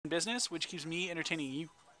business, which keeps me entertaining you.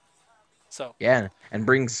 So Yeah, and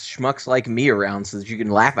brings schmucks like me around so that you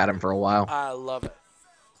can laugh at him for a while. I love it.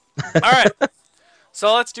 All right,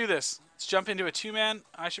 so let's do this. Let's jump into a 2-man.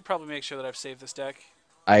 I should probably make sure that I've saved this deck.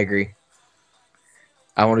 I agree.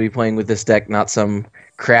 I want to be playing with this deck, not some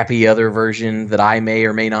crappy other version that I may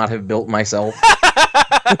or may not have built myself.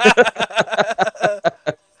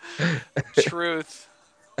 Truth.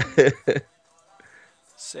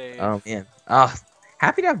 Save. Oh man,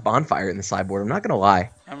 happy to have Bonfire in the sideboard. I'm not gonna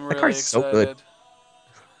lie, I'm that really card's so good. excited.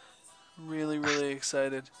 Really, really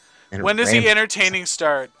excited. And When does the entertaining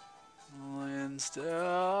start?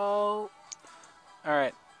 All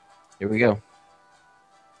right. Here we go.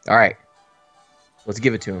 All right, let's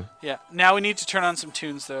give it to him. Yeah. Now we need to turn on some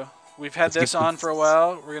tunes, though. We've had this on for a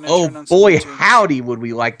while. We're gonna turn on some boy, tunes. howdy! Would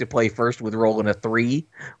we like to play first with rolling a 3?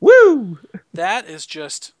 Woo! That is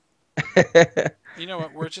just. You know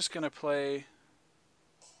what? We're just gonna play.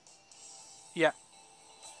 Yeah.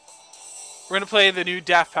 We're gonna play the new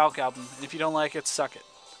Daft Punk album, and if you don't like it, suck it.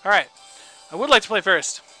 All right. I would like to play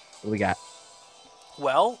first. What do we got?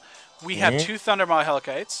 Well, we have 2 Thundermaw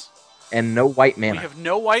Helikites. And no white mana. We have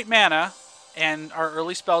no white mana, and our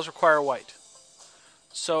early spells require white.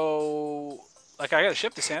 So, like, I gotta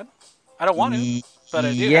ship this hand. I don't want to, but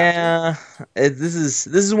I do. Yeah, this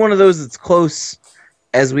is one of those that's close,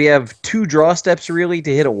 as we have 2 draw steps really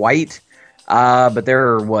to hit a white. But there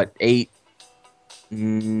are what 8,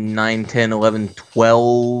 9, 10, 11,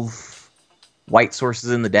 12 white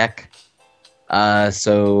sources in the deck.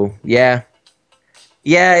 So yeah.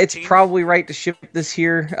 Yeah, it's probably right to ship this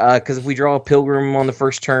here, because if we draw a Pilgrim on the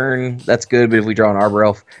first turn, that's good, but if we draw an Arbor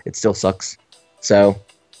Elf, it still sucks. So,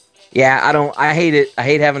 yeah, I hate it. I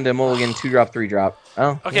hate having to mulligan 2-drop, 3-drop.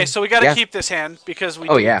 Oh, Okay, yeah. so we gotta keep this hand, because we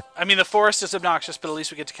yeah. I mean, the Forest is obnoxious, but at least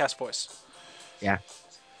we get to cast Voice. Yeah.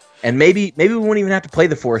 And maybe we won't even have to play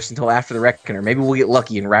the Forest until after the Reckoner. Maybe we'll get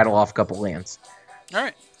lucky and rattle off a couple lands. All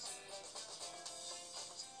right.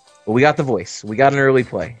 But we got the Voice. We got an early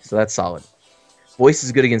play, so that's solid. Voice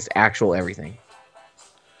is good against actual everything.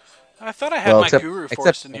 I thought I had my Guru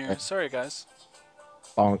Force in here. Sorry, guys.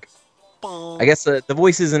 Bonk. I guess the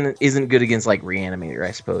Voice isn't good against like Reanimator,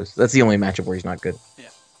 I suppose. That's the only matchup where he's not good. Yeah.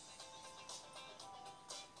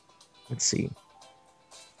 Let's see.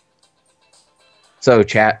 So,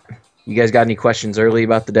 chat, you guys got any questions early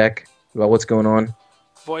about the deck? About what's going on?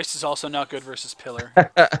 Voice is also not good versus Pillar.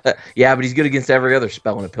 Yeah, but he's good against every other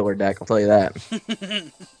spell in a Pillar deck, I'll tell you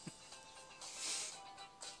that.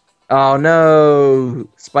 Oh no!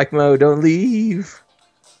 Spike Mo, don't leave!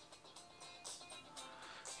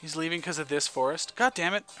 He's leaving because of this Forest. God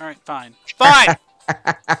damn it. Alright, fine. Fine!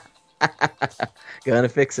 Gonna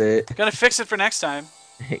fix it. Gonna fix it for next time.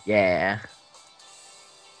 Yeah.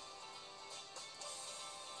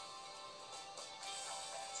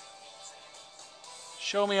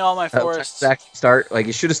 Show me all my forests. Start like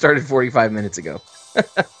it should have started 45 minutes ago.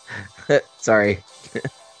 Sorry.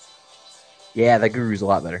 Yeah, that Guru's a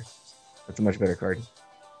lot better. That's a much better card.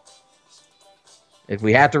 If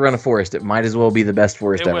we have to run a Forest, it might as well be the best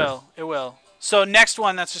Forest ever. It will. It will. So next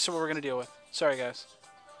one, that's just what we're gonna deal with. Sorry, guys.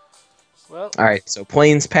 Well. All right. So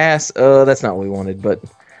Plains Pass. That's not what we wanted, but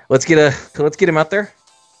let's get him out there.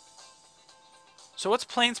 So what's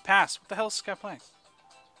Plains Pass? What the hell is this guy playing?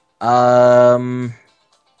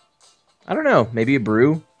 I don't know. Maybe a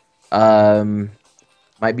brew.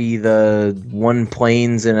 Might be the one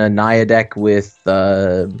Plains in a Naya deck with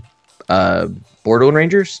Borderland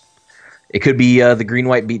Rangers. It could be the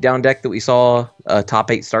green-white beatdown deck that we saw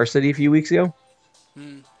top 8 Star City a few weeks ago.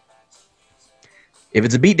 If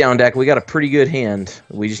it's a beatdown deck, we got a pretty good hand.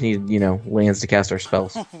 We just need, lands to cast our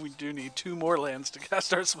spells. We do need 2 more lands to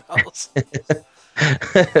cast our spells.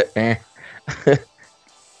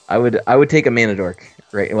 I would take a Mana Dork.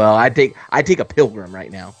 Right. Well, I'd take a Pilgrim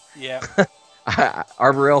right now. Yeah.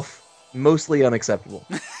 Arbor Elf, mostly unacceptable.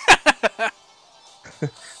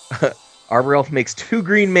 Arbor Elf makes 2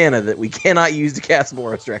 green mana that we cannot use to cast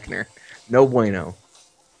Boros Reckoner. No bueno.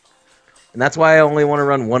 And that's why I only want to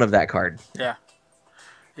run 1 of that card. Yeah.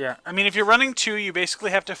 Yeah. I mean, if you're running 2, you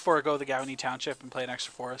basically have to forego the Gownie Township and play an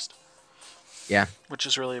extra Forest. Yeah. Which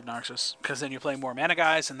is really obnoxious, because then you're playing more mana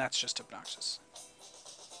guys, and that's just obnoxious.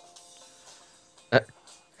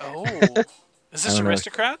 Oh. Is this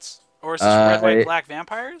Aristocrats? Or is this Red, White, Black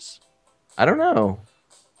Vampires? I don't know.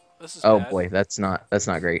 This is bad. Boy, that's not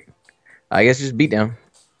great. I guess just beat down.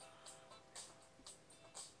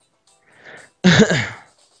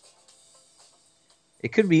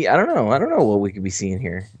 It could be. I don't know. I don't know what we could be seeing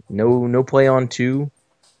here. No play on 2.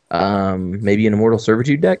 Maybe an Immortal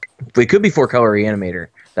Servitude deck. It could be 4-color Reanimator.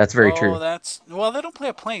 That's very true. Well, they don't play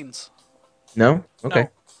a Plains. No. Okay.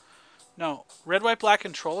 No. Red, white, black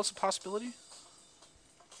control is a possibility?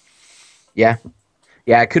 Yeah.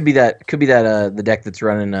 Yeah, it could be that. Could be that. The deck that's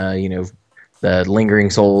running. The Lingering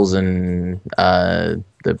Souls and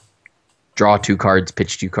the draw 2 cards,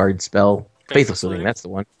 pitch 2 cards spell. Faithless Looting. That's the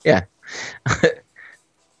one. Yeah.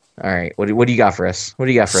 All right. What do you got for us? What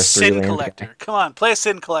do you got for us? Sin Collector. Come on, play a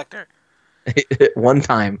Sin Collector. One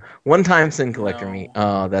time Sin Collector me.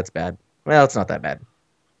 Oh, that's bad. Well, it's not that bad.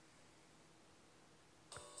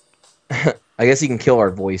 I guess he can kill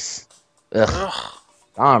our voice. Ugh.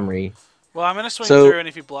 Domri. Well, I'm gonna swing through, and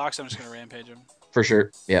if he blocks, I'm just gonna rampage him. For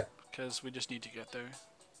sure. Yep. Because we just need to get there.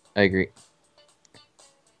 I agree.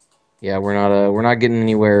 Yeah, we're not getting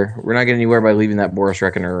anywhere. We're not getting anywhere by leaving that Boros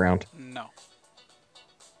Reckoner around. No.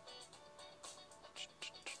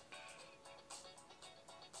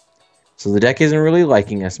 So the deck isn't really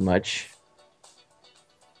liking us much.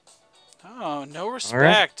 Oh, no respect.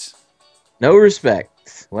 Right. No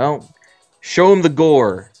respect. Well, show him the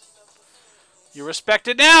gore. You respect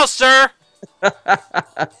it now, sir.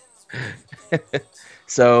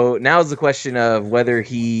 So now is the question of whether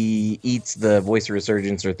he eats the Voice of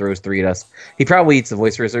Resurgence or throws 3 at us. He probably eats the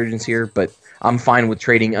Voice of Resurgence here, but I'm fine with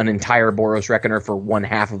trading an entire Boros Reckoner for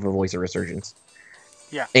 1/2 of the Voice of Resurgence.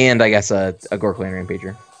 Yeah. And I guess a Gorkland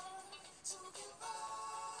Rampager.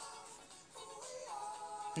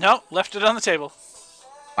 No, left it on the table.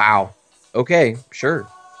 Wow. Okay, sure.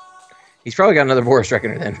 He's probably got another Boros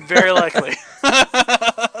Reckoner then. Very likely.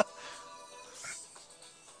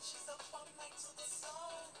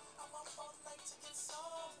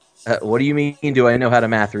 What do you mean, do I know how to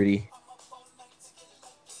math, Rudy?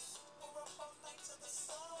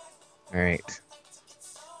 Alright.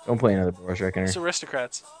 Don't play another Boros Reckoner. It's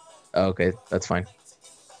Aristocrats. Oh, okay, that's fine.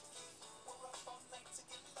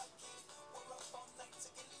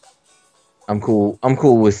 I'm cool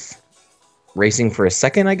with racing for a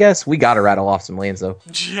second, I guess. We gotta rattle off some lands, though.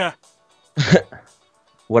 Yeah.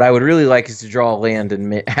 What I would really like is to draw a land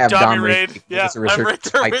and have Domri raid. Yeah, I'm right there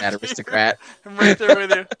with that Aristocrat. I'm right there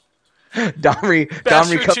with you. Domri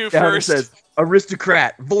comes down and says,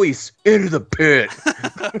 "Aristocrat, voice into the pit."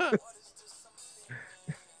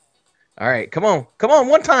 All right, come on,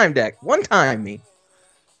 one time, deck, one time me.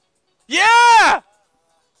 Yeah,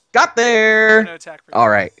 got there. No attack. All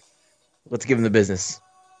right, let's give him the business.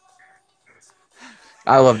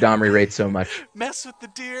 I love Domri Raid so much. Mess with the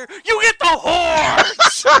deer, you get the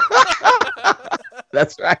horse.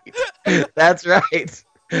 That's right. That's right.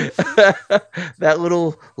 That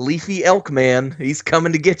little leafy elk man, he's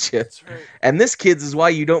coming to get you. That's right. And this, kids, is why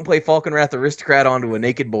you don't play Falconwrath Aristocrat onto a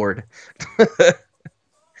naked board.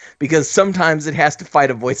 Because sometimes it has to fight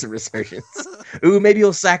a Voice of Resurgence. Ooh, maybe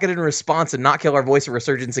he'll sack it in response and not kill our Voice of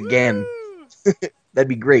Resurgence again. That'd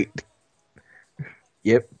be great.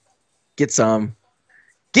 Yep. Get some.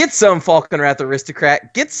 Get some, Falconwrath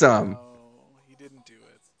Aristocrat. Get some. No, he didn't do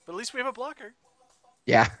it. But at least we have a blocker.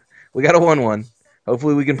 Yeah, we got a 1/1.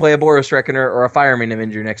 Hopefully we can play a Boros Reckoner or a Fireman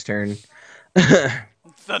Avenger next turn.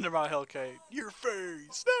 Thundermaw Hellkite, your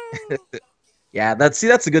face. No. Yeah, that's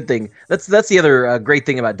a good thing. That's the other great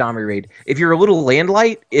thing about Domri Raid. If you're a little land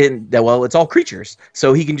light, it's all creatures,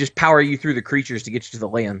 so he can just power you through the creatures to get you to the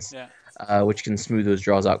lands. Yeah. Which can smooth those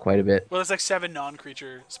draws out quite a bit. Well, there's like 7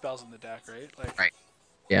 non-creature spells in the deck, right? Like. Right.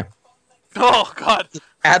 Yeah. Oh God.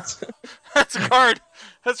 That's a card.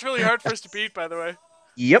 That's really hard for us to beat, by the way.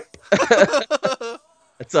 Yep.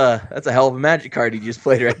 That's a hell of a magic card you just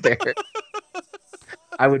played right there.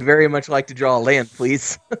 I would very much like to draw a land,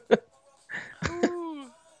 please.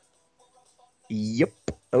 Yep.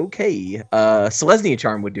 Okay. Selesnya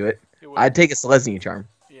Charm would do it. I'd take a Selesnya Charm.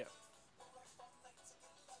 Yeah.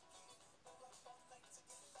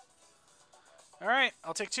 All right,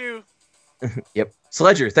 I'll take 2. Yep.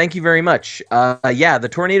 Sledger, thank you very much. Yeah, the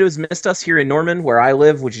tornadoes missed us here in Norman, where I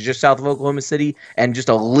live, which is just south of Oklahoma City, and just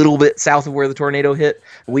a little bit south of where the tornado hit.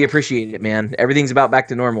 We appreciate it, man. Everything's about back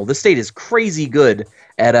to normal. This state is crazy good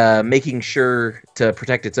at making sure to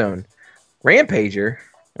protect its own. Rampager?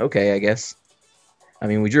 Okay, I guess. I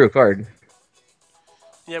mean, we drew a card.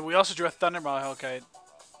 Yeah, we also drew a Thundermaw Hellkite.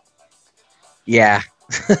 Yeah.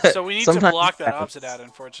 So we need to block that Obsidat,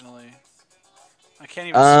 unfortunately. I can't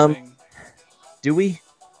even swing. Do we?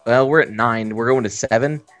 Well, we're at 9. We're going to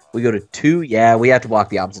 7. We go to 2. Yeah, we have to block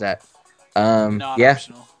the Obsidat. Yeah.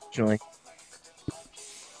 Unfortunately.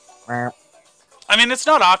 I mean, it's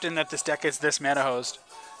not often that this deck is this mana hosed,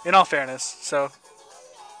 in all fairness, so...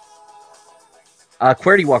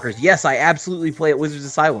 Querity Walkers. Yes, I absolutely play at Wizards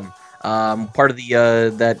Asylum. Part of the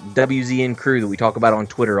that WZN crew that we talk about on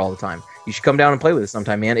Twitter all the time. You should come down and play with us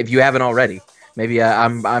sometime, man, if you haven't already. Maybe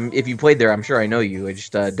if you played there, I'm sure I know you. I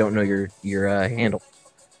just don't know your handle.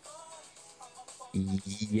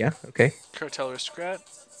 Yeah, okay. Cartel Aristocrat.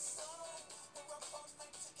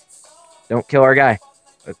 Don't kill our guy.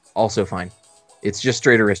 But also fine. It's just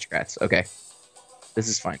straight aristocrats. Okay. This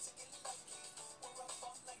is fine.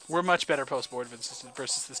 We're much better post board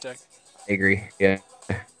versus this deck. I agree. Yeah.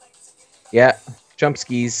 Yeah. Jump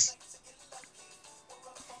skis.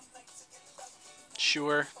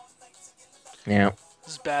 Sure. Yeah.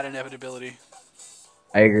 This is bad inevitability.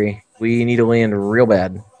 I agree. We need a land real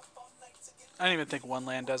bad. I don't even think one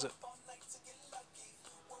land does it.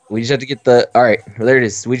 We just have to get the. All right, well, there it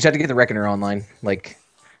is. We just have to get the Reckoner online. Like,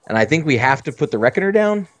 and I think we have to put the Reckoner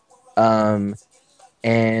down,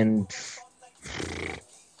 and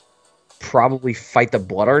probably fight the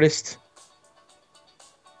Blood Artist.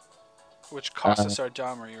 Which costs us our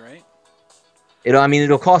Domri, right? I mean,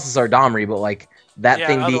 it'll cost us our Domri, but like that yeah,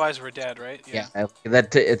 thing. Otherwise, we're dead, right? Yeah.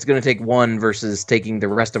 That it's going to take one versus taking the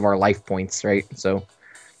rest of our life points, right? So.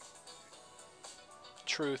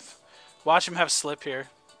 Truth. Watch him have slip here.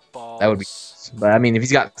 Balls. That would be. But I mean, if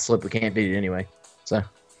he's got slip, we can't beat it anyway. So.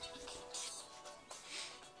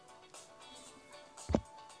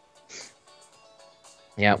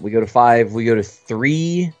 Yeah, we go to 5. We go to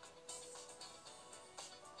 3.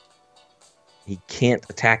 He can't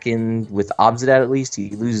attack in with Obsidat at least. He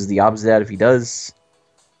loses the Obsidat if he does.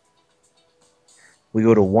 We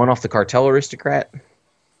go to 1 off the Cartel Aristocrat.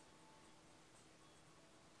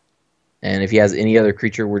 And if he has any other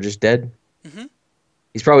creature, we're just dead. Mm-hmm.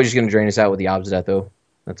 He's probably just going to drain us out with the Obsidat, though.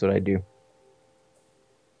 That's what I do.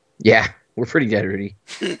 Yeah, we're pretty dead already.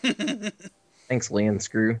 Thanks, land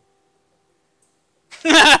screw.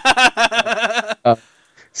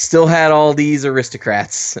 Still had all these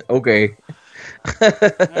aristocrats. Okay.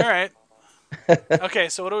 Alright. Okay,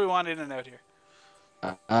 so what do we want in and out here?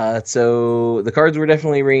 So the cards we're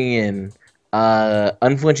definitely bringing in.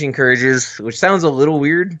 Unflinching Courages, which sounds a little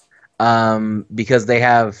weird, because they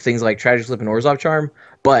have things like Tragic Slip and Orzhov Charm,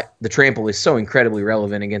 but the trample is so incredibly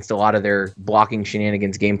relevant against a lot of their blocking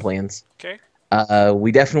shenanigans game plans. Okay.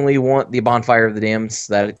 We definitely want the Bonfire of the Damned.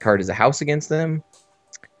 That card is a house against them.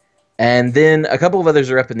 And then a couple of others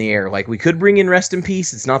are up in the air. Like, we could bring in Rest in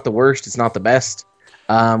Peace. It's not the worst. It's not the best.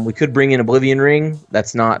 We could bring in Oblivion Ring.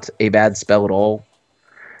 That's not a bad spell at all.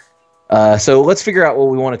 So let's figure out what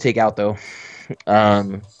we want to take out, though.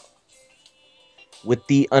 With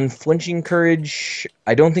the Unflinching Courage,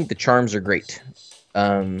 I don't think the charms are great.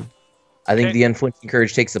 I think the Unflinching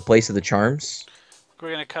Courage takes the place of the charms. We're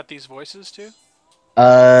going to cut these voices, too?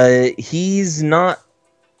 He's not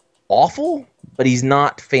awful, but he's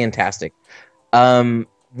not fantastic.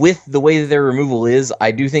 With the way that their removal is,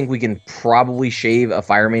 I do think we can probably shave a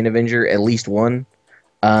Firemane Avenger, at least one.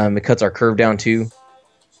 It cuts our curve down, too.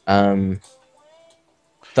 Thundermaws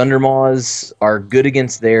are good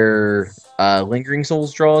against their Lingering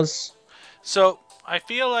Souls draws. So, I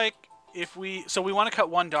feel like if we... So, we want to cut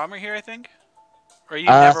one Domri here, I think? Or you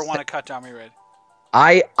never want to cut Domri Red?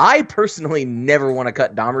 I personally never want to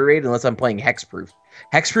cut Domri Raid unless I'm playing Hexproof.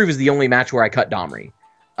 Hexproof is the only match where I cut Domri.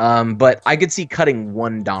 But I could see cutting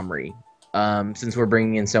one Domri, since we're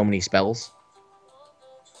bringing in so many spells.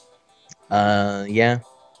 Yeah.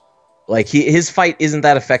 Like, his fight isn't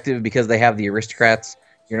that effective because they have the aristocrats.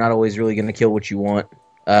 You're not always really going to kill what you want.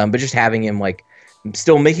 But just having him, like,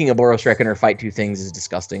 still making a Boros Reckoner fight two things is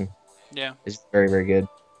disgusting. Yeah. It's very, very good.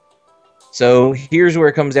 So here's where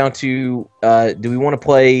it comes down to, do we want to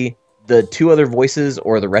play the two other voices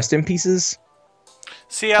or the Rest in Pieces?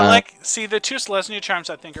 See, I see the two Selesnya charms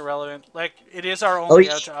I think are relevant. Like, it is our only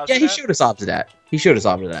out to Obsidat. Yeah, he showed us Obsidat. He showed us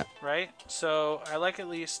Obsidat. Right? So, I like at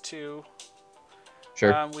least two.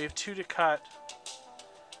 Sure. We have two to cut.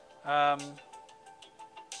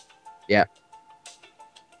 Yeah.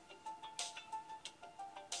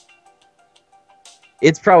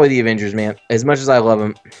 It's probably the Avengers, man. As much as I love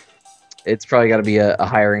them, it's probably got to be a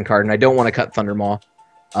higher end card, and I don't want to cut Thundermaw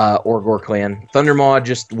or Gorklan. Thundermaw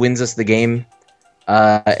just wins us the game,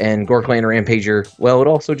 and Gorklan Rampager, well, it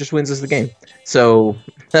also just wins us the game. So,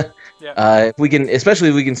 yeah. if we can, especially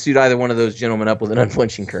if we can suit either one of those gentlemen up with an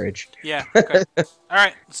Unflinching Courage. Yeah. Okay. All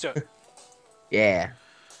right, let's do it. Yeah.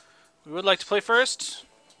 We would like to play first.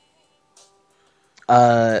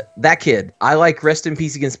 That kid. I like Rest in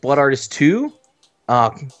Peace against Blood Artist 2.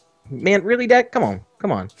 Man, really, Deck? Come on.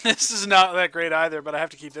 Come on. This is not that great either, but I have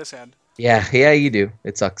to keep this hand. Yeah, you do.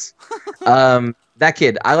 It sucks. That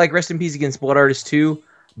kid. I like Rest in Peace against Blood Artist 2,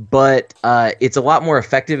 but it's a lot more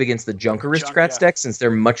effective against the Junk Aristocrats deck since they're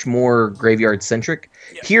much more graveyard-centric.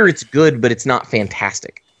 Yeah. Here it's good, but it's not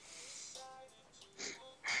fantastic.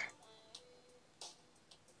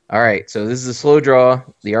 Alright, so this is a slow draw.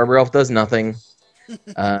 The Arbor Elf does nothing.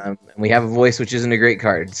 And we have a voice, which isn't a great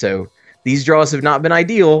card, so... These draws have not been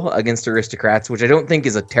ideal against aristocrats, which I don't think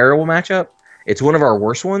is a terrible matchup. It's one of our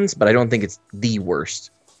worst ones, but I don't think it's the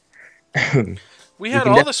worst. We had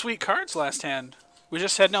all the sweet cards last hand. We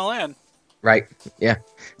just had no land. Right. Yeah.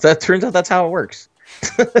 So that turns out that's how it works.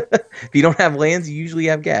 If you don't have lands, you usually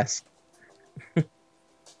have gas.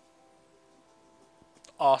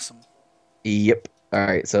 Awesome. Yep. All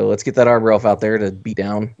right. So let's get that Arbor Elf out there to beat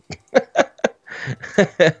down.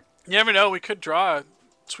 You never know. We could draw a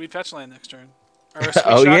sweet fetch land next turn. Or a sweet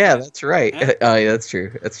Oh shot yeah, land. that's right. Yeah. Oh yeah, that's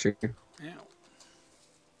true. That's true. Yeah.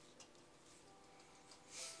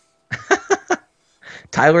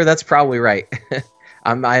 Tyler, that's probably right.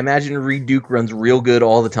 I imagine Reed Duke runs real good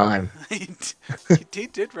all the time. he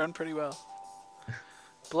did run pretty well.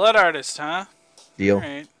 Blood Artist, huh? Deal. All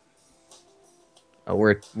right. Oh,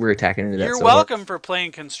 we're attacking into that. You're so welcome for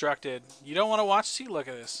playing Constructed. You don't want to watch? See, look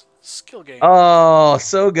at this skill game. Oh,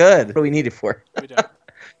 so good. What do we need it for? We don't.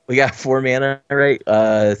 We got 4 mana, right?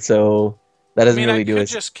 So that doesn't really do it. I could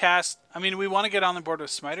just cast. I mean, we want to get on the board with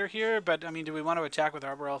Smiter here, but I mean, do we want to attack with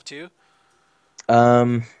Arbor Elf too?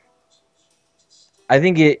 I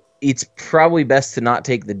think it's probably best to not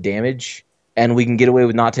take the damage, and we can get away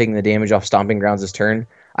with not taking the damage off Stomping Grounds this turn.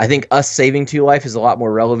 I think us saving 2 life is a lot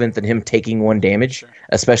more relevant than him taking 1 damage, Sure.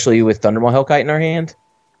 Especially with Thundermaw Hellkite in our hand.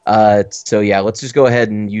 So yeah, let's just go ahead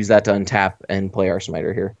and use that to untap and play our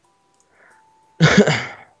Smiter here.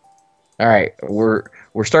 All right, we're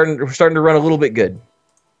starting to run a little bit good,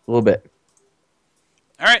 a little bit.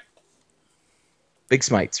 All right. Big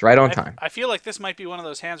smites, right on time. I feel like this might be one of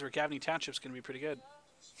those hands where Gavney Township's going to be pretty good.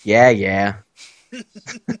 Yeah.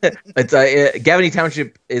 It's Gavney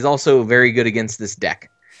Township is also very good against this deck.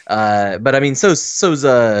 But I mean, so's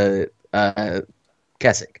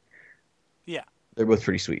Keswick. Yeah. They're both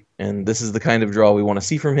pretty sweet. And this is the kind of draw we want to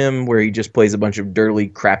see from him, where he just plays a bunch of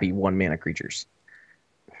dirtly, crappy 1-mana creatures.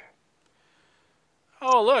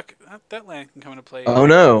 Oh, look. That land can come into play. Oh,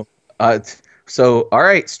 no. So, all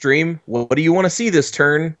right, stream. What do you want to see this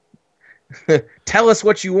turn? Tell us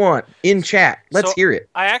what you want in chat. Let's hear it.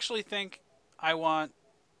 I actually think I want...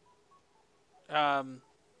 so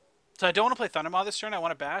I don't want to play Thundermaw this turn. I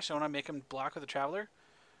want to bash. I want to make him block with the Traveler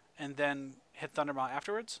and then hit Thundermaw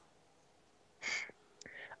afterwards.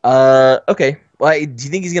 Okay. Well, do you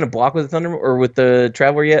think he's going to block with the Thundermaw or with the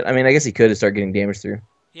Traveler yet? I mean, I guess he could start getting damage through.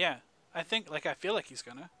 Yeah. I feel like he's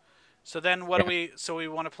going to. So then what do we... So we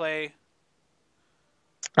want to play...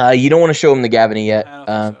 You don't want to show him the Gavany yet. I don't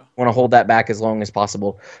think so. Want to hold that back as long as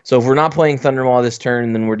possible. So if we're not playing Thundermaw this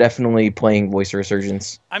turn, then we're definitely playing Voice of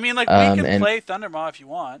Resurgence. I mean, like, we can play Thundermaw if you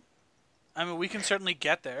want. I mean, we can certainly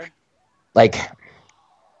get there. Like,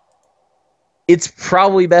 it's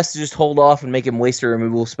probably best to just hold off and make him waste a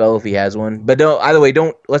removal spell if he has one. But either way,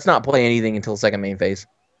 let's not play anything until second main phase.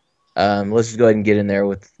 Let's just go ahead and get in there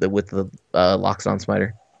with the Loxodon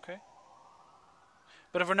Smiter. Okay.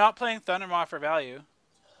 But if we're not playing Thundermaw for value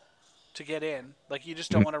to get in, like, you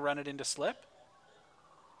just don't want to run it into Slip?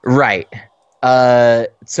 Right.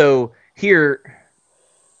 So here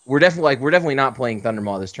we're definitely not playing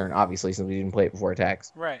Thundermaw this turn, obviously, since we didn't play it before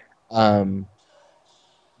attacks. Right.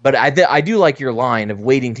 But I do like your line of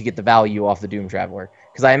waiting to get the value off the Doom Traveler,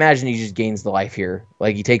 because I imagine he just gains the life here.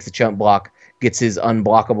 Like, he takes the chump block, gets his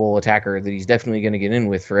unblockable attacker that he's definitely going to get in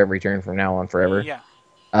with for every turn from now on forever. Yeah.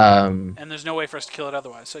 And there's no way for us to kill it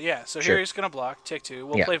otherwise. So yeah, Sure. Here he's gonna block, take 2.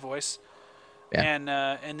 We'll play Voice,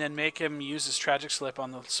 Yeah. and then make him use his Tragic Slip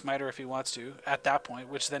on the Smiter if he wants to at that point,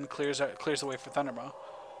 which then clears the way for Thundermaw.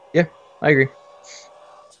 Yeah, I agree.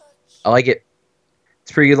 I like it.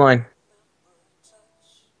 It's a pretty good line.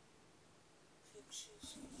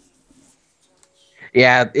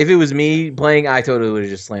 Yeah, if it was me playing, I totally would have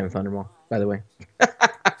just slammed Thundermaw, by the way.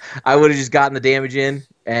 I would have just gotten the damage in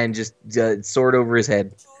and just sword over his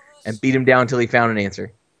head and beat him down until he found an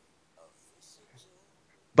answer.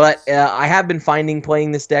 But I have been finding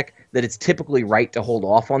playing this deck that it's typically right to hold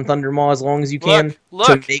off on Thundermaw as long as you can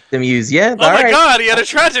to make them use. Yeah. Oh my God, he had a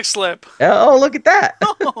Tragic Slip. Oh, look at that.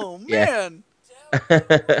 Oh man.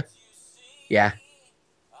 Yeah.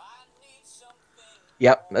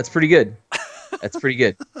 Yep, that's pretty good. That's pretty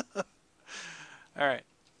good. All right.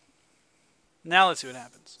 Now let's see what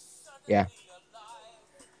happens. Yeah.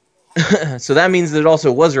 So that means that it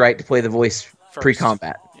also was right to play the voice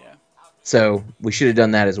pre-combat. Yeah. So we should have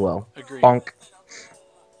done that as well. Agreed. Bonk.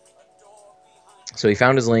 So he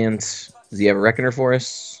found his lands. Does he have a Reckoner for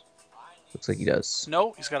us? Looks like he does.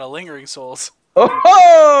 No, he's got a Lingering Souls.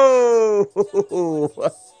 Oh!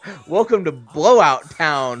 Welcome to Blowout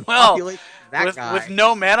Town. Well, with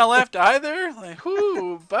no mana left either? Like,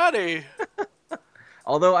 whoo, buddy.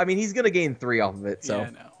 Although, I mean, he's going to gain 3 off of it, so... Yeah, I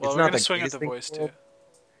know. Well, we're going to swing at the voice, too.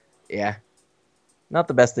 Yeah. Not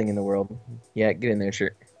the best thing in the world. Yeah, get in there,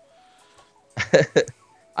 sure.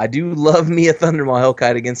 I do love me a Thundermaw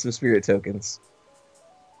Hellkite against some Spirit tokens.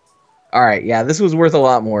 Alright, yeah, this was worth a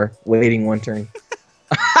lot more, waiting one turn.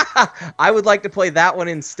 I would like to play that one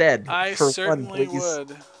instead. I for certainly one,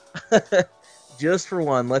 please. would. Just for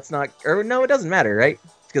one. Let's not... Or, no, it doesn't matter, right?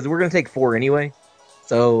 Because we're going to take 4 anyway.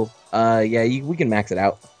 So, yeah, we can max it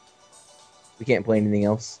out. We can't play anything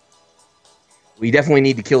else. We definitely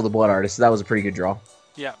need to kill the Blood Artist, so that was a pretty good draw.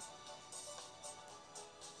 Yeah.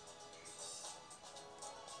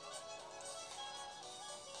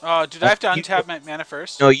 Oh, did I have to untap my mana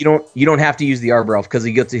first? No, you don't. You don't have to use the Arbor Elf because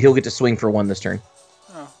he'll get to swing for 1 this turn.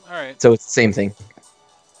 Oh, all right. So it's the same thing.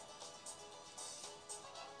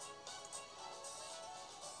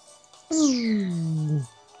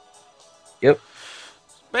 Yep.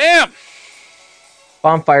 Bam!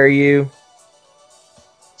 Bonfire you.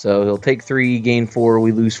 So he'll take 3, gain 4,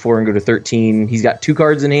 we lose 4 and go to 13. He's got 2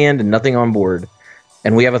 cards in hand and nothing on board.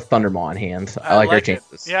 And we have a Thundermaw in hand. I like our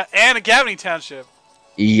chances. Yeah, and a Gavany Township.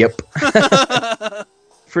 Yep.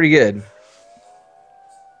 Pretty good.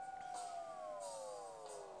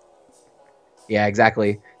 Yeah,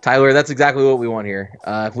 exactly. Tyler, that's exactly what we want here.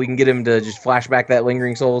 If we can get him to just flash back that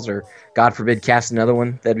Lingering Souls or, God forbid, cast another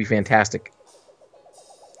one, that'd be fantastic.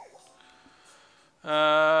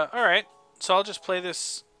 All right. So I'll just play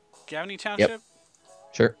this Gavany Township. Yep.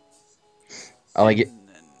 Sure. I like it. And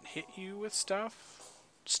then hit you with stuff.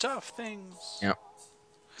 Things. Yep.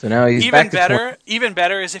 So now he's even back to better. 20. Even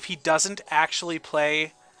better is if he doesn't actually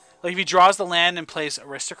play. Like if he draws the land and plays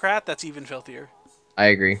Aristocrat, that's even filthier. I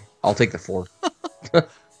agree. I'll take the 4.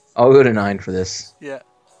 I'll go to 9 for this. Yeah.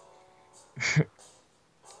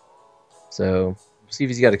 So, see if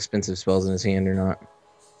he's got expensive spells in his hand or not.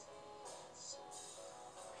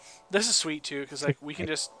 This is sweet too, because like we can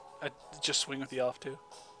just swing with the elf too.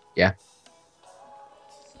 Yeah.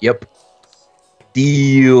 Yep.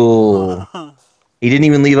 Deal. He didn't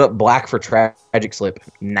even leave up black for Tragic Slip.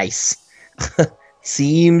 Nice.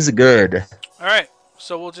 Seems good. All right,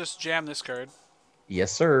 so we'll just jam this card.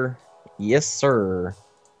 Yes, sir. Yes, sir.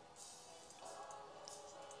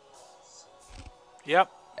 Yep.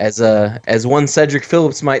 As one Cedric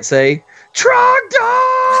Phillips might say, Trogdor!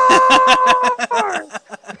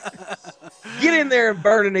 Get in there and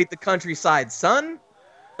burninate the countryside, son.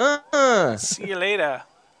 See you later.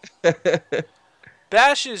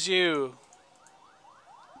 Bashes you.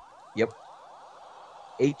 Yep.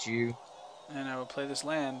 Ate you. And I will play this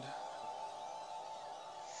land.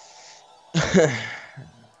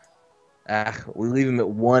 We leave him at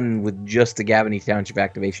 1 with just the Gavany Township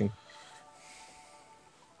activation.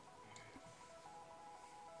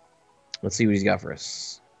 Let's see what he's got for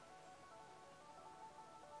us.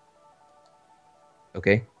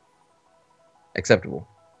 Okay. Acceptable.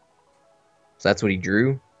 So that's what he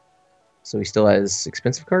drew. So he still has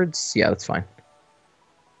expensive cards? Yeah, that's fine.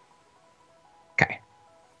 Okay.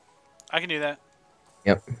 I can do that.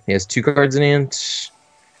 Yep. He has 2 cards in hand.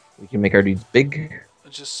 We can make our dudes big.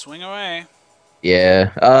 Let's just swing away.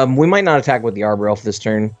 Yeah. We might not attack with the Arbor Elf this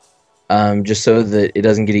turn. Just so that it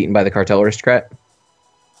doesn't get eaten by the Cartel Aristocrat.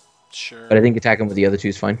 Sure. But I think attacking with the other 2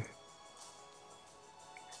 is fine.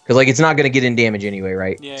 Because like it's not going to get in damage anyway,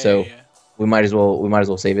 right? Yeah. So yeah. we might as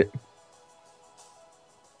well save it.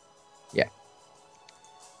 Yeah.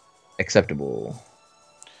 Acceptable.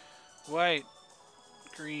 White,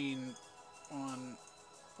 green, 1,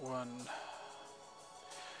 1.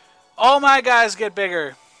 All my guys get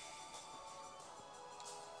bigger.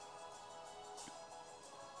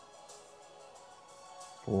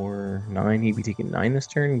 For 9, he'd be taking 9 this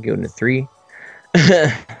turn, going to 3.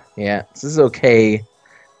 Yeah, this is okay.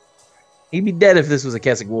 He'd be dead if this was a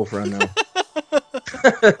Keswick Wolf run, though.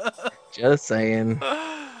 Just saying.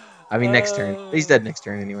 I mean, next turn. He's dead next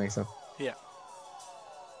turn anyway, so. Yeah.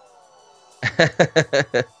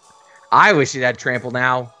 I wish it had trample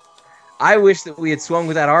now. I wish that we had swung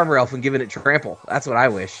with that Armor Elf and given it trample. That's what I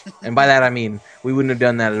wish. And by that I mean we wouldn't have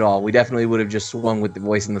done that at all. We definitely would have just swung with the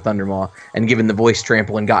Voice and the Thundermaw and given the Voice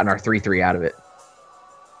trample and gotten our 3/3 out of it.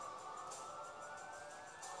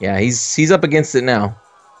 Yeah, he's up against it now.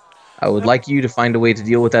 I would like you to find a way to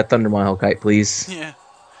deal with that Thundermaw Hellkite, please. Yeah.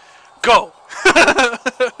 Go!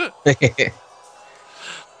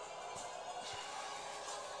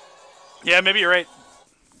 Yeah, maybe you're right.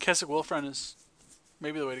 Keswick Wolf Run is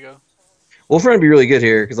maybe the way to go. Wolf Run would be really good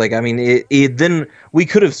here, because, like, I mean, then we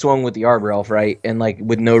could have swung with the Arbor Elf, right? And, like,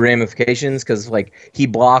 with no ramifications, because, like, he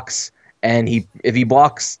blocks, and if he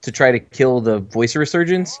blocks to try to kill the Voice of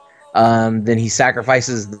Resurgence, then he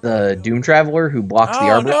sacrifices the Doom Traveler, who blocks the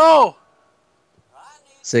Arbor. Oh, no!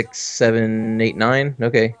 6, 7, 8, 9.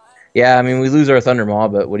 Okay. Yeah, I mean, we lose our Thunder Maw,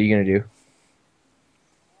 but what are you going to do?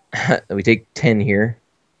 We take 10 here.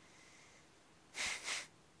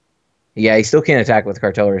 Yeah, he still can't attack with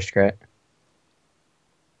Cartel Aristocrat.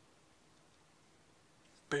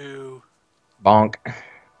 Boo. Bonk.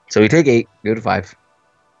 So we take 8, go to 5.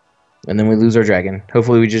 And then we lose our dragon.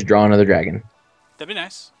 Hopefully we just draw another dragon. That'd be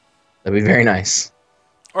nice. That'd be very nice.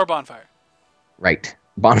 Or bonfire. Right.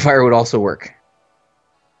 Bonfire would also work.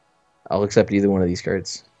 I'll accept either one of these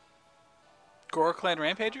cards. Gore Clan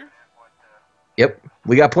Rampager? Yep.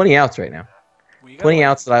 We got plenty outs right now. We got Plenty away.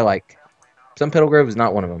 outs that I like. Sun Petal Grove is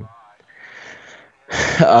not one of them.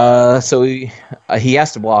 So he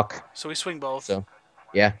has to block. So we swing both. So,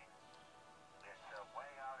 yeah.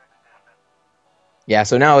 Yeah,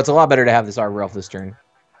 so now it's a lot better to have this Arbor Elf this turn.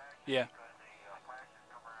 Yeah.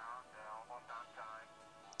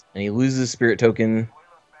 And he loses Spirit Token.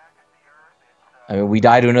 I mean, we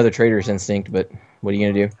die to another Trader's Instinct, but what are you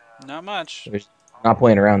going to do? Not much. We're not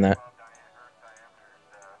playing around that.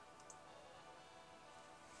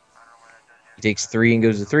 He takes 3 and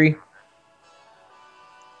goes to 3.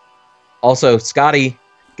 Also, Scotty,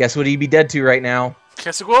 guess what he'd be dead to right now?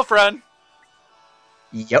 Kiss a wolf run.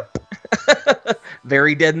 Yep.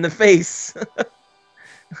 Very dead in the face.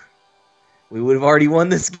 We would have already won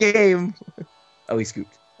this game. Oh, he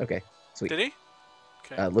scooped. Okay, sweet. Did he?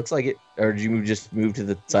 Okay. Looks like it. Or did you just move to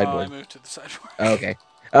the No, sideboard? I moved to the sideboard. Okay.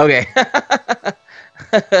 Okay.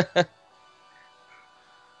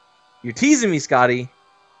 You're teasing me, Scotty.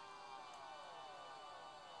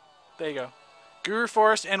 There you go. Guru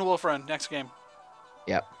Forest and Wolf Run. Next game.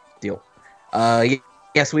 Yep. Deal.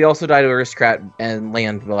 Yes, we also died to Aristocrat and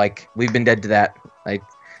land, but like we've been dead to that. Like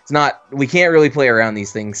it's not. We can't really play around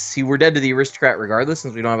these things. See, we're dead to the Aristocrat regardless,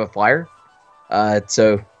 since we don't have a flyer.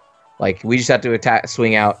 So like we just have to attack,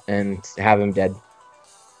 swing out, and have him dead.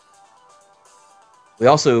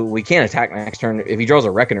 We can't attack next turn. If he draws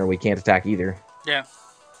a Reckoner, we can't attack either. Yeah.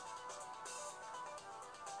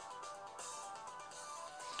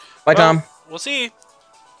 Bye, Tom. We'll see.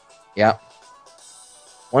 Yeah.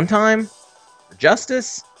 One time for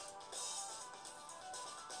justice.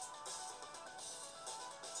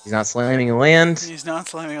 He's not slamming a land. He's not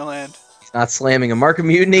slamming a land. He's not slamming a Mark of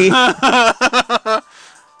Mutiny.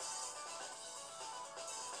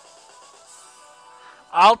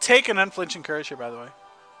 I'll take an unflinching courage here, by the way.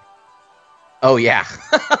 Oh, yeah.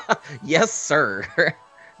 Yes, sir.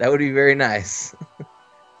 That would be very nice.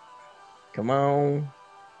 Come on.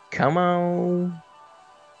 Come on.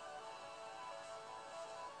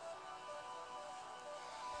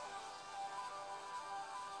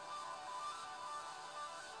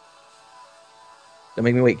 Don't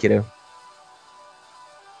make me wait, kiddo.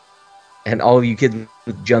 And all of you kids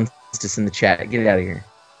with justice in the chat, get it out of here.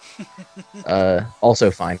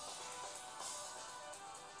 Also fine.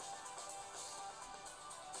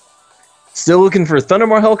 Still looking for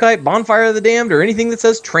Thundermaw Hellkite, Bonfire of the Damned, or anything that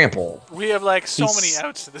says Trample. We have like so many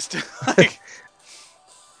outs to this.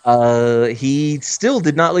 He still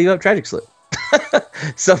did not leave up Tragic Slip.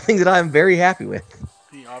 Something that I'm very happy with.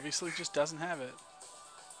 He obviously just doesn't have it.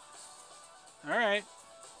 All right.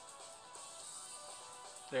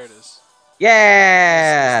 There it is.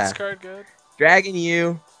 Yeah! Is this card good? Dragon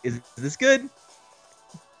you. Is this good?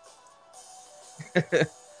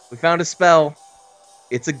 We found a spell.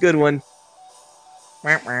 It's a good one.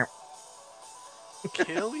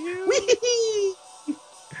 Kill you?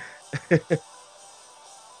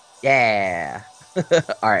 Yeah.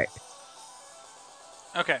 Alright.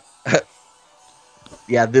 Okay.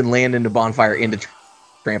 Yeah, then land into Bonfire into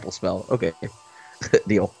Trample spell. Okay.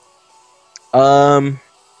 Deal.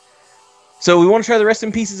 So we want to try the Rest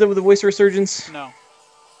in Pieces over the Voice of Resurgence? No.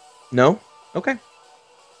 No? Okay.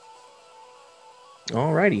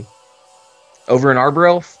 Alrighty. Over an Arbor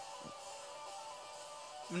Elf?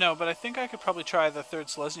 No, but I think I could probably try the third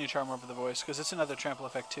Selesnya Charm over the voice, because it's another trample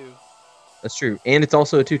effect too. That's true. And it's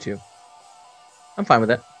also a 2/2. I'm fine with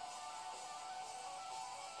that.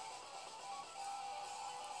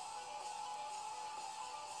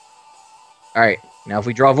 Alright, now if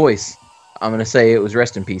we draw Voice, I'm going to say it was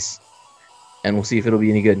Rest in Peace. And we'll see if it'll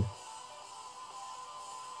be any good.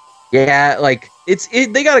 Yeah, like,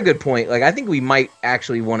 they got a good point. Like, I think we might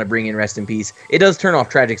actually want to bring in Rest in Peace. It does turn off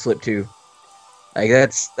Tragic Slip, too. Like,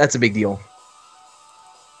 that's a big deal.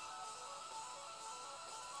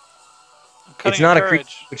 It's not a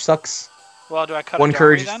creature, which sucks. Well, do I cut one a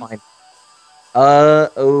courage then? is fine.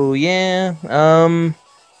 Oh, yeah.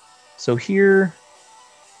 So here...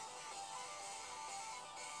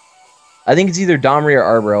 I think it's either Domri or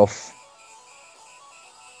Arbor Elf.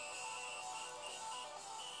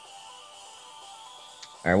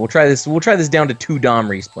 All right, we'll try this. We'll try this down to 2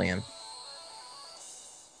 Domries plan.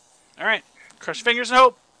 All right. Crush fingers and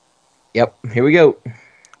hope. Yep, here we go.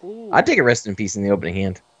 Ooh. I'd take a rest in peace in the opening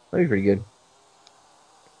hand. That'd be pretty good.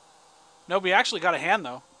 No, we actually got a hand,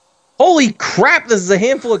 though. Holy crap, this is a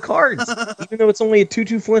handful of cards. Even though it's only a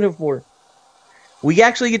 2/2 Flint of 4. We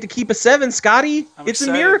actually get to keep a 7, Scotty. It's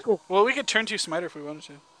a miracle. Well, we could turn 2 Smiter if we wanted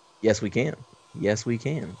to. Yes, we can. Yes, we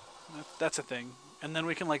can. That's a thing. And then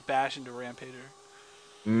we can, like, bash into Rampager.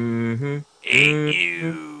 Mm-hmm. Ain't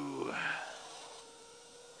you.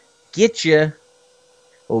 Get ya.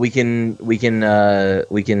 Well, we can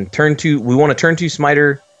turn 2. We want to turn 2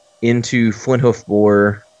 Smiter into Flinthoof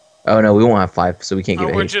Boar. Oh no, we won't have 5, so we can't get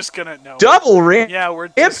it. We're just gonna double Rampager. Yeah, we're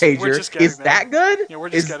just Is that good? Yeah, we're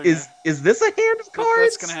just is this a hand of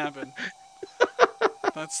cards? That's gonna happen.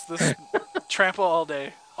 That's this trample all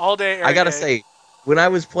day, every I gotta day. say, when I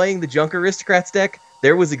was playing the Junk Aristocrats deck,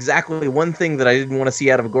 there was exactly one thing that I didn't want to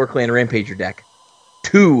see out of a Gore Clan Rampager deck: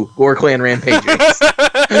 2 Gore Clan Rampagers.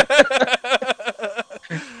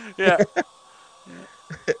 Yeah.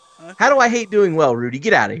 How do I hate doing well, Rudy?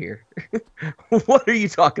 Get out of here. What are you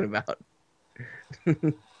talking about?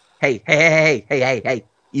 Hey,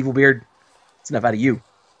 Evil Beard. It's enough out of you.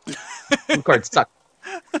 Blue cards suck.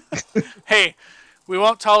 Hey, we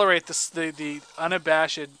won't tolerate this, the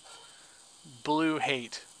unabashed blue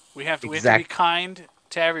hate. We have to be kind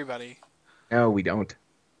to everybody. No, we don't.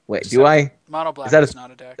 Wait, do I? Mono black is not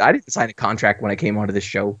a deck. I didn't sign a contract when I came onto this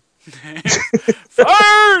show.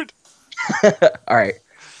 Fired! All right.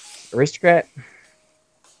 Aristocrat.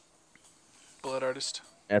 Blood Artist.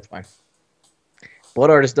 That's fine. Blood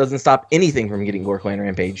Artist doesn't stop anything from getting Gore Clan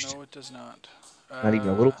Rampaged. No, it does not. Not even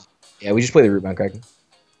a little. Yeah, we just play the Rootbound Kraken.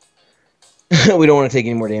 We don't want to take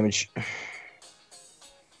any more damage.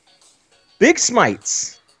 Big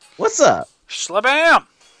Smites. What's up? Shlabam!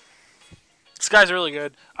 This guy's really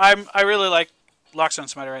good. I really like Lockstone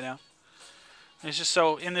Smiter right now. It's just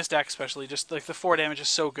so, in this deck especially, just like the 4 damage is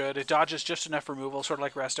so good. It dodges just enough removal, sort of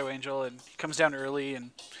like Resto Angel, and he comes down early. And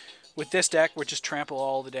with this deck, we're just trample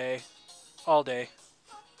all the day. All day.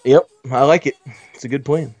 Yep, I like it. It's a good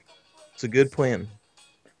plan. It's a good plan.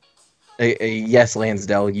 Yes,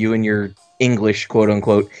 Lansdale, you and your English,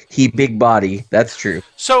 quote-unquote, he big body. That's true.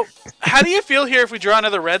 So, how do you feel here if we draw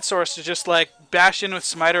another red source to just, like, bash in with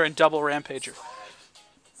Smiter and double Rampager?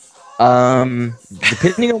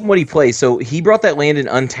 Depending on what he plays. So he brought that land in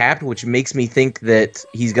untapped, which makes me think that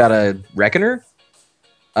he's got a Reckoner.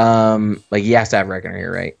 Like he has to have Reckoner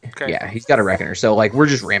here, right? Okay. Yeah, he's got a Reckoner. So like we're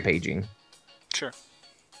just rampaging. Sure.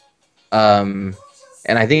 And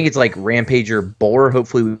I think it's like Rampager Boar.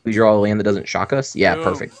 Hopefully we draw a land that doesn't shock us. Yeah, Boom.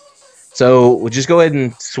 Perfect. So we'll just go ahead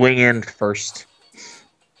and swing in first.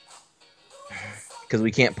 Because we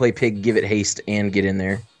can't play Pig, give it haste, and get in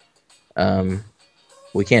there.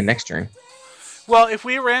 We can next turn. Well, if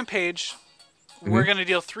we Rampage, we're going to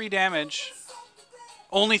deal 3 damage.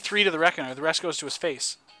 Only 3 to the Reckoner. The rest goes to his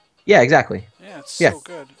face. Yeah, exactly. Yeah, it's so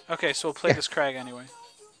good. Okay, so we'll play this Crag anyway.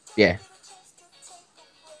 Yeah.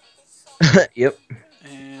 Yep.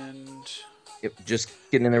 And... Yep, just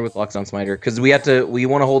getting in there with Lockstone Smiter. Because we want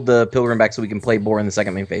to hold the Pilgrim back so we can play Boar in the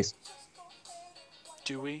second main phase.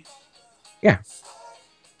 Do we? Yeah.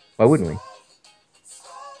 Why wouldn't we?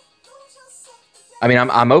 I mean,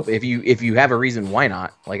 I'm open. If you have a reason, why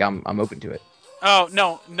not? Like, I'm open to it. Oh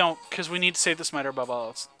no, because we need to save the Smiter above all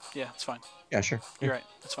else. Yeah, it's fine. Yeah, sure. You're right.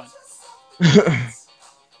 It's fine.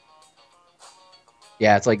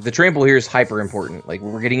 Yeah, it's like the trample here is hyper important. Like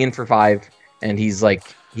we're getting in for 5, and he's like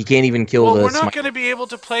he can't even kill the. We're not going to be able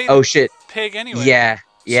to play. Oh shit! Pig anyway. Yeah.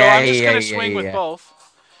 So I'm just going to swing with both,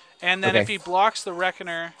 and then Okay. if he blocks the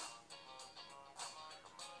Reckoner.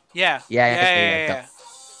 Yeah. Yeah.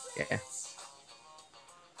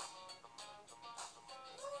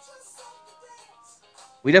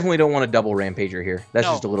 We definitely don't want a double Rampager here. That's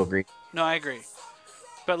just a little greedy. No, I agree.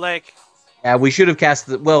 But, like... Yeah, we should have cast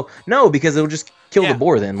the... Well, no, because it'll just kill the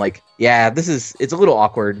Boar then. Like, yeah, it's a little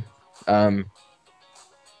awkward. Yep.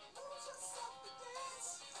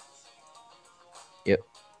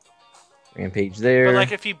 Rampage there. But,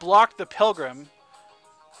 like, if he blocked the Pilgrim,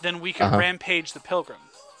 then we could Rampage the Pilgrim.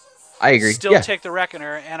 I agree. Still take the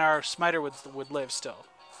Reckoner, and our Smiter would live still.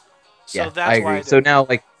 So that's I agree. why So now,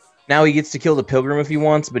 like... Now he gets to kill the Pilgrim if he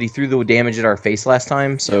wants, but he threw the damage at our face last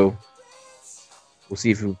time, so we'll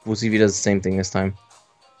see if he does the same thing this time.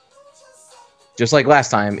 Just like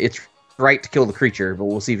last time, it's right to kill the creature, but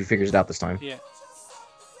we'll see if he figures it out this time. Yeah.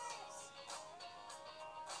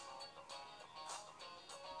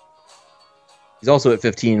 He's also at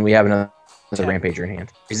 15. We have another Rampager in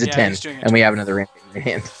hand. He's at 10, and we have another Rampager in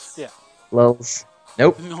hand. Yeah. Lulz.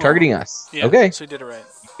 Nope, No. targeting us. Yeah, Okay, so he did it right.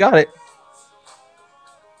 got it.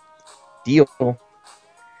 Deal.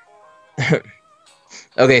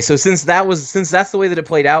 Okay, so since that's the way that it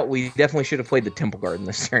played out, we definitely should have played the Temple Garden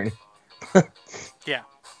this turn. Yeah.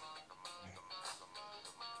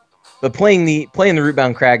 But playing the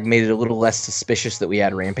Rootbound Crag made it a little less suspicious that we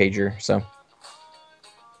had a Rampager, so.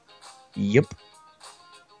 Yep.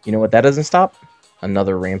 You know what that doesn't stop?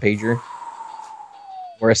 Another Rampager.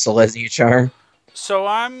 Or a Selesnya Charm. So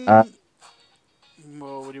I'm... Uh,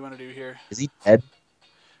 well, what do you want to do here? Is he dead?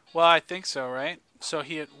 Well, I think so, right? So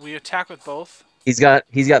we attack with both. He's got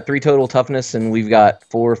 3 total toughness, and we've got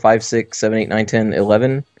 4, 5, 6, 7, 8, 9, 10,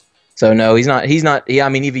 11. So no, he's not. Yeah, I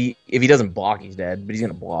mean, if he doesn't block, he's dead. But he's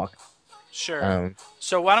gonna block. Sure.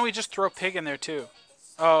 So why don't we just throw Pig in there too?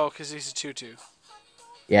 Oh, because he's a 2/2.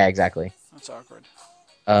 Yeah, exactly. That's awkward.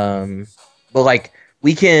 But like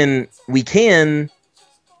we can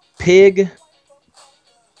Pig,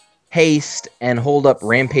 haste, and hold up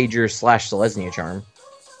Rampager / Selesnya Charm.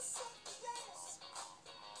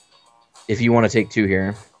 If you want to take 2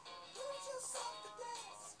 here.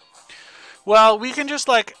 Well, we can just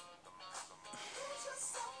like...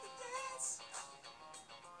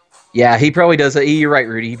 Yeah, he probably does. You're right,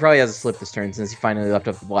 Rudy. He probably has a slip this turn since he finally left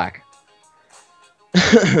up the black.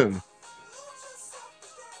 But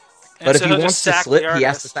if he wants to slip, he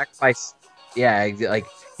has to sacrifice. Yeah, like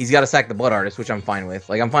he's got to sack the Blood Artist, which I'm fine with.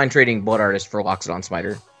 Like I'm fine trading Blood Artist for Loxodon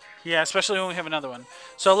Smiter. Yeah, especially when we have another one.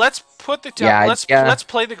 So let's put the let's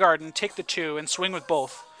play the Garden, take the 2, and swing with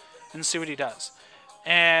both, and see what he does.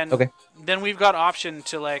 And then we've got option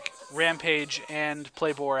to like Rampage and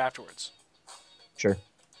play Boar afterwards. Sure.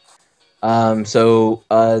 So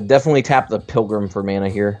definitely tap the Pilgrim for mana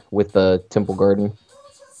here with the Temple Garden.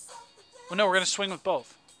 Well, no, we're gonna swing with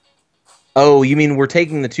both. Oh, you mean we're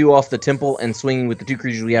taking the 2 off the Temple and swinging with the 2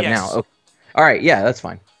 creatures we have now? Okay. All right, yeah, that's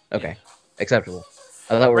fine. Okay, acceptable.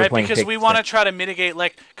 I thought we were playing because we want to try to mitigate,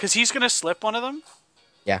 like, because he's gonna slip one of them.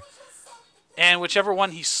 Yeah. And whichever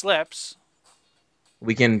one he slips,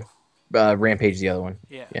 we can Rampage the other one.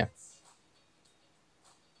 Yeah. Yeah.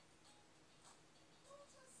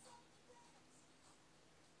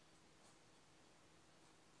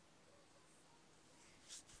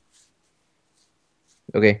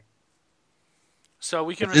 Okay. So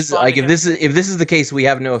we can if this is the case, we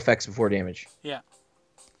have no effects before damage. Yeah.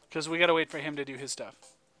 Because we gotta wait for him to do his stuff.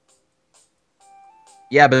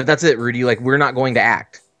 Yeah, but that's it, Rudy. Like we're not going to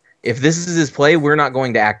act. If this is his play, we're not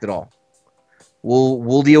going to act at all.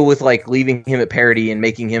 We'll deal with like leaving him at parity and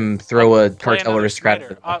making him throw a Cartel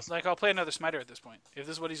Aristocrat. I'll play another Smiter at this point. If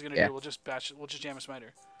this is what he's gonna do, we'll just jam a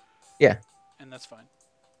Smiter. Yeah. And that's fine.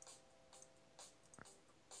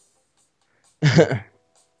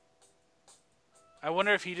 I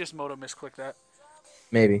wonder if he just moto misclicked that.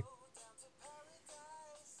 Maybe.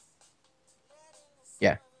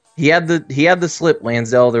 Yeah. He had the slip,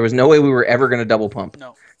 Lansdale. There was no way we were ever going to double pump.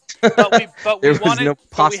 No. But we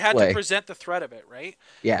we had way. to present the threat of it, right?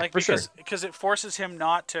 Yeah, like, for sure. Because it forces him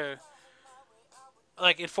not to...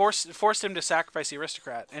 Like, it forced him to sacrifice the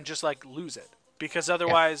Aristocrat and just, like, lose it. Because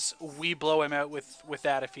otherwise, we blow him out with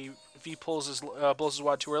that if he blows his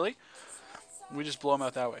wad too early. We just blow him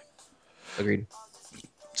out that way. Agreed.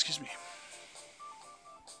 Excuse me.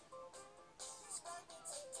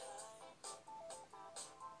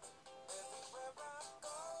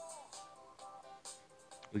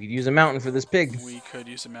 We could use a mountain for this pig. We could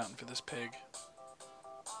use a mountain for this pig.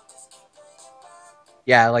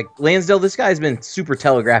 Yeah, like Lansdale, this guy's been super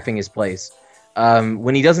telegraphing his plays.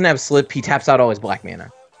 When he doesn't have slip, he taps out all his black mana.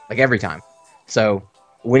 Like every time. So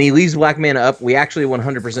when he leaves black mana up, we actually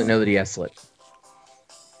 100% know that he has slip.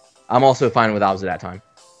 I'm also fine with Obs at that time.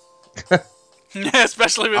 Yeah,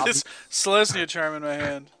 especially with this Selesnya Charm in my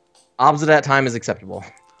hand. Obs at that time is acceptable.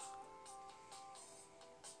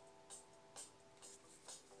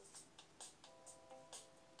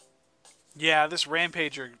 Yeah, this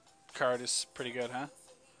Rampager card is pretty good, huh?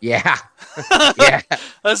 Yeah. Yeah.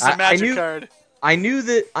 That's a magic card. I knew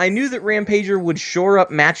that Rampager would shore up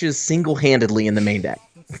matches single-handedly in the main deck.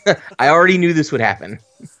 I already knew this would happen.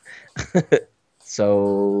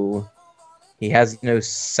 So he has no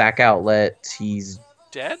sack outlet. He's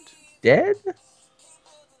dead? Dead?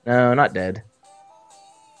 No, not dead.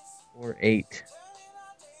 4, 8,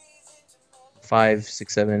 5,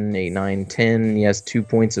 6, 7, 8, 9, 10. He has 2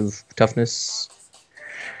 points of toughness.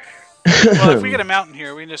 Well, if we get a mountain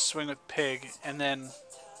here, we can just swing with Pig and then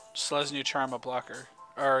Selesnya Charm a blocker.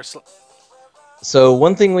 So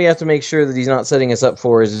one thing we have to make sure that he's not setting us up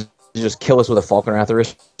for is to just kill us with a Falconwrath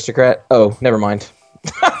Aristocrat. Oh, never mind.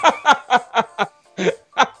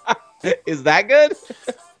 Is that good?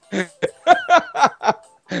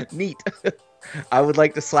 Neat. I would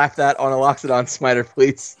like to slap that on a Loxodon Smiter,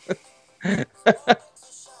 please.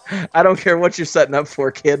 I don't care what you're setting up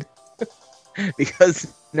for, kid.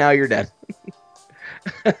 Because now you're dead.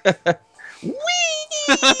 Whee!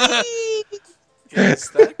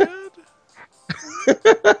 Is that good?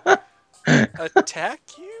 Attack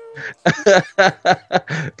you?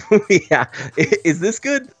 Yeah. Is this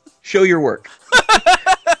good? Show your work.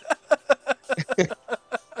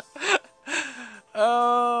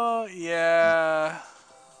 Oh, yeah.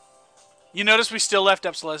 You notice we still left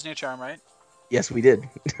up Selesnya Charm, right? Yes, we did.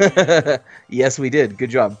 Yes, we did. Good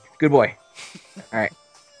job. Good boy. All right.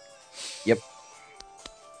 Yep.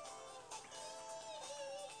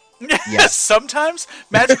 Yes. Sometimes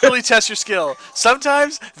magic really tests your skill.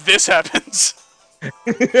 Sometimes this happens.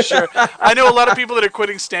 Sure. I know a lot of people that are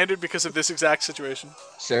quitting Standard because of this exact situation.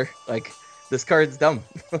 Sure. Like, this card's dumb.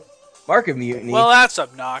 Mark of Mutiny. Well, that's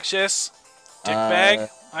obnoxious. Dickbag.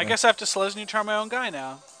 I guess I have to Selesnya Charm my own guy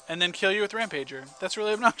now. And then kill you with Rampager. That's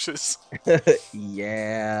really obnoxious.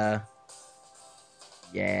 Yeah.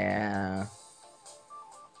 Yeah.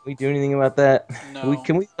 Can we do anything about that? No.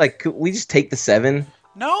 Can we just take the 7?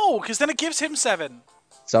 No, because then it gives him 7.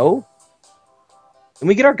 So? And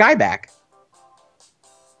we get our guy back.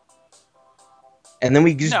 And then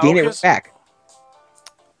we just gain it right back.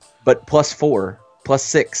 But +4,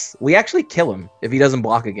 +6. We actually kill him if he doesn't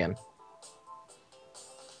block again.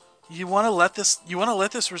 You want to let this? You want to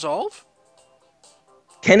let this resolve?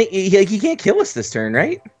 Can he can't kill us this turn,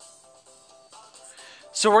 right?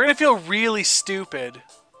 So we're gonna feel really stupid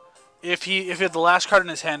if the last card in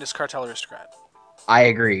his hand is Cartel Aristocrat. I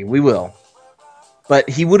agree. We will. But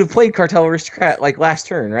he would have played Cartel Aristocrat like last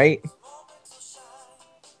turn, right?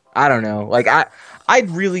 I don't know. Like I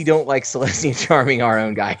really don't like Selesnya charming our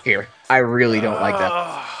own guy here. I really don't like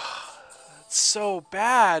that. It's so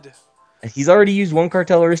bad. He's already used one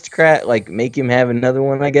Cartel Aristocrat. Like, make him have another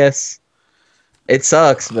one, I guess. It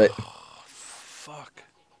sucks, but... Fuck.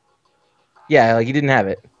 Yeah, like, he didn't have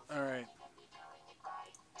it. Alright.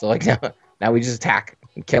 So, like, now we just attack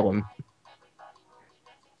and kill him.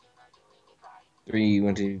 3,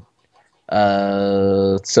 1, 2...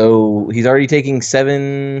 so, he's already taking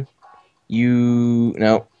 7...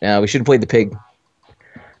 No, we should have played the pig.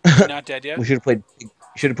 Not dead yet? We should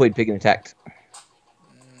have played pig and attacked.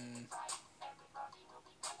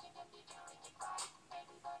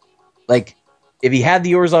 Like, if he had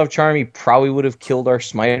the Orzhov Charm, he probably would have killed our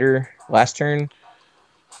Smiter last turn.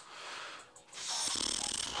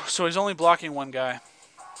 So he's only blocking one guy.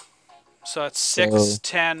 So that's 6,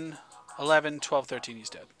 10, 11, 12, 13. He's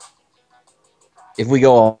dead. If we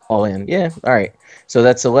go all in. Yeah, all right. So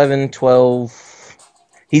that's 11, 12.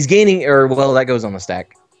 He's gaining, or, well, that goes on the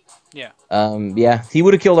stack. Yeah. Yeah, he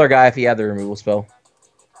would have killed our guy if he had the removal spell.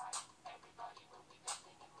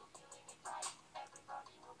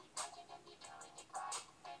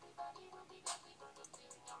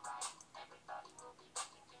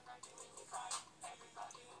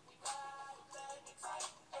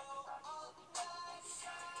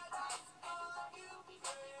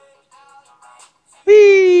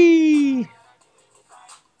 Whee!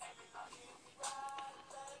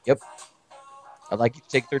 Yep. I'd like you to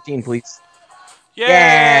take 13, please. Yay!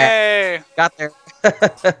 Yeah! Got there.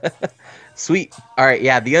 Sweet. All right,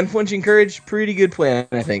 yeah, the unflinching courage, pretty good plan,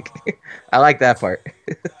 I think. I like that part.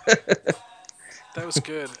 That was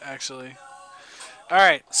good, actually. All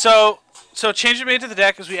right, so change made to the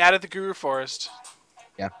deck is we added the Guru Forest.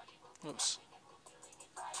 Yeah. Oops.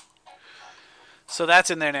 So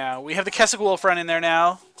that's in there now. We have the Kessig Wolf Run in there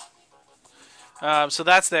now. So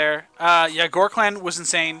that's there. Yeah, Gorklan was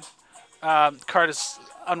insane. Card is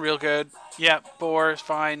unreal good. Yep, Boar is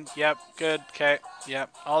fine. Yep, good. Okay.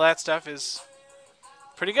 Yep, all that stuff is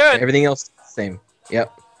pretty good. Everything else, same.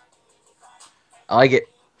 Yep. I like it.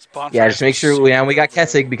 Bonfires Yeah, just make sure we got good.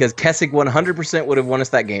 Kessig, because Kessig 100% would have won us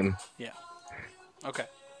that game. Yeah. Okay.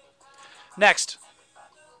 Next.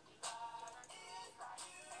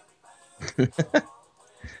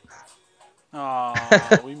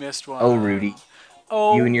 Oh, we missed one. Oh, Rudy.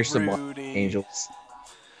 Oh, You and your Rudy. Sublime Angels.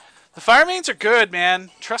 The Fire Mains are good,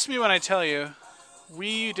 man. Trust me when I tell you.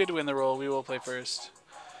 We did win the roll. We will play first.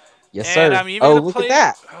 Yes, And sir. I'm even Oh, gonna look play... at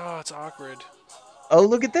that. Oh, it's awkward. Oh,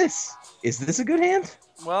 look at this. Is this a good hand?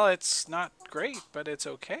 Well, it's not great, but it's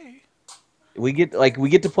okay. We get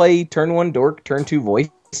to play turn 1 Dork, turn 2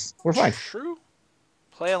 Voice. We're fine. True.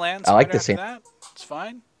 Play a land. I like Spider this after hand. that. It's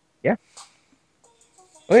fine. Yeah.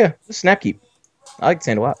 Oh yeah, the Snap Keep. I like the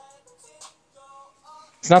Sand a lot.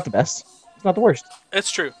 It's not the best. It's not the worst.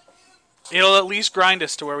 It's true. It'll at least grind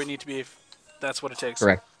us to where we need to be if that's what it takes.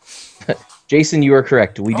 Correct. Jason, you are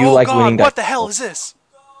correct. We do Oh like God, winning dice. what the hell is this?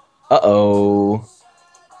 Uh-oh.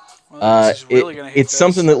 Well, this is really gonna hate It's this.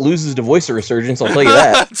 something that loses to voice a resurgence, I'll tell you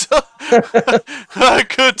that. I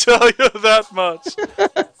could tell you that much.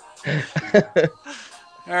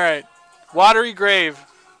 All right, watery grave.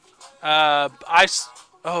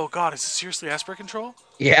 Oh God, is this seriously Esper control?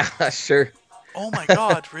 Yeah, sure. Oh my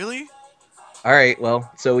God, really? All right,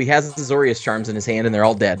 well, so he has the Zorius charms in his hand, and they're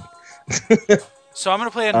all dead. So I'm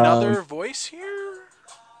gonna play another voice here,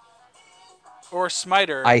 or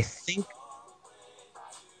Smiter. I think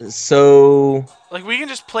so. Like we can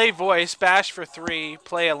just play voice, bash for 3,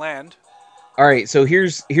 play a land. All right, so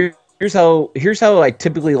here's how I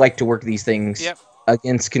typically like to work these things Yep.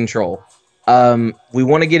 against control. We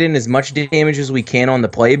want to get in as much damage as we can on the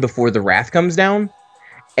play before the Wrath comes down,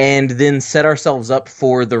 and then set ourselves up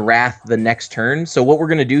for the Wrath the next turn. So what we're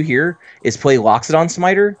gonna do here is play Loxodon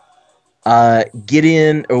Smiter, get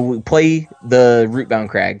in, or we play the Rootbound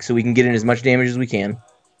Crag, so we can get in as much damage as we can.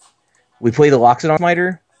 We play the Loxodon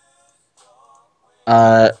Smiter.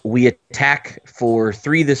 We attack for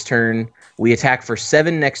 3 this turn. We attack for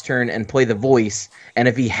 7 next turn and play the voice. And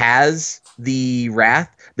if he has the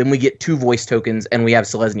Wrath, then we get 2 voice tokens and we have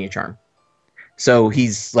Selesnya Charm. So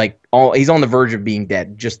he's he's on the verge of being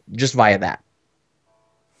dead just via that.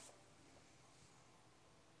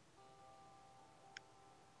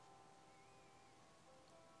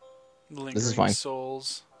 Lingering This is fine.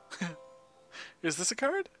 Souls. Is this a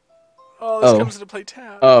card? Oh, this comes into play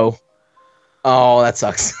tap. Oh, that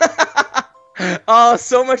sucks. Oh,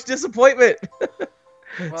 so much disappointment.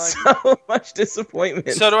 Well, So much disappointment.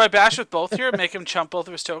 So do I bash with both here and make him chump both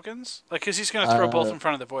of his tokens? Like, because he's going to throw both in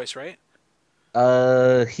front of the voice, right?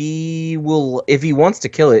 He will, if he wants to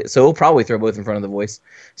kill it, so he'll probably throw both in front of the voice.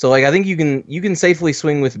 So, like, I think you can safely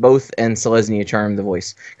swing with both and Selesnya Charm the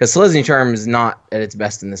voice. Because Selesnya Charm is not at its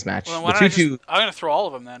best in this match. Well, why don't I'm going to throw all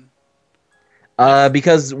of them then.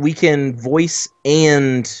 Because we can voice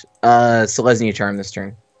and Selesnya Charm this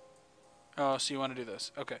turn. Oh, so you want to do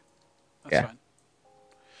this. Okay. Yeah. Fine.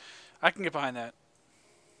 I can get behind that.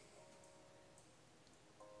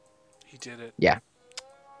 He did it. Yeah.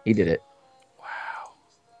 He did it. Wow.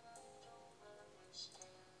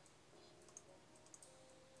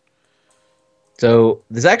 So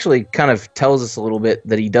this actually kind of tells us a little bit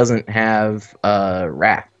that he doesn't have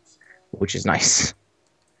Wrath, which is nice.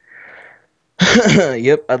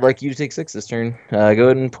 Yep, I'd like you to take 6 this turn. Go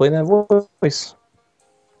ahead and play that voice.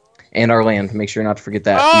 And our land. Make sure not to forget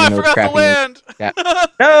that. Oh, I forgot the land! Yeah.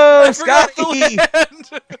 No, I forgot Scotty! the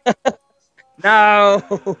land! No!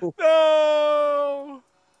 No!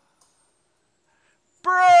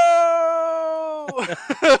 Bro!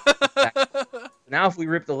 Now if we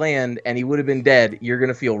rip the land and he would have been dead, you're going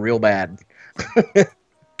to feel real bad.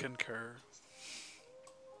 Concur.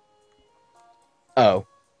 Oh,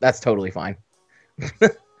 that's totally fine.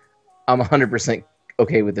 I'm 100%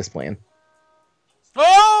 okay with this plan.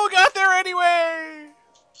 Oh, got there anyway!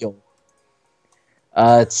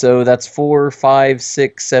 So that's 4, 5,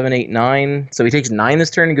 6, 7, 8, 9. So he takes 9 this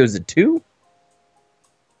turn and goes to 2?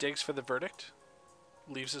 Digs for the verdict?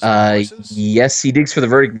 Leaves his voices? Yes, he digs for the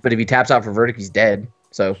verdict, but if he taps out for verdict, he's dead.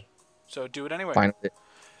 So do it anyway. Fine with it.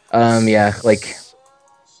 Yeah, like...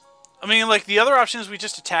 I mean, like, the other option is we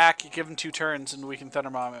just attack, you give him 2 turns, and we can Thunder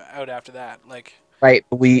Bomb out after that. Like, right,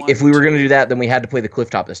 but if we were going to do that, then we had to play the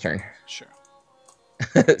Clifftop this turn. Sure.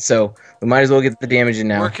 So we might as well get the damage in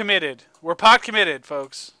now. We're committed. We're pot committed,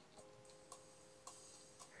 folks.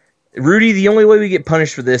 Rudy, the only way we get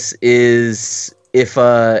punished for this is if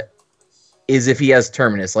he has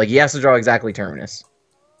Terminus. Like, he has to draw exactly Terminus.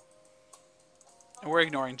 And we're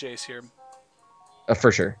ignoring Jace here.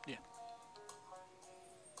 For sure. Yeah.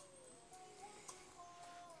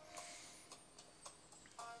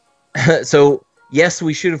 So, yes,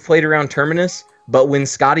 we should have played around Terminus, but when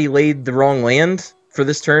Scotty laid the wrong land for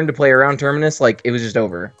this turn to play around Terminus, like, it was just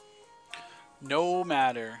over. No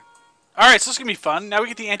matter. Alright, so this is going to be fun. Now we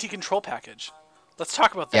get the anti-control package. Let's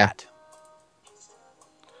talk about that.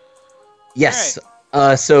 Yes.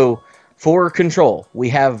 So, for control, we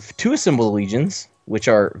have 2 Assembled Legions, which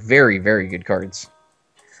are very, very good cards.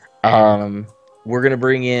 We're going to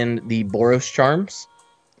bring in the Boros Charms,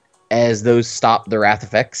 as those stop the Wrath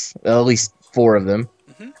effects. At least 4 of them.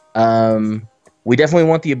 Mm-hmm. We definitely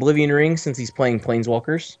want the Oblivion Ring, since he's playing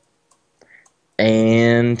Planeswalkers.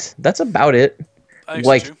 And that's about it.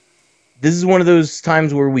 Like, so this is one of those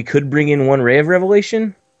times where we could bring in 1 Ray of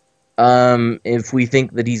Revelation, if we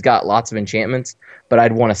think that he's got lots of enchantments, but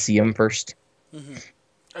I'd want to see him first. Mm-hmm.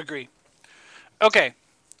 Agree. Okay.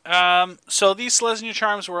 So these Selesnya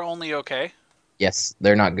Charms were only okay. Yes,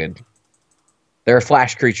 they're not good. They're a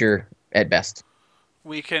flash creature at best.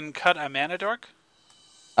 We can cut a mana dork.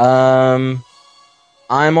 Um,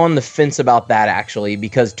 I'm on the fence about that actually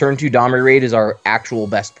because turn 2 Domri Raid is our actual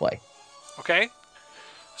best play. Okay.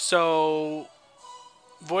 So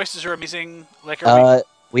voices are amazing. Like, are we?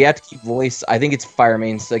 We have to keep voice. I think it's Fire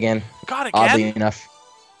Mains again. God, Oddly again? enough,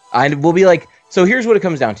 I will be like. So here's what it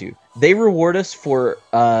comes down to. They reward us for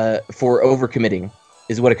overcommitting,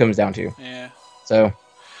 is what it comes down to. Yeah. So,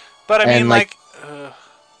 But I mean, and like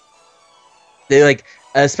they like,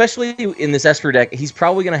 especially in this Esper deck, he's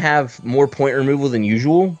probably gonna have more point removal than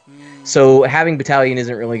usual. So having Battalion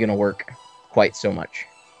isn't really gonna work quite so much.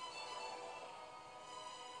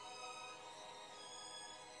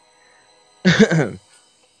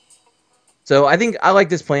 So I think I like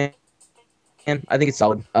this plan. I think it's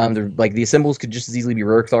solid. Like the assembles could just as easily be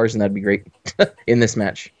Rorik Thars, and that'd be great in this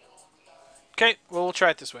match. okay, well, we'll try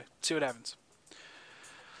it this way. See what happens.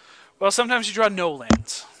 Well, sometimes you draw no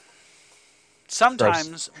lands.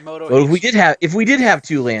 Sometimes Moto. Well, if we did have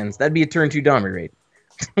 2 lands, that'd be a turn 2 Domri Raid.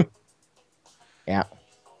 Yeah.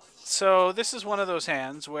 So this is one of those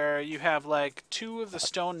hands where you have like 2 of the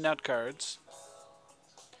stone nut cards.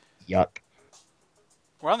 Yuck.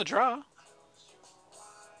 We're on the draw.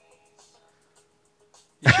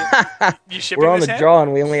 You shipping We're on this the hand? draw,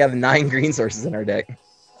 and we only have 9 green sources in our deck.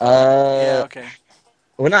 Yeah, okay.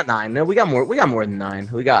 Well, not 9. No, we got more. We got more than 9.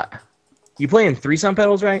 We got. You playing 3 Sun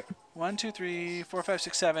Petals, right? 1, 2, 3, 4, 5,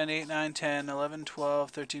 6, 7, 8, 9, 10, 11, 12,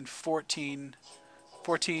 13, 14,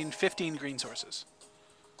 15 green sources.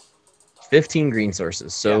 15 green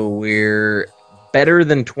sources. So we're better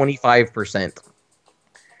than 25%.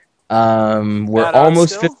 We're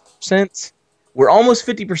almost 50%. We're almost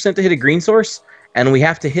 50% to hit a green source, and we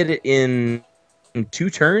have to hit it in 2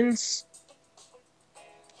 turns.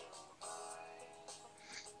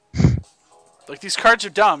 Like, these cards are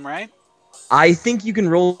dumb, right? I think you can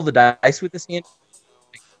roll the dice with this hand.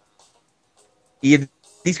 Yeah,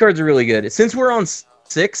 these cards are really good. Since we're on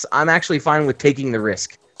 6, I'm actually fine with taking the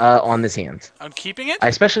risk on this hand. I'm keeping it? I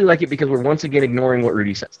especially like it because we're once again ignoring what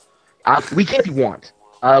Rudy says. We can't if you want.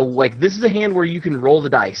 Like, this is a hand where you can roll the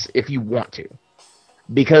dice if you want to.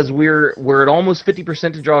 Because we're at almost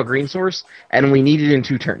 50% to draw a green source, and we need it in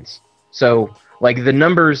 2 turns. So, like, the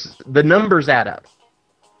numbers add up.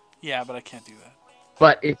 Yeah, but I can't do that.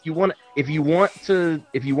 But if you want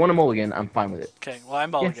a mulligan, I'm fine with it. Okay, well,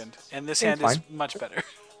 I'm mulliganed, and this hand is much better.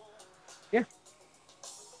 Yeah.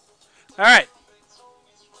 All right.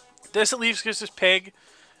 This leaves us this pig,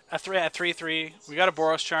 a 3/3. We got a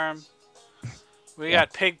Boros Charm. We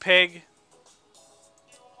got pig.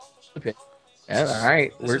 Okay. Yeah, all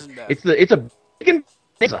right. It's a bacon.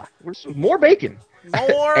 We're more bacon.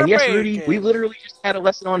 More and yes, bacon. Rudy, we literally just had a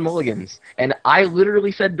lesson on mulligans, and I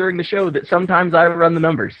literally said during the show that sometimes I run the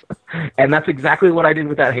numbers, and that's exactly what I did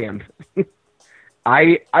with that hand.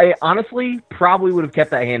 I honestly probably would have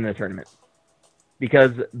kept that hand in the tournament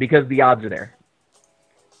because the odds are there.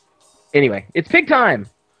 Anyway, it's pig time.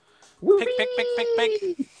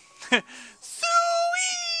 Pig.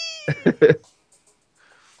 Suey!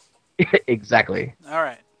 Exactly. All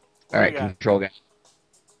right. All right, control guy.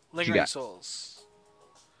 Lingering Souls.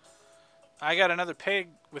 I got another pig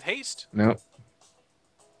with haste. No.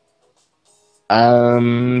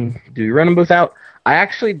 Do we run them both out? I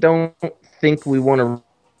actually don't think we want to run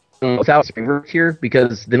them without Springwork here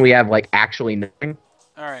because then we have like actually nothing.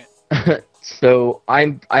 All right. So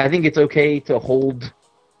I think it's okay to hold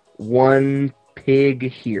 1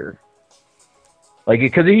 pig here. Like,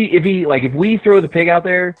 because if we throw the pig out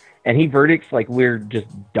there and he verdicts, like, we're just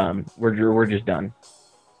done. We're just done.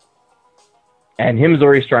 And him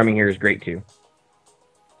Zori's Charming here is great too.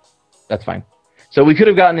 That's fine. So we could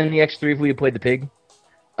have gotten in the X3 if we had played the pig.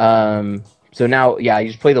 So now, yeah, you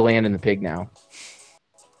just play the land and the pig now.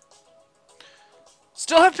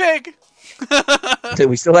 Still have pig. So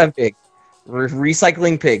we still have pig. We're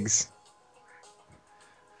recycling pigs.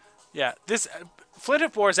 Yeah, this Flint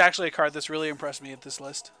of War is actually a card that's really impressed me at this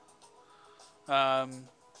list. The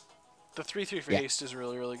 3/3 for haste is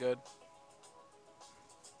really good.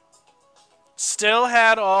 Still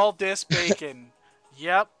had all this bacon.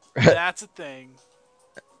 Yep, that's a thing.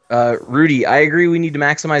 Rudy, I agree we need to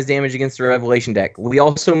maximize damage against the Revelation deck. We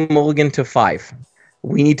also mulligan to 5.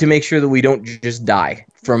 We need to make sure that we don't just die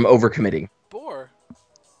from overcommitting. Boar.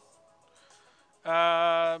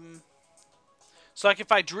 So, like,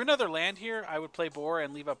 if I drew another land here, I would play Boar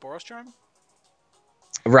and leave up Boros Charm?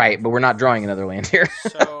 Right, but we're not drawing another land here.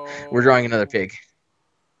 So we're drawing another pig.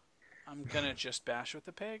 I'm going to just bash with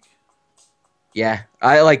the pig. Yeah,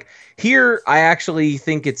 I actually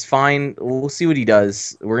think it's fine. We'll see what he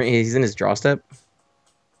does. He's in his draw step.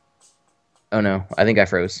 Oh no, I think I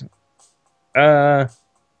froze. Uh,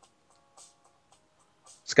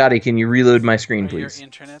 Scotty, can you reload my screen, Your please?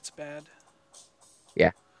 internet's bad.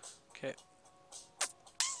 Yeah. Okay.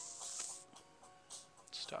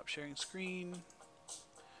 Stop sharing screen.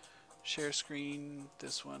 Share screen.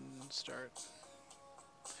 This one. Start.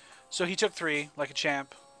 So he took 3 like a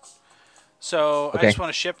champ. So I Okay. just want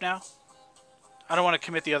to ship now. I don't want to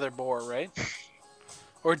commit the other boar, right?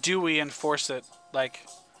 Or do we enforce it? Like,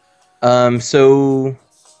 So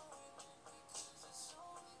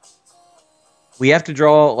we have to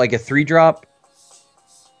draw like a 3-drop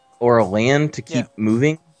or a land to yeah. keep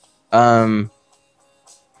moving. I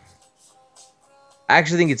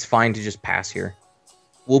actually think it's fine to just pass here.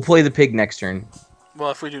 We'll play the pig next turn. Well,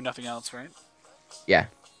 if we do nothing else, right? Yeah.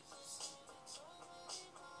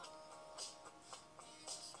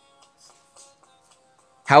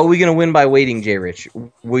 How are we going to win by waiting, J. Rich?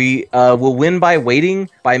 We will win by waiting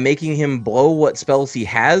by making him blow what spells he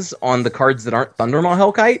has on the cards that aren't Thundermaw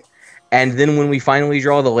Hellkite. And then when we finally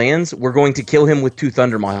draw the lands, we're going to kill him with 2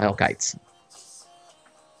 Thundermaw Hellkites.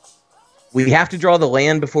 We have to draw the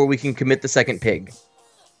land before we can commit the second pig.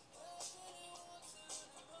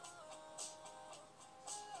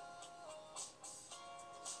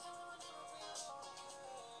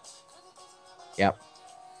 Yep.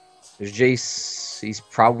 There's Jace. He's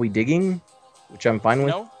probably digging, which I'm fine with.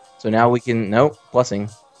 No. So now we can... Nope. Blessing.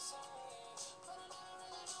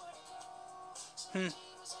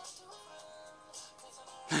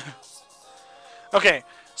 Okay.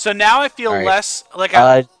 So now I feel Right. less like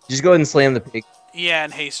just go ahead and slam the pig. yeah,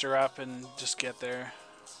 and haste her up and just get there.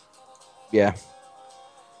 Yeah.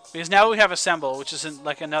 Because now we have Assemble, which isn't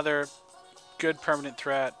like another good permanent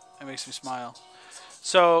threat. It makes me smile.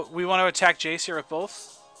 So we want to attack Jace here with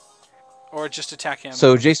both? Or just attack him?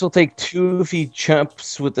 So Jace will take 2 if he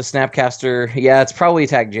chumps with the Snapcaster. Yeah, it's probably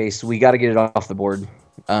attack Jace. We got to get it off the board.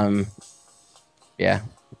 Yeah.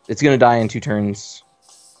 It's going to die in 2 turns.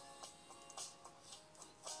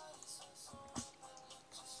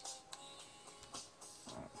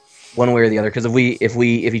 One way or the other, because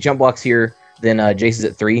if he jump blocks here, then Jace is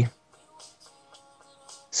at 3,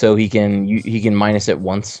 so he can minus it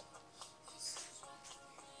once.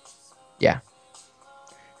 Yeah,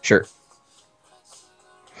 sure.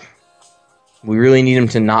 We really need him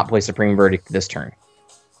to not play Supreme Verdict this turn.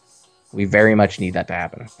 We very much need that to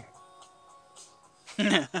happen.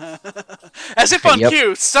 As if on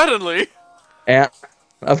cue, suddenly. Yeah,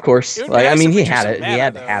 of course. Like, I mean, he had it. He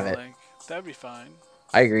had to have it. Like, that'd be fine.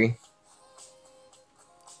 I agree.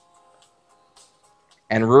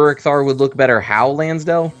 And Rurik Thar would look better how,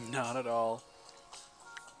 Lansdale? Not at all.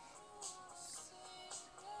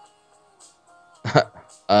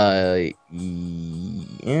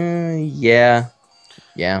 Yeah.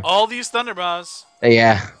 Yeah. All these Thundermaws.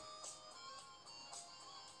 Yeah.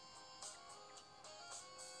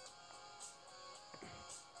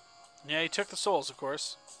 Yeah, he took the souls, of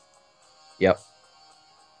course. Yep.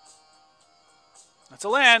 That's a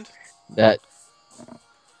land. That.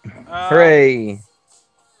 Hooray!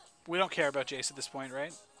 We don't care about Jace at this point,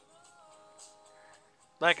 right?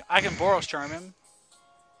 Like, I can Boros Charm him.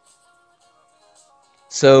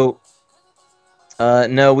 So,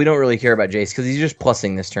 no, we don't really care about Jace because he's just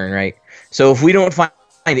plussing this turn, right? So if we don't find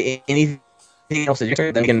anything else to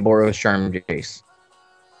do, then we can Boros Charm Jace.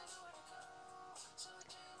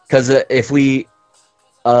 Because if we,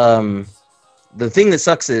 the thing that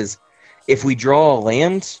sucks is if we draw a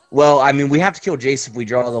land. Well, I mean, we have to kill Jace if we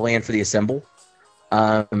draw the land for the assemble,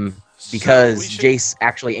 because Jace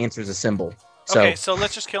actually answers a symbol. So, okay, so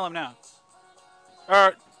let's just kill him now.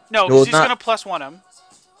 Or no, because he's gonna +1 him.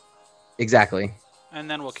 Exactly. And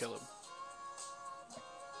then we'll kill him.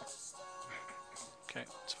 Okay,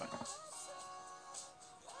 it's fine.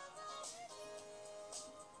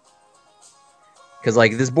 Because,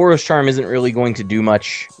 like, this Boros Charm isn't really going to do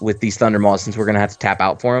much with these Thundermaws since we're going to have to tap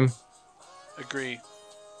out for him. Agree.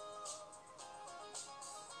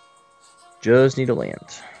 Just need a land.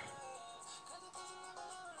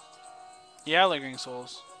 Yeah, Lingering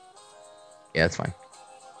Souls. Yeah, that's fine.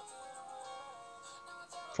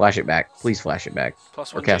 Flash it back. Please flash it back.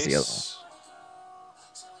 +1 or cast the other one.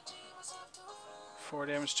 4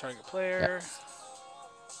 damage to target player.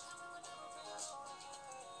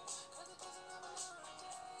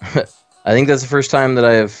 Yep. I think that's the first time that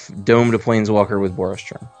I have domed a Planeswalker with Boros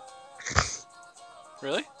Charm.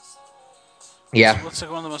 Really? Yeah. Looks like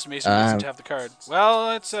one of the most amazing reasons to have the card.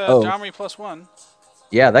 Well, it's Domri +1.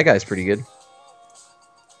 Yeah, that guy's pretty good.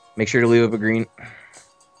 Make sure to leave up a green.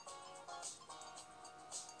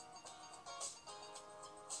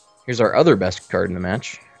 Here's our other best card in the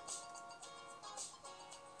match.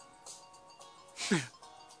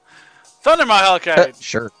 Thundermaw Hellkite.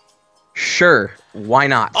 Sure. Sure. Why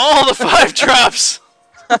not? All the 5 drops.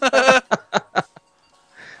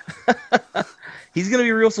 He's gonna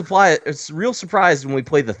be real surprised when we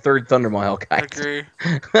play the 3rd Thundermaw Hellkite. Agree.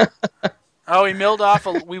 Oh, he milled off.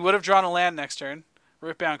 We would have drawn a land next turn.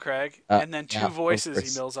 Ripbound Crag. And then 2 voices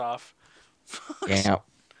he mills off. Yeah.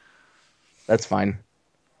 That's fine.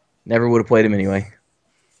 Never would have played him anyway.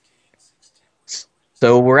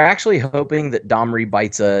 So we're actually hoping that Domri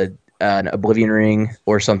bites an Oblivion Ring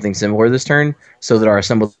or something similar this turn, so that our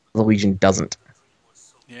Assembled Legion doesn't.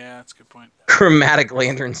 Yeah, that's a good point. Chromatic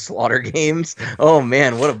Lantern Slaughter games. Oh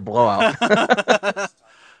man, what a blowout!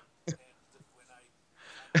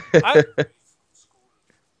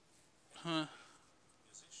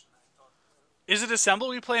 Is it Assemble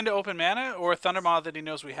we play into open mana, or a Thundermaw that he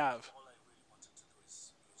knows we have?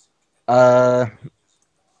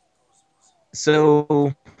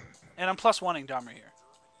 So... And I'm +1ing Domri here.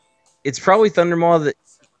 It's probably Thundermaw that...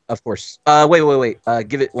 Of course. Wait.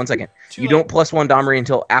 Give it 1 second. You don't +1 Domri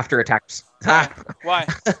until after attacks. Why?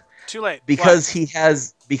 Too late. Because he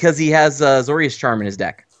has Zorius Charm in his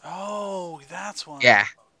deck. Oh, that's why.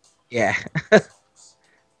 Yeah.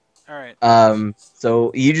 All right.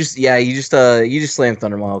 So you just slam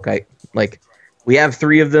Thundermaw Hellkite. Like, we have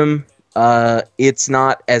 3 of them. It's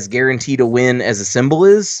not as guaranteed a win as a symbol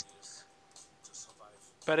is.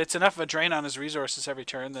 But it's enough of a drain on his resources every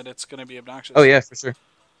turn that it's going to be obnoxious. Oh yeah, for sure.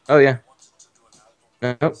 Oh yeah.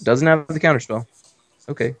 Nope, doesn't have the counterspell.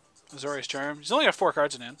 Okay. Zori's Charm. He's only got 4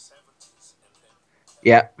 cards in hand.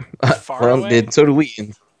 Yeah. Well, so do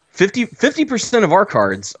we. 50% of our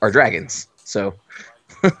cards are dragons. So.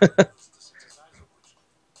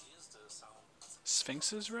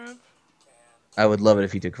 Sphinx's Rev? I would love it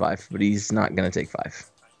if he took 5, but he's not going to take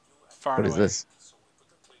 5. What is this?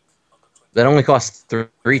 That only costs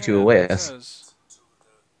 3 to away us.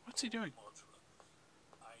 What's he doing?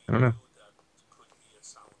 I don't know.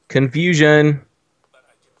 Confusion.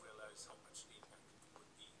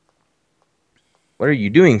 What are you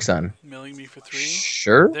doing, son? Milling me for 3.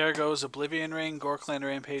 Sure. There goes Oblivion Ring, Gorkland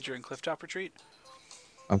Rampager, and Clifftop Retreat.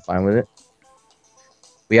 I'm fine with it.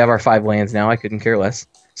 We have our 5 lands now. I couldn't care less.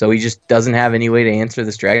 So he just doesn't have any way to answer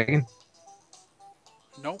this dragon?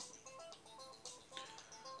 Nope.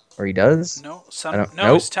 Or he does? No.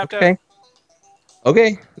 Nope. He's tapped out.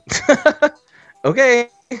 Okay. Okay.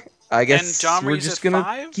 I guess And we're Domri's just at gonna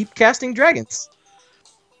 5? keep casting dragons.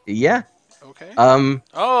 Yeah. Okay.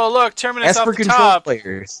 Oh look, Terminus off Esper the control top.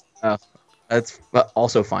 players. Oh, that's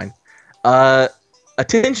also fine.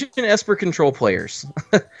 Attention, Esper control players.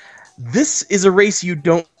 This is a race you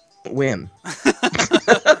don't win.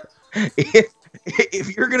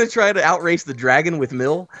 If you're gonna try to outrace the dragon with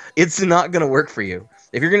Mill, it's not gonna work for you.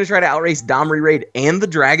 If you're gonna try to outrace Domri Raid and the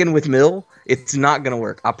dragon with Mill, it's not gonna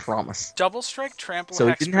work. I promise. Double strike, trample. So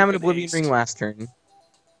he Hexproof, didn't have an and Oblivion haste. Ring last turn.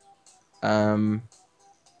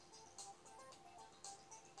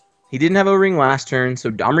 He didn't have a ring last turn, so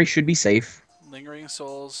Domri should be safe. Lingering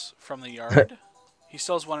Souls from the yard. He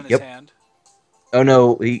still has 1 in his Yep. hand. Oh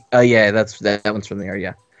no, yeah, that one's from the yard,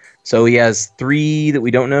 yeah. So he has 3 that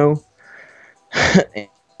we don't know.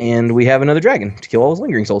 And we have another dragon to kill all his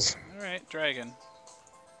Lingering Souls. Alright, dragon.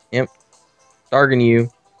 Yep. Dargon you.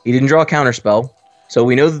 He didn't draw a counterspell, so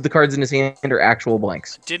we know that the cards in his hand are actual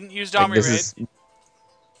blanks. Didn't use Domri Raid.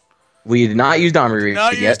 We did not use Domri Raid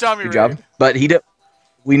Not yet. use Domri Good job. Raid. But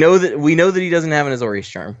we know that he doesn't have an Azorius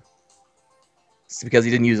Charm. It's because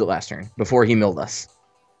he didn't use it last turn before he milled us.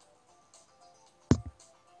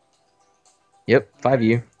 Yep,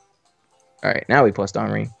 5U. All right, now we plus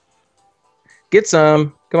Domri. Get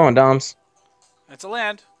some. Come on, Doms. That's a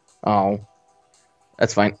land. Oh,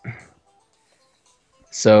 that's fine.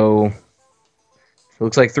 So, it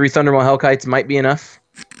looks like 3 Thundermaw Hellkites might be enough.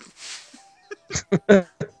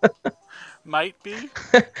 Might be.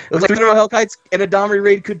 It looks like 3 Thundermaw Hellkites and a Domri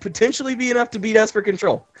Raid could potentially be enough to beat us for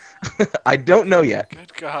control. I don't know yet.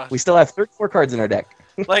 Good God. We still have 34 cards in our deck.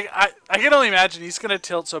 Like, I can only imagine he's going to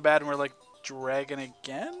tilt so bad and we're like, dragon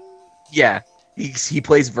again? Yeah. He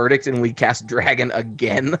plays Verdict and we cast Dragon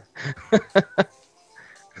again.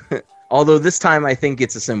 Although this time I think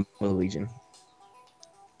it's a Symbol Legion.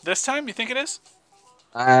 This time, you think it is?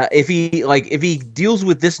 If he deals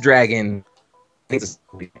with this dragon, I think it's a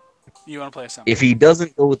Symbol Legion. You want to play a symbol? If he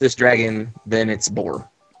doesn't go with this dragon, then it's Boar.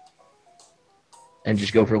 And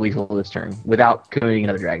just go for lethal this turn without committing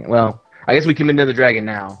another dragon. Well, I guess we commit another dragon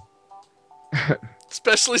now.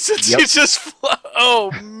 Especially since you just...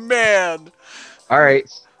 Oh, man. All right,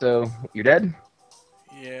 so you're dead?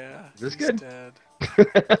 Yeah. Is this good? Dead.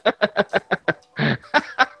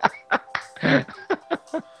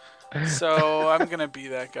 So, I'm gonna be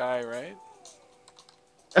that guy, right?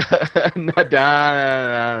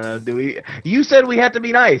 No. Do we? You said we had to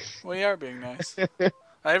be nice. We are being nice.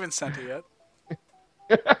 I haven't sent it yet.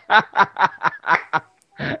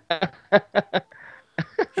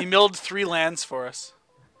 He milled 3 lands for us.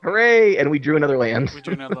 Hooray! And we drew another land. We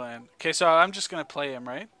drew another land. Okay, so I'm just gonna play him,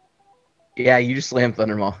 right? Yeah, you just slammed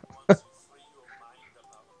Thundermaw.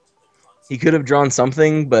 He could have drawn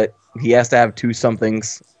something, but he has to have 2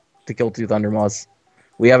 somethings to kill 2 Thundermaws.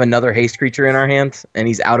 We have another haste creature in our hand, and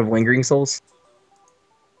he's out of Lingering Souls.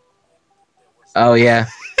 Oh, yeah.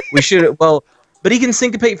 We should... Well, but he can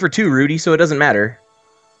syncopate for 2, Rudy, so it doesn't matter.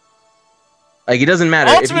 Like, it doesn't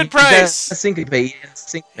matter. Ultimate if price! Syncopate,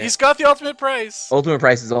 syncopate. He's got the ultimate price! Ultimate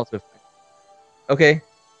price is also... Okay.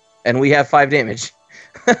 And we have 5 damage.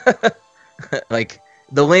 Like...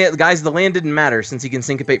 The land, guys. The land didn't matter since he can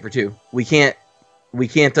syncopate for 2. We can't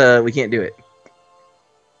do it.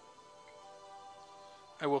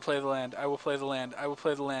 I will play the land. I will play the land. I will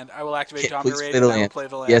play the land. I will activate Please Dominate play Raid. the And I will land. play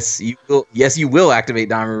the land. Yes, you will. Yes, you will activate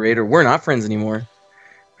Dominate Raid, or we're not friends anymore.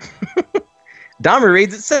 Dominate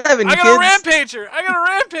Raid's at 7. I got a Rampager. I got a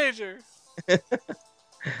Rampager.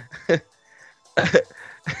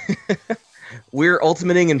 We're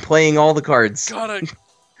ultimating and playing all the cards. God,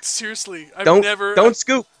 seriously, Don't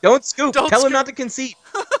scoop. Don't scoop. Tell him not to concede.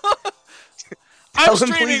 I'm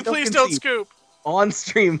streaming. Please don't scoop. On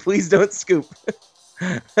stream, please don't scoop.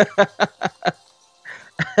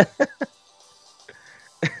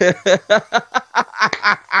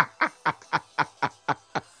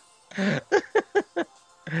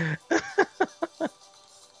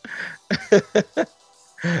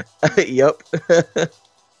 Yep.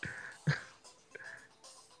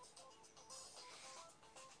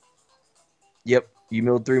 Yep, you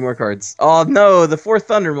milled 3 more cards. Oh no, the 4th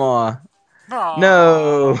Thundermaw. Aww.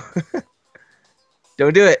 No.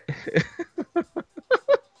 Don't do it.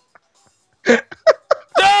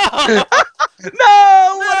 No!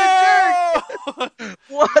 No! What a jerk!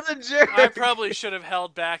 What a jerk! I probably should have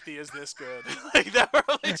held back the "Is this good?" Like that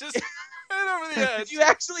probably just right over the edge. Did you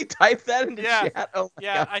actually type that into chat? Oh my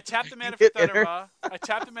God. I tapped the mana for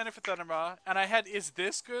Thundermaw. And I had "Is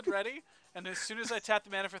this good?" ready. And as soon as I tapped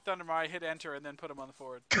the mana for Thundermaw, I hit enter and then put him on the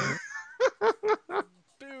forward.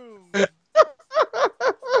 Boom.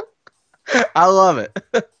 I love it.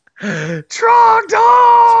 Trogdor!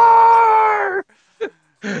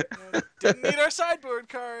 Didn't need our sideboard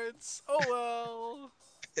cards. Oh well.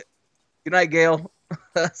 Good night, Gale.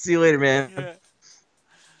 See you later, man. Yeah.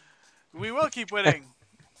 We will keep winning.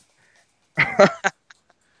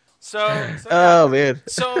 Oh man.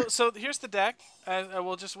 So here's the deck.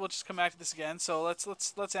 We'll just come back to this again. So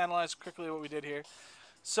let's analyze quickly what we did here.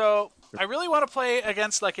 So I really want to play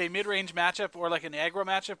against like a mid-range matchup or like an aggro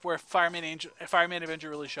matchup where Fireman Avenger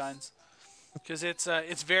really shines, because it's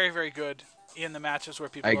very, very good in the matchups where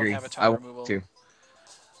people don't have a ton of removal. Too.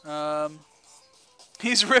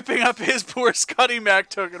 He's ripping up his poor Scotty Mac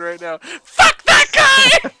token right now. Fuck that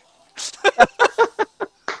guy!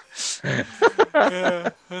 Yeah,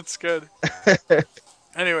 that's good.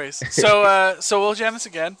 Anyways, so we'll jam this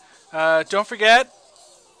again. Don't forget,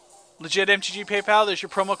 legit MTG PayPal. There's your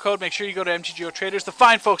promo code. Make sure you go to MTGO Traders. The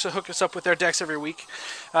fine folks that hook us up with their decks every week.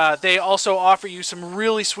 They also offer you some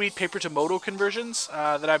really sweet paper to Moto conversions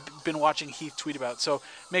that I've been watching Heath tweet about. So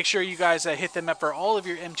make sure you guys hit them up for all of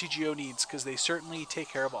your MTGO needs, because they certainly take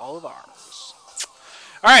care of all of ours.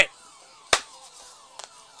 All right.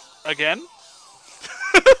 Again.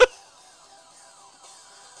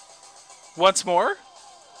 Once more.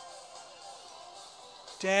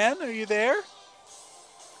 Dan, are you there?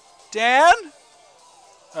 Dan?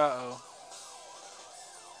 Uh-oh.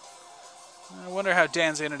 I wonder how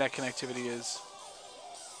Dan's internet connectivity is.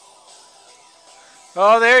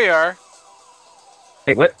 Oh, there you are.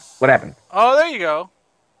 Hey, what happened? Oh, there you go.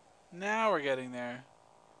 Now we're getting there.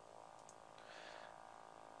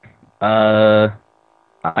 I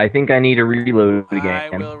think I need to reload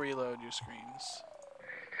again. I will reload your screens.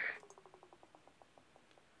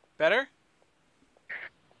 Better?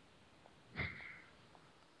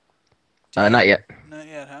 Not yet. Not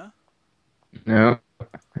yet, huh? No,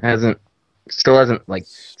 still hasn't like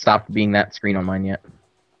stopped being that screen on mine yet.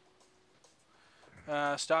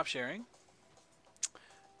 Stop sharing.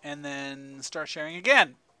 And then start sharing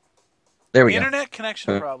again. There we go. Internet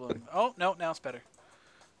connection problem. Oh, no, now it's better.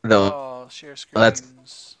 Though. Oh, share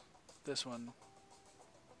screens. This one.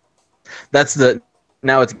 That's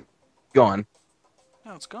now it's gone.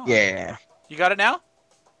 No, it's gone. Yeah. You got it now?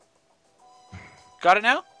 Got it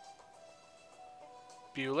now?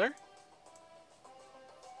 Bueller?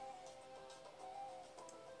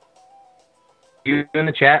 You in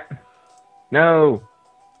the chat? No.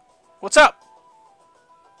 What's up?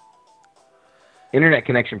 Internet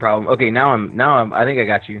connection problem. Okay, now I'm I think I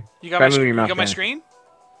got you. You got Try my moving your you mouse got my down. screen?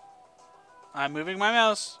 I'm moving my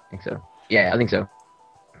mouse. I think so. Yeah, I think so.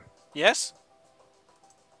 Yes?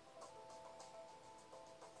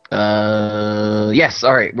 Yes.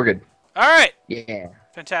 All right, we're good. All right. Yeah.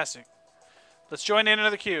 Fantastic. Let's join in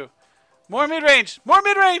another queue. More mid-range. More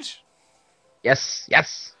mid-range. Yes.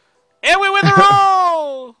 Yes. And we win the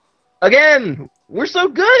roll! Again, we're so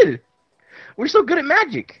good. We're so good at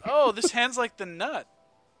magic. Oh, this hand's like the nut.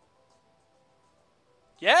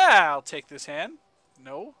 Yeah, I'll take this hand.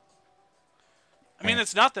 No. I mean,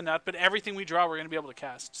 it's not the nut, but everything we draw, we're going to be able to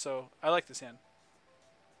cast. So I like this hand.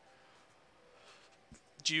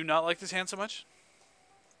 Do you not like this hand so much?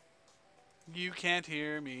 You can't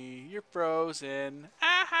hear me. You're frozen.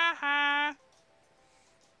 Ah ha ha.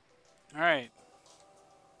 All right.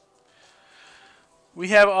 We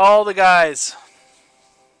have all the guys.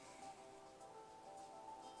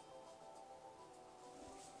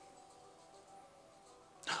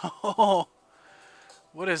 Oh,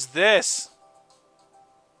 what is this?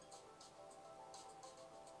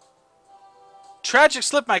 Tragic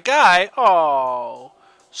slip, my guy. Oh,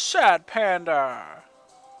 sad panda.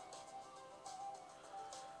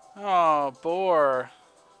 Oh, boar.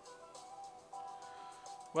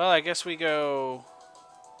 Well, I guess we go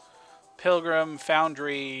Pilgrim,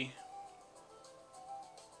 Foundry,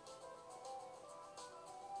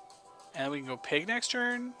 and we can go Pig next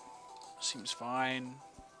turn. Seems fine.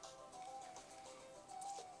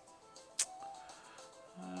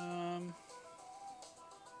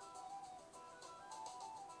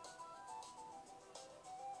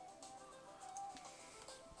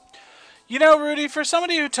 You know, Rudy, for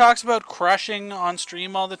somebody who talks about crushing on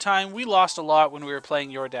stream all the time, we lost a lot when we were playing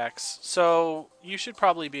your decks. So you should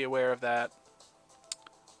probably be aware of that.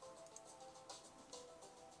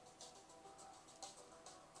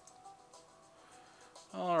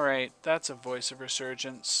 Alright, that's a Voice of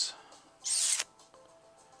Resurgence.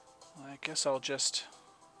 I guess I'll just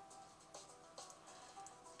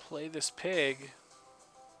play this pig.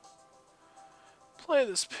 Play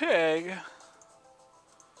this pig.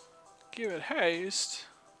 Give it haste.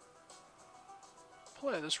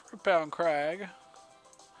 Play this Rootbound Crag.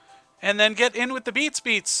 And then get in with the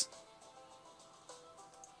beats.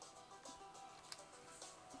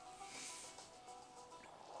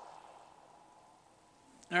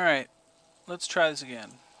 Alright, let's try this again.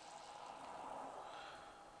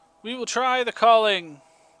 We will try the calling.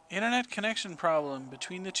 Internet connection problem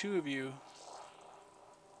between the two of you.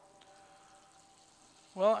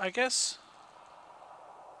 Well, I guess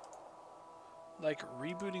like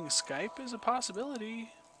rebooting Skype is a possibility.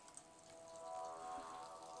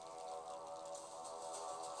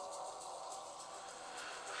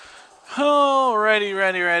 Oh, ready.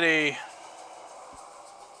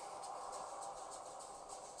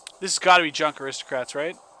 This has got to be Junk Aristocrats,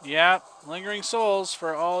 right? Yeah, lingering souls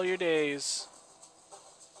for all your days.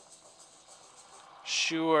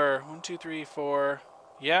 Sure. 1, 2, 3, 4.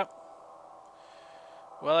 Yep.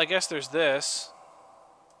 Well, I guess there's this.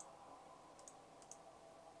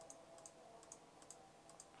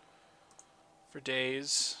 For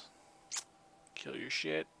days. Kill your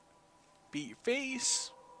shit. Beat your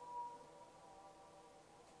face.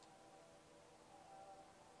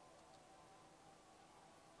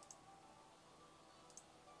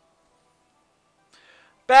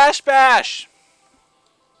 Bash!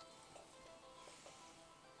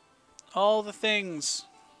 All the things.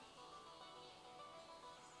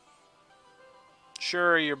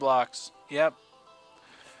 Sure, your blocks. Yep.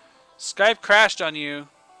 Skype crashed on you.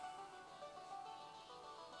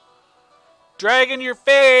 Drag in your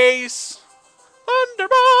face.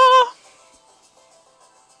 Thunderball.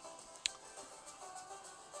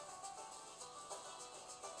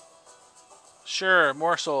 Sure,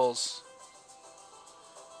 more souls.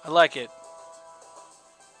 I like it.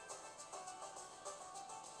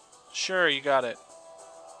 Sure, you got it.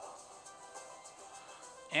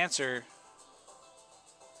 Answer.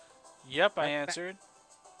 Yep, I answered.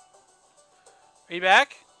 Are you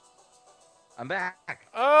back? I'm back.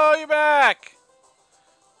 Oh, you're back!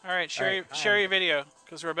 Alright, share Alright, your video,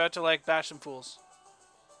 because we're about to, like, bash some fools.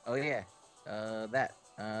 Oh, yeah.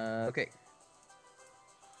 Okay.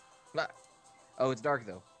 Oh, it's dark,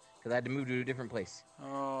 though, because I had to move to a different place.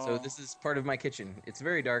 Oh. So this is part of my kitchen. It's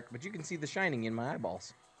very dark, but you can see the shining in my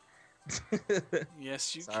eyeballs.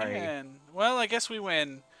 Yes, you Sorry. can. Well, I guess we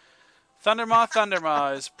win.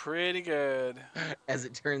 Thundermaw is pretty good. As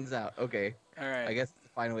it turns out. Okay. Alright. I guess it's a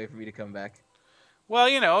fine way for me to come back. Well,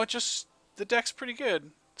 you know, just the deck's pretty good.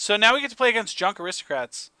 So now we get to play against Junk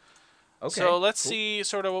Aristocrats. Okay. So let's cool. see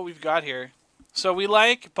sort of what we've got here. So we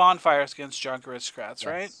like bonfires against junk aristocrats,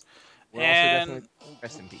 right? Yes. We're also And definitely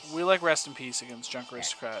rest in peace. we like rest in peace against junk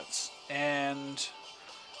aristocrats. And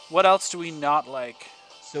what else do we not like?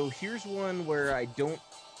 So here's one where I don't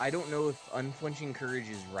know if unflinching courage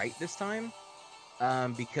is right this time,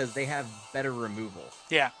 because they have better removal.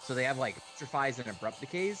 Yeah. So they have like petrifies and abrupt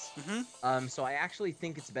decays. So I actually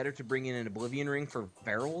think it's better to bring in an oblivion ring for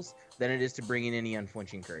barrels than it is to bring in any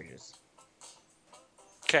unflinching courages.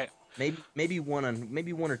 Okay. Maybe one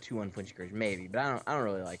or two unflinching courage, maybe, but I don't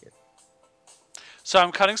really like it. So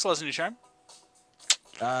I'm cutting Celestia Charm.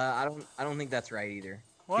 I don't think that's right either.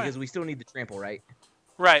 Why? Because we still need the trample, right?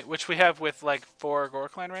 Right, which we have with like 4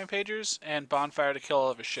 Gorkline Rampagers and Bonfire to kill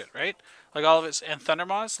all of his shit, right? Like all of his and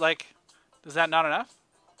Thundermaws. Like, is that not enough?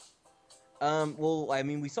 Well, I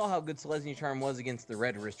mean, we saw how good Celestia Charm was against the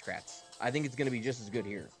red aristocrats. I think it's going to be just as good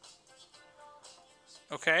here.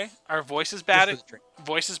 Okay. Are voices bad?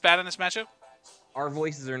 Voices bad in this matchup? Our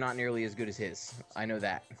voices are not nearly as good as his. I know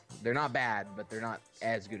that. They're not bad, but they're not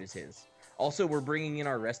as good as his. Also, we're bringing in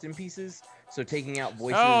our rest in pieces, so taking out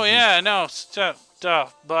voices. Oh yeah, no,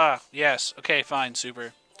 blah. Yes. Okay, fine,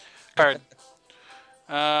 super. Card.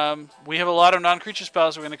 We have a lot of non-creature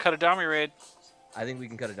spells. We're gonna cut a Domri raid. I think we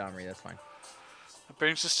can cut a Domri. That's fine. That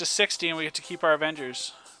brings us to 60, and we get to keep our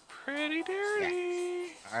Avengers. Pretty dirty.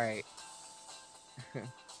 Yeah. All right.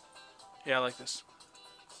 Yeah, I like this.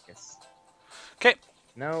 Yes. Okay.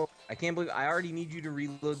 No, I can't believe I already need you to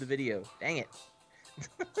reload the video. Dang it.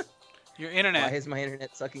 Your internet. Why is my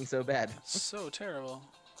internet sucking so bad? So terrible.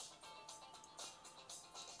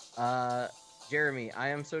 Jeremy, I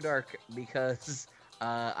am so dark because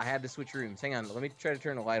I had to switch rooms. Hang on, let me try to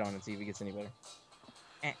turn the light on and see if it gets any better.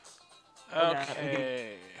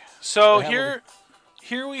 Okay. So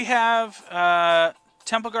here we have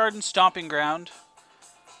Temple Garden Stomping Ground,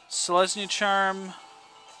 Celestia Charm,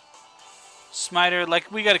 Smiter.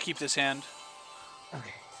 Like, we got to keep this hand.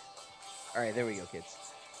 Okay. All right, there we go, kids.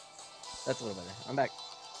 That's a little better. I'm back.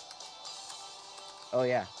 Oh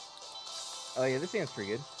yeah. Oh yeah, this hand's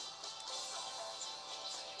pretty good.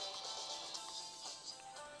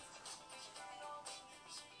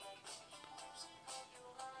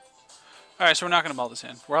 All right, so we're not going to mull this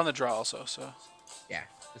hand. We're on the draw also, so. Yeah,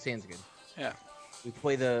 this hand's good. Yeah.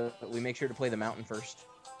 We make sure to play the mountain first.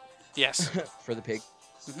 Yes. For the pig.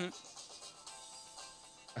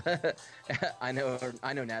 I know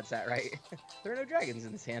Nadsat, right? There are no dragons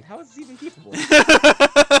in this hand. How is this even keepable?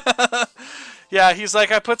 Yeah, he's like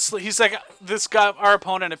this guy, our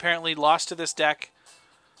opponent apparently lost to this deck.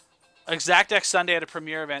 Exact deck Sunday at a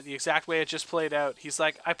premiere event, the exact way it just played out. He's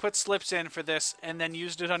like, I put slips in for this and then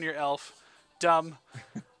used it on your elf. Dumb.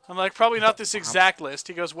 I'm like, probably not this exact list.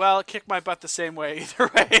 He goes, well, it kicked my butt the same way either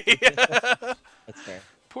way. That's fair.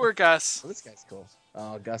 Poor Gus. Well, this guy's cool.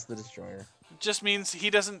 Oh, Gus the Destroyer. Just means he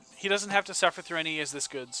doesn't have to suffer through any as this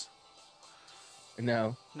goods.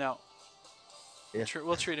 No. No. Yeah.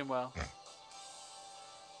 We'll treat him well.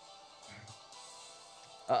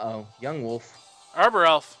 Uh-oh. Young Wolf. Arbor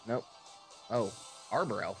Elf. Nope. Oh.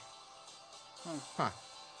 Arbor Elf. Huh.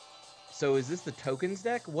 So is this the tokens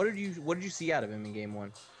deck? What did you see out of him in game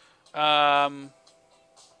 1?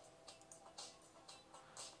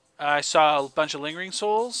 I saw a bunch of Lingering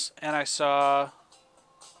Souls, and I saw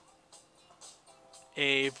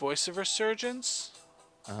a Voice of Resurgence.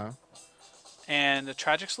 And a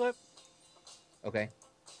Tragic Slip. Okay.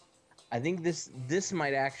 I think this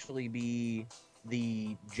might actually be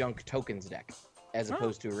the junk tokens deck, as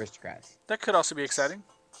opposed to aristocrats. That could also be exciting.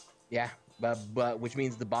 Yeah, but which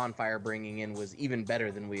means the bonfire bringing in was even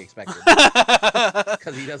better than we expected,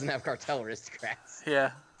 because he doesn't have cartel aristocrats.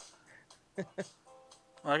 Yeah.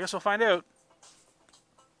 Well, I guess we'll find out.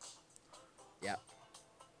 Yeah.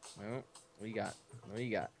 Well, what do you got? What do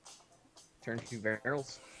you got? Turn 2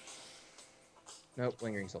 barrels. Nope,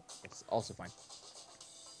 Lingering Soul. It's also fine.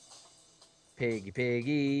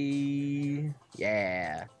 Piggy.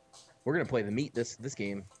 Yeah. We're gonna play the meat this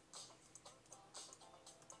game.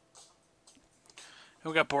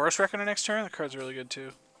 We got Boros Reckoner next turn. The card's really good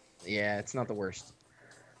too. Yeah, it's not the worst.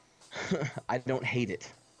 I don't hate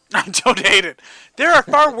it. I don't hate it. There are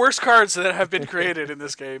far worse cards that have been created in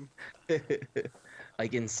this game.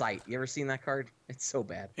 Like Insight. You ever seen that card? It's so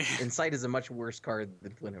bad. Insight is a much worse card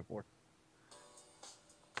than Flint of War.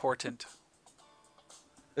 Portent.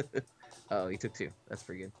 Oh, he took 2. That's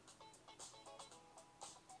pretty good.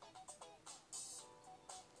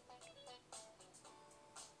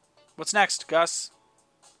 What's next, Gus?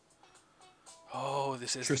 Oh,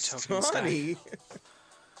 this is the token stack.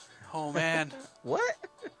 Oh, man. What?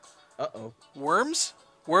 Uh-oh. Worms?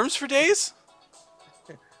 Worms for days?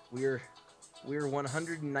 We're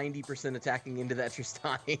 190% attacking into that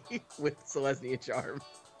Tristani with Selesnya Charm.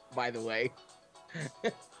 By the way,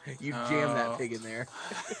 you jam that pig in there.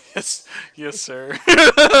 Yes, sir.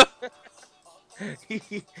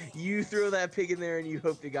 You throw that pig in there and you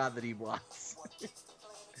hope to God that he blocks.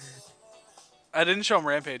 I didn't show him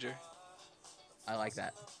Rampager. I like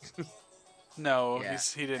that. No, Yeah,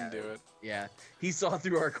 he didn't do it. Yeah, he saw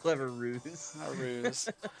through our clever ruse. A ruse.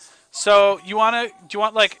 So do you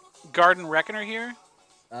want like Garden Reckoner here?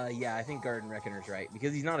 Yeah, I think Garden Reckoner's right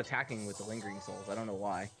because he's not attacking with the Lingering Souls. I don't know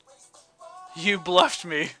why. You bluffed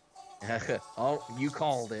me. Oh, you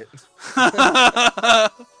called it.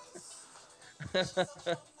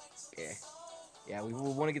 Yeah, we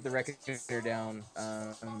will want to get the Reckoner down,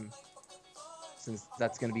 since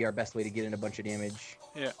that's going to be our best way to get in a bunch of damage.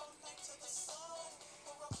 Yeah.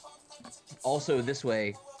 Also, this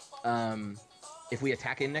way, if we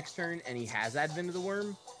attack him next turn and he has Advent of the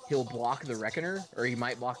Worm, he'll block the Reckoner, or he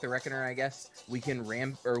might block the Reckoner, I guess. We can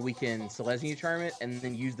Selesnya Charm it, and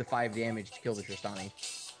then use the 5 damage to kill the Tristani.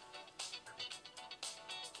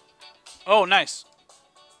 Oh, nice.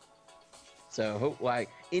 So, like,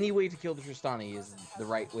 any way to kill the Tristani is the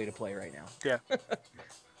right way to play right now. Yeah.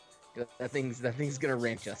 That thing's gonna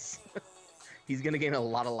ranch us. He's gonna gain a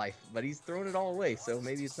lot of life, but he's throwing it all away, so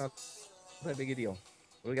maybe it's not that big a deal.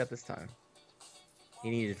 What do we got this time? He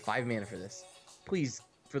needed 5 mana for this. Please,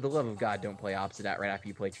 for the love of God, don't play opposite that right after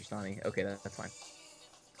you play Tristani. Okay, that's fine.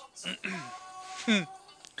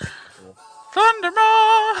 Cool.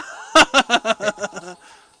 Thundermaw!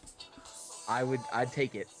 I'd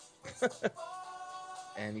take it.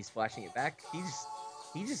 And he's flashing it back.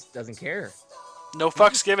 He just doesn't care. No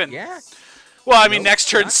fucks given. Yeah. Well, I mean, next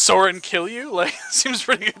turn Soren kill you. Like, seems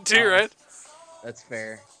pretty good too, right? That's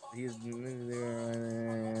fair. He's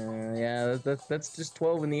yeah. That's just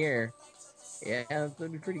 12 in the air. Yeah,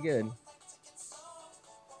 that'd be pretty good.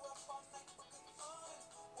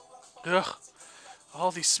 Ugh.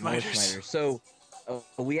 All these smiters. So,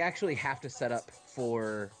 we actually have to set up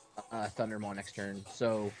for Thundermaw next turn.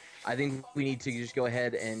 So, I think we need to just go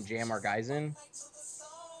ahead and jam our guys in.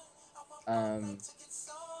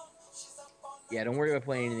 Yeah, don't worry about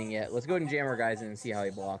playing anything yet. Let's go ahead and jam our guys in and see how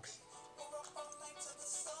he blocks.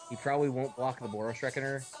 He probably won't block the Boros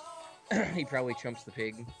Reckoner. He probably chumps the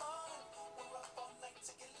pig.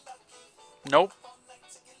 Nope.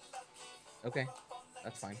 Okay,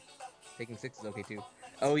 that's fine. Taking 6 is okay too.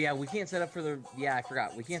 Oh yeah, we can't set up for the... Yeah, I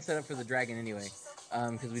forgot. We can't set up for the dragon anyway,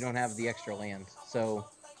 because we don't have the extra land. So,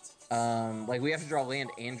 like, we have to draw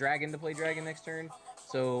land and dragon to play dragon next turn.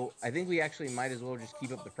 So, I think we actually might as well just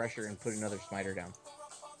keep up the pressure and put another smiter down.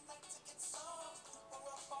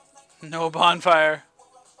 No bonfire.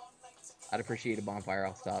 I'd appreciate a bonfire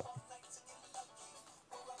off the top.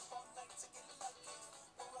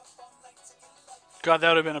 God, that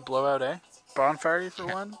would have been a blowout, eh? Bonfire for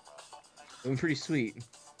one? It was pretty sweet.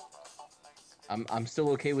 I'm still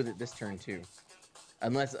okay with it this turn too.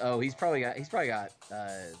 Unless he's probably got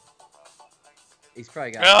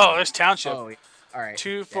Oh, there's Township. Oh, all right.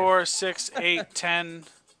 2, 4, 6, 8, 10,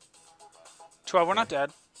 12. We're not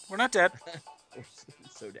dead. We're not dead. We're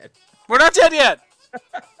so dead. We're not dead yet.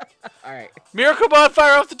 All right. Miracle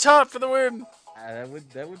bonfire off the top for the win. That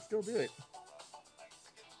would still do it.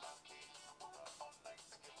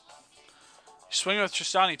 You're swinging with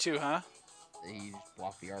Tristani too, huh? You just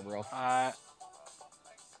block the arbor off.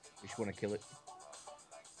 You just want to kill it.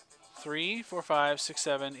 3, 4, 5, 6,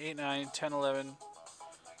 7, 8, 9, 10, 11,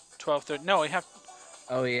 12, 13. No, we have...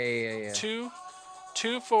 Oh, yeah. 2,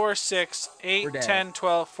 4, 6, 8, 10,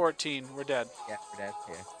 12, 14. We're dead. Yeah, we're dead.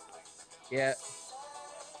 Yeah.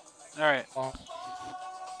 All right. Oh.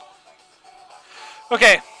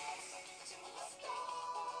 Okay.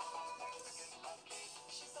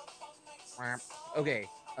 Okay.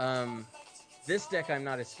 This deck I'm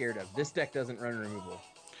not as scared of. This deck doesn't run removal.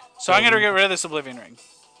 So I'm going to get rid of this Oblivion Ring.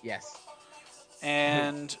 Yes.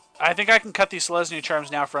 And I think I can cut these Selesnya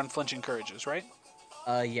Charms now for Unflinching Courages, right?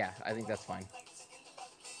 Yeah, I think that's fine.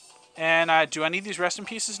 And do I need these Rest in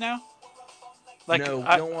Pieces now? Like, no,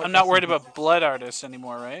 I'm not worried about Blood Artist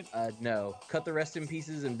anymore, right? No. Cut the Rest in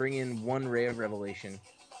Pieces and bring in 1 Ray of Revelation.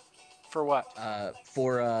 For what?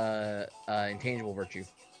 For Intangible Virtue.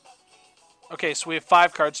 Okay, so we have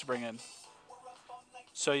 5 cards to bring in.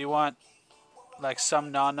 So you want, like,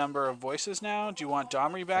 some non-number of voices now? Do you want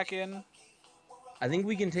Domri back in? I think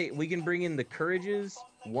we can bring in the Courages,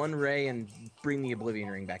 1 Ray, and bring the Oblivion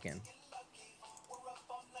Ring back in.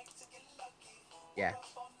 Yeah,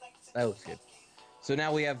 that looks good. So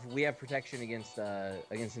now we have protection against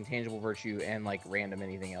Intangible Virtue and like random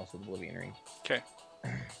anything else with Oblivion Ring. Okay.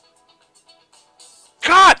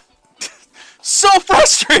 God so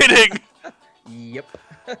frustrating! Yep.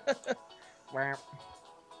 Wow.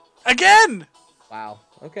 Again! Wow.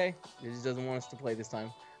 Okay. It just doesn't want us to play this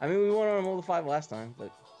time. I mean, we won on a Mold of 5 last time,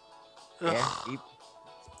 but yeah,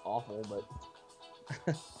 awful,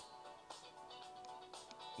 but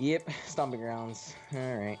yep, stomping grounds.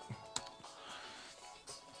 All right.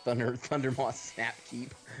 Thunder Moth snap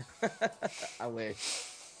keep. I wish.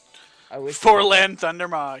 I wish. 4-land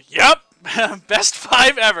Thundermaw. Yep, best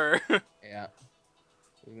 5 ever. Yeah,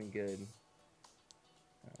 it's been good.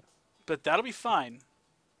 But that'll be fine.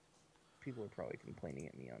 People are probably complaining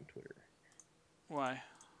at me on Twitter. Why?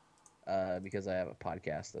 Because I have a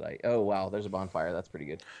podcast that I. Oh wow, there's a bonfire. That's pretty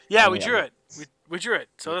good. Yeah, we drew it. We drew it,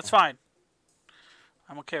 so that's fine.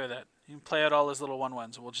 I'm okay with that. You can play out all his little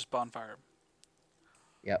 1/1s, and we'll just bonfire him.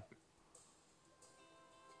 Yep.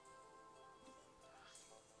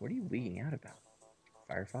 What are you leaking out about?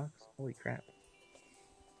 Firefox? Holy crap.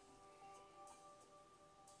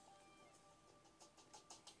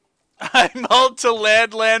 I mulled to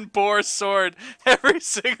land boar sword every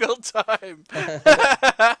single time. That's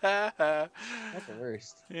the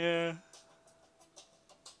worst. Yeah.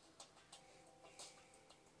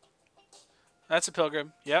 That's a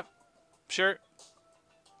pilgrim. Yep. Sure.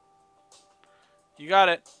 You got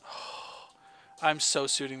it. I'm so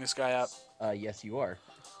suiting this guy up. Yes, you are.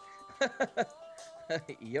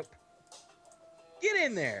 Yep. Get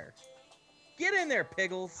in there. Get in there,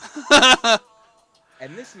 Piggles.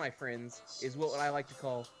 And this, my friends, is what I like to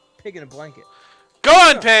call pig in a blanket. Go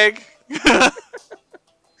on, pig!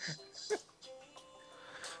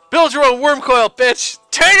 Build your own worm coil, bitch!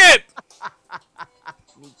 Take it!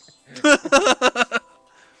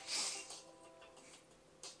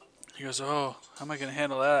 He goes, oh, how am I going to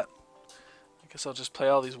handle that? I guess I'll just play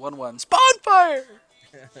all these 1/1s. Bonfire!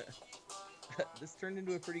 This turned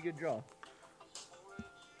into a pretty good draw.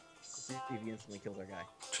 Let's see if he instantly kills our guy.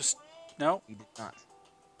 Just, no. He did not.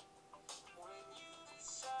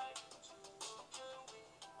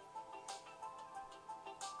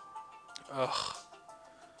 Ugh.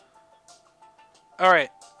 Alright.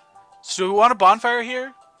 So do we want a bonfire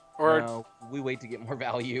here? Or no, we wait to get more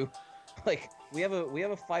value. Like, we have a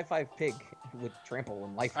 5/5 pig with trample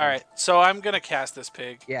and life. Alright, so I'm gonna cast this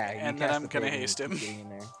pig. Yeah, and then I'm gonna haste him. In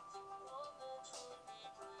there.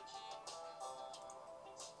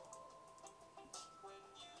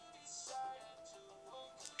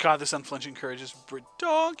 God, this unflinching courage is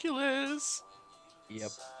ridiculous.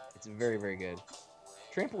 Yep. It's very, very good.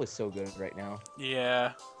 Trample is so good right now.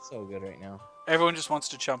 Yeah. So good right now. Everyone just wants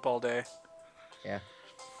to chump all day. Yeah.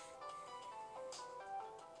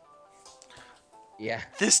 Yeah.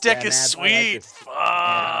 This deck is Mads, sweet.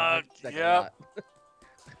 Like Fuck. Yeah.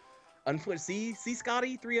 See,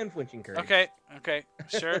 Scotty? 3 unflinching courage. Okay.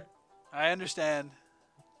 Sure. I understand.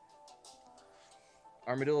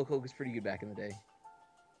 Armadillo Cloak is pretty good back in the day.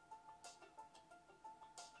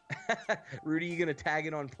 Rudy, you gonna tag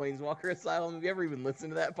it on Planeswalker Asylum? Have you ever even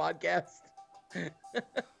listened to that podcast?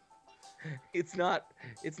 It's not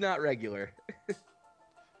regular.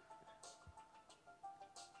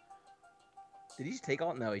 Did he just take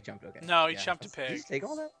all? No, he jumped. Okay. No, he jumped a pig. Did he just take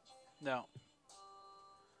all that? No.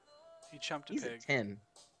 He jumped a He's pig. At 10.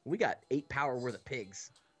 We got 8 power worth of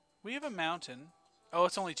pigs. We have a mountain. Oh,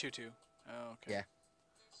 it's only 2/2. Oh, okay. Yeah.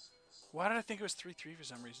 Why did I think it was 3/3 for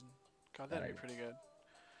some reason? God, that'd be pretty good.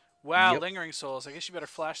 Wow, Yep. Lingering Souls. I guess you better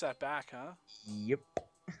flash that back, huh? Yep.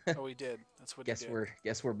 Oh, we did. That's what he did.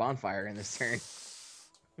 Guess we're bonfire in this turn.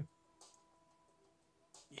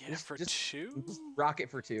 Yeah, for 2? Just rock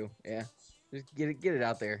it for 2. Yeah. Just get it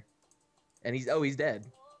out there. And he's dead.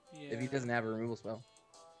 Yeah. If he doesn't have a removal spell.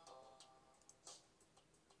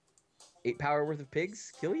 8 power worth of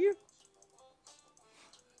pigs kill you?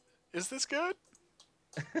 Is this good?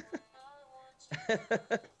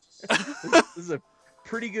 This is a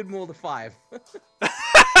pretty good mold of 5.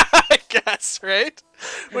 I guess, right?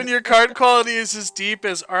 When your card quality is as deep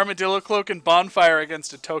as Armadillo Cloak and Bonfire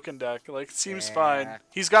against a token deck. Like, it seems fine.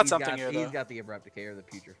 He's got something here, though. He's got the Abrupt Decay or the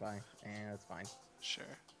Putrefy. That's fine. Sure.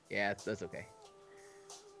 Yeah, that's okay.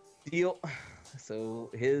 Deal. So,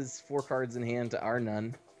 his 4 cards in hand to our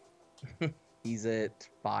none. He's at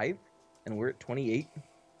 5, and we're at 28.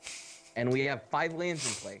 And we have 5 lands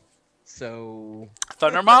in play. So...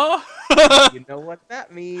 Thundermaw? You know what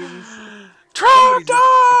that means.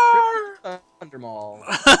 Trapdoor! Thundermaw.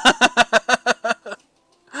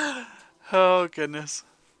 Oh, goodness.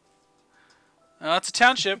 Oh, that's a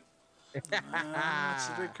township. That's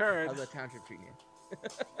a good card. How's that township treating you?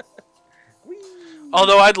 Whee!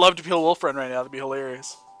 Although I'd love to peel Wolf Run right now. That'd be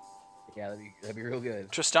hilarious. Yeah, that'd be real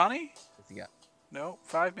good. Tristani? What's he got? No.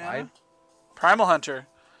 5 mana. 5? Primal Hunter.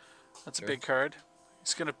 That's a Sure. big card.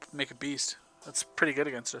 He's gonna make a beast. That's pretty good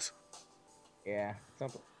against us. Yeah, it's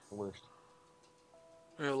not the worst.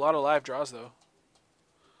 We have a lot of live draws though.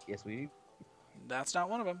 Yes, we do. That's not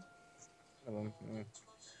one of them. One of them.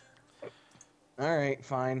 All right,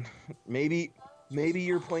 fine. Maybe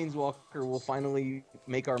your planeswalker will finally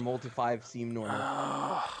make our multi-5 seem normal.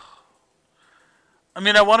 I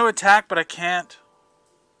mean, I want to attack, but I can't.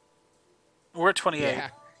 We're at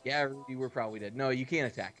 28. Yeah, Rudy, we're probably dead. No, you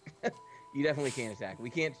can't attack. You definitely can't attack. We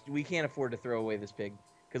can't afford to throw away this pig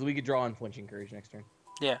because we could draw Unflinching Courage next turn.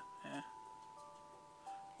 Yeah.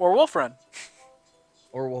 Or Wolf Run.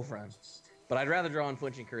 Or Wolf Run. But I'd rather draw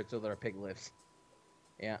Unflinching Courage so that our pig lives.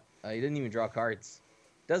 Yeah, he didn't even draw cards.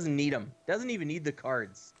 Doesn't need them. Doesn't even need the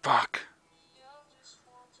cards. Fuck.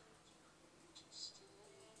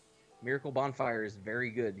 Miracle Bonfire is very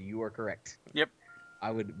good. You are correct. Yep. I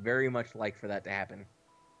would very much like for that to happen.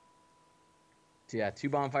 So yeah, 2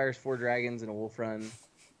 Bonfires, 4 Dragons, and a Wolf Run.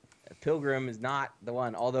 Pilgrim is not the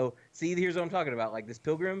one. Although, see, here's what I'm talking about. Like, this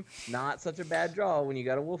Pilgrim, not such a bad draw when you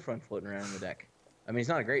got a Wolf Run floating around in the deck. I mean, it's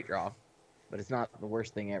not a great draw, but it's not the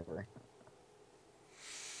worst thing ever.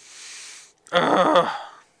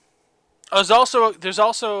 There's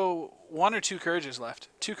also 1 or 2 Courages left.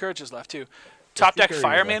 2 Courages left, too. Top deck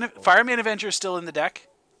Fireman Avenger is still in the deck.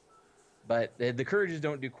 But the Courages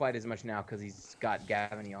don't do quite as much now because he's got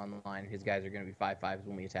Gavany online. His guys are going to be 5/5s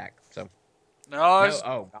when we attack. So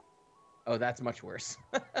Oh, that's much worse.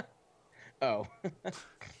 Oh.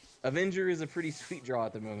 Avenger is a pretty sweet draw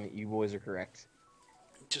at the moment. You boys are correct.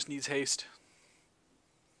 Just needs haste.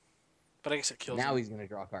 But I guess it kills him. Now he's going to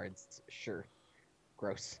draw cards. Sure.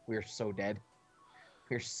 Gross. We're so dead.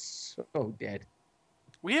 We're so dead.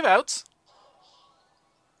 We have outs.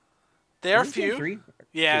 They are few. Game 3?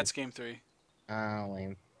 Yeah, 2. it's game 3. Oh,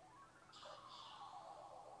 lame.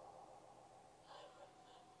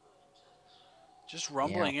 Just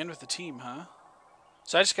rumbling in with the team, huh?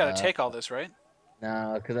 So I just got to take all this, right?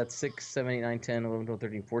 No, because that's 6, 7, 8, 9, 10, 11, 12,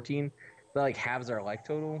 13, 14. That like halves our life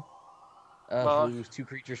total. If we lose 2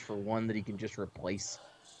 creatures for 1 that he can just replace.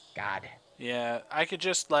 God. Yeah, I could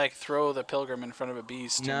just like throw the Pilgrim in front of a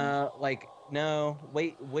beast. No,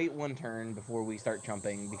 wait 1 turn before we start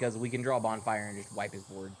chumping because we can draw Bonfire and just wipe his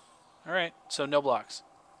board. All right, so no blocks.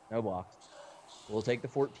 No blocks. We'll take the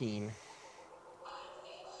 14.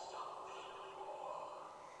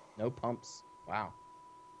 No pumps. Wow.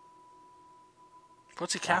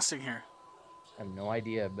 What's he casting here? I have no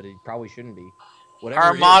idea, but it probably shouldn't be. Whatever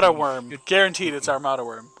Armada Worm. Guaranteed it's Armada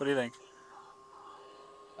Worm. What do you think?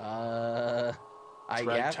 Probably.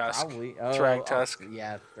 Oh, Thragtusk.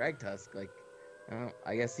 Yeah, Thragtusk. Like,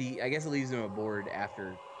 I guess it leaves him a board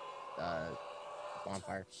after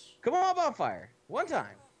Bonfire. Come on, Bonfire. 1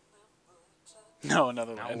 time. No,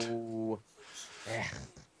 another land. No. Yeah.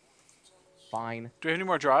 Fine. Do we have any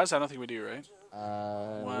more draws? I don't think we do, right?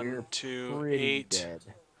 1, We're 2, pretty 8, dead.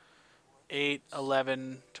 8,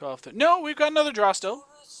 11, 12, 13. No, we've got another draw still.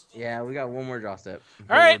 Yeah, we got 1 more draw step.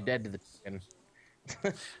 All right. We're dead to the chicken.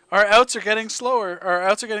 Our outs are getting slower. Our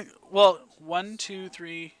outs are getting... Well, 1, 2,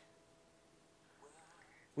 3...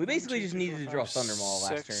 We basically 1, 2, just 3, needed 4, to draw 5, Thundermaw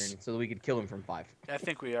last 6. turn so that we could kill him from 5. I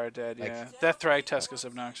think we are dead, Like, yeah. That Thragtusk is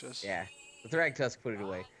obnoxious. Yeah. The Thragtusk put it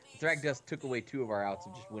away. The Thragtusk took away 2 of our outs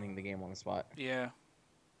of just winning the game on the spot. Yeah.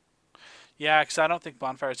 Yeah, because I don't think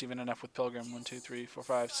Bonfire is even enough with Pilgrim. 1, 2, 3, 4,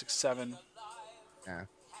 5, 6, 7. Yeah.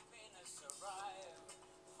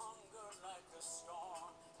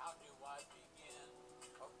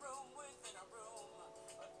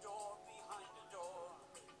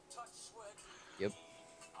 Yep.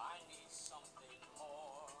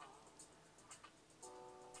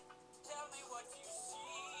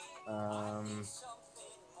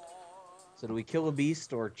 So do we kill a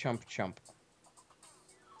beast or chump?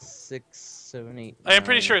 6, 7, 8. I'm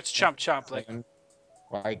pretty sure it's chump.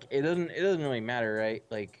 Like it doesn't really matter, right?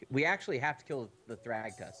 Like we actually have to kill the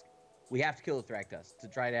Thragtusk. We have to kill the Thragtusk to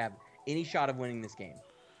try to have any shot of winning this game.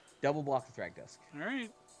 Double block the Thragtusk. All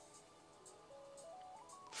right.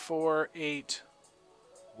 4, 8.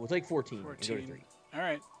 We'll take 14. 14. And go to 3. All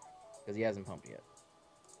right. Because he hasn't pumped yet.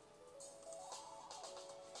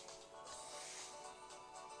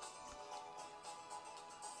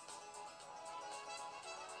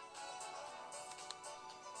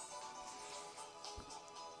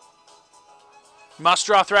 Must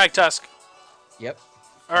draw Thragtusk. Yep.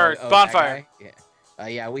 Or Bonfire.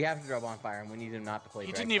 Yeah, we have to draw Bonfire, and we need him not to play.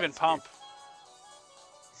 He didn't even pump.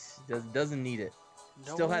 Doesn't need it.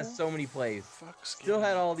 No. Still has so many plays. Still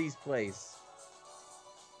had all these plays.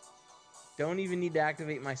 Don't even need to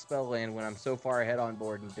activate my spell land when I'm so far ahead on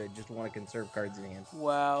board and just want to conserve cards in hand.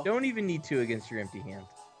 Wow. Don't even need 2 against your empty hand.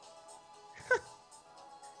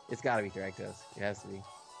 It's got to be Thragtusk. It has to be.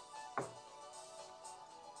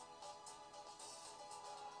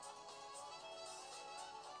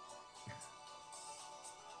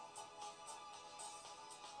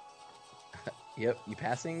 Yep, you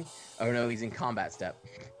passing? Oh no, he's in combat step.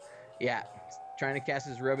 Yeah, trying to cast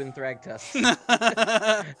his Rubbin Thragtusk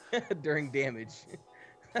during damage.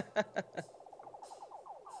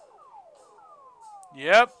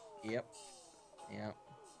 Yep. Yep. Yep.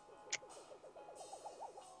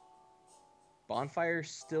 Bonfire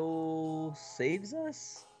still saves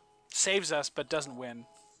us? Saves us, but doesn't win.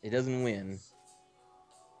 It doesn't win.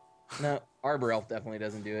 No, Arbor Elf definitely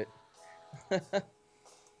doesn't do it.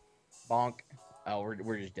 Bonk. Oh,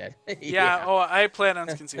 we're just dead. Yeah, oh, I plan on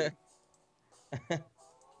conceding.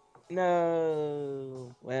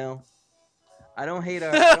 No. Well, I don't hate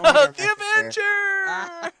our The Avenger!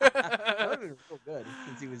 That would have been real good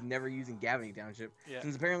since he was never using Gavany Township. Yeah.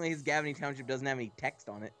 Since apparently his Gavany Township doesn't have any text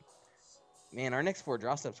on it. Man, our next 4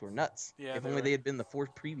 draw steps were nuts. Yeah, if only they had been the 4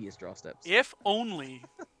 previous draw steps. If only.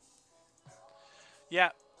 Yeah.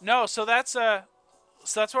 No, so that's where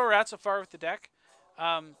we're at so far with the deck.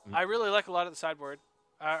 I really like a lot of the sideboard.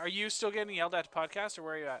 Are you still getting yelled at to podcast, or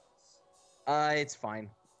where are you at? It's fine.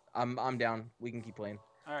 I'm down. We can keep playing.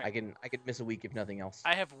 All right. I could miss a week if nothing else.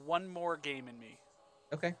 I have one more game in me.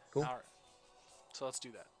 Okay, cool. All right. So let's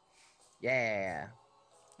do that. Yeah.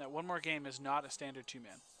 Now, one more game is not a standard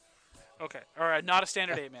 2-man. Okay. All right, not a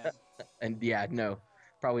standard 8-man. And yeah, no,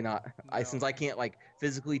 probably not. No. Since I can't like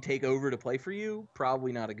physically take over to play for you,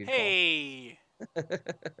 probably not a good Hey. call.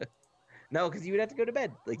 No, because you would have to go to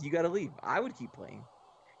bed. Like you got to leave. I would keep playing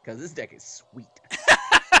because this deck is sweet.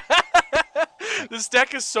 This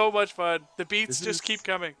deck is so much fun. The beats just keep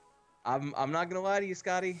coming. I'm not gonna lie to you,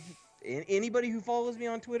 Scotty. Anybody who follows me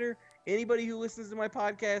on Twitter, anybody who listens to my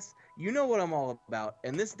podcast, you know what I'm all about.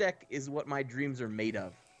 And this deck is what my dreams are made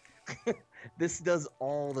of. This does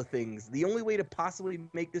all the things. The only way to possibly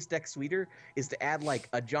make this deck sweeter is to add like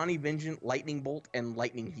a Johnny Vengeant, Lightning Bolt, and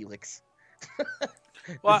Lightning Helix.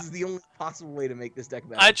 Well, this is the only possible way to make this deck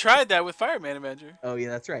better. I tried that with Fireman Avenger. Oh yeah,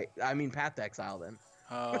 that's right. I mean Path to Exile then.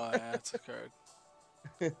 Oh, yeah, that's a card.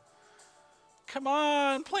 Come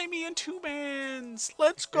on, play me in 2-mans.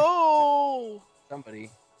 Let's go. Somebody.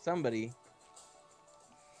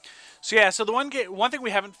 So yeah, so the one thing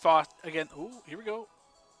we haven't fought again. Ooh, here we go.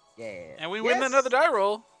 Yeah. And we win another die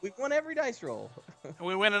roll. We've won every dice roll. And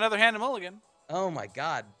we win another hand of mulligan. Oh my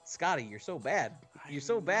God, Scotty, you're so bad. You're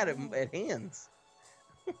so bad at hands.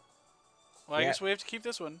 Well, I guess we have to keep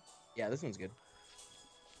this one. Yeah, this one's good.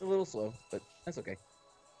 A little slow, but that's okay.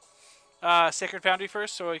 Sacred Foundry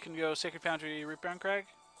first, so we can go Sacred Foundry, Rootbound Crag.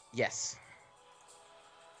 Yes.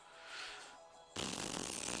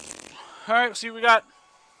 All right, see what we got.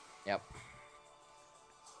 Yep.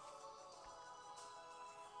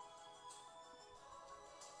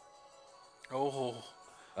 Oh.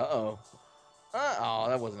 Uh-oh. Oh,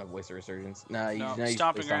 that wasn't a Voice of Resurgence. Nah, No,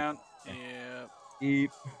 Stomping Ground. Yeah.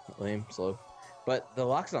 Deep. Lame, slow. But the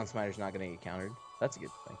Loxodon Smiter's not going to get countered. That's a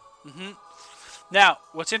good thing. Mm-hmm. Now,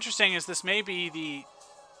 what's interesting is this may be the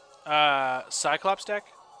Cyclops deck.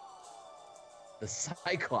 The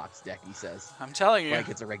Cyclops deck, he says. I'm telling you. Like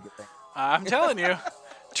it's a regular thing. I'm telling you.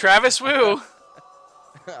 Travis Wu.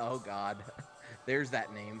 Oh, God. There's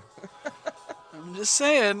that name. I'm just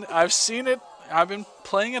saying. I've seen it. I've been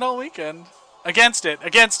playing it all weekend. Against it.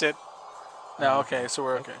 No, okay, so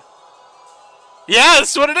we're okay. Yeah,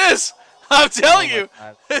 that's what it is. I'm telling you.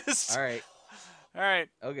 All right. All right.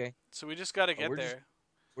 Okay. So we just got to get there.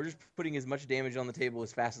 We're just putting as much damage on the table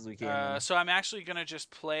as fast as we can. So I'm actually going to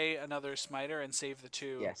just play another Smiter and save the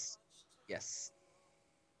 2. Yes. Yes.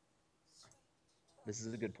 This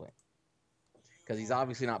is a good plan. Because he's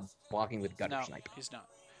obviously not blocking with Gutter Snipe. No, he's not.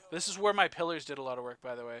 This is where my pillars did a lot of work,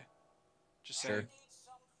 by the way. Just saying. Sure.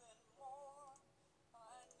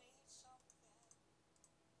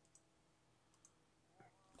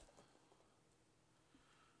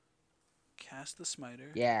 Cast the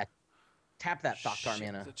Smiter. Yeah. Tap that Thoktar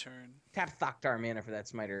mana. The turn. Tap Thoktar mana for that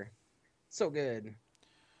Smiter. So good.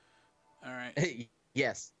 All right.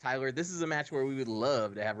 Yes, Tyler, this is a match where we would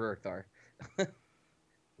love to have Rurikthar.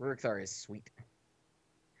 Rurikthar is sweet.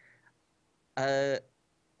 MR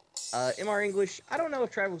English, I don't know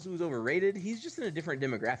if Travis Wu's overrated. He's just in a different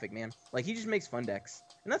demographic, man. Like, he just makes fun decks.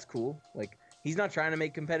 And that's cool. Like, he's not trying to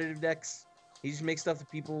make competitive decks. He just makes stuff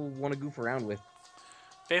that people want to goof around with.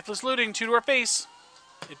 Faithless Looting, 2 to our face.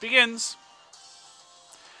 It begins.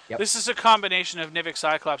 Yep. This is a combination of Nivik,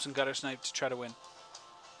 Cyclops, and Gutter Snipe to try to win.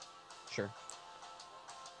 Sure.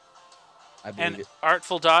 I believe it.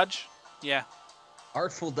 Artful Dodge. Yeah.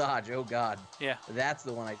 Artful Dodge, oh god. Yeah. That's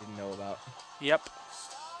the one I didn't know about. Yep.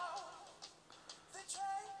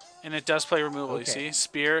 And it does play removal, you Okay. see?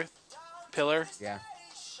 Spear, Pillar, Yeah. Okay.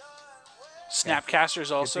 Snapcasters Good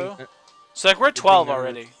thing. also. So, like, we're at Good thing 12 none of those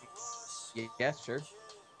already. things. Yeah, sure.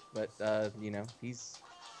 But you know, he's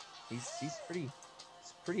pretty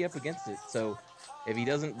up against it. So if he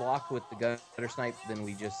doesn't block with the gutter snipe, then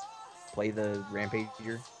we just play the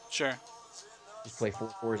rampager. Sure. Just play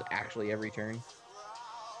fours actually every turn.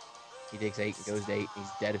 He takes 8 and goes to 8.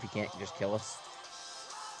 He's dead if he can't just kill us.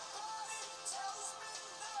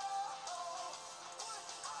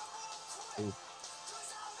 Ooh.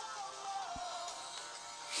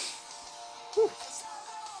 Whew.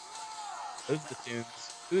 Those are the tunes.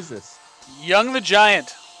 Who's this? Young the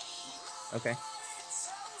Giant. Okay.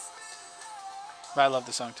 I love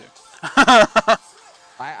the song too. I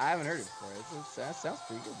haven't heard it before. That sounds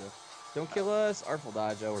pretty good though. Don't kill us. Artful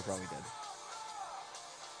dodge. Oh, we're probably dead.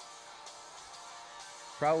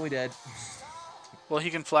 Probably dead. Well, he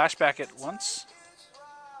can flashback it once.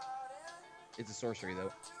 It's a sorcery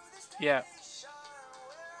though. Yeah.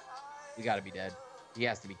 We gotta be dead. He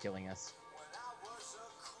has to be killing us.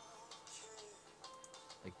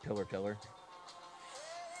 Like pillar.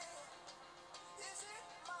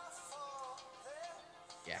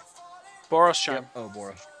 Yeah. Boros Charm. Yep. Oh,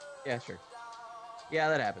 Boros. Yeah, sure. Yeah,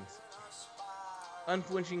 that happens.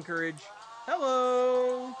 Unflinching courage.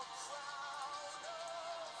 Hello.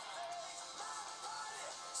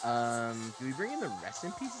 Do we bring in the rest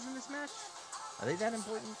in pieces in this match? Are they that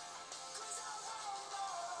important?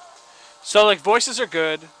 So, like, voices are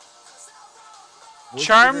good. Voices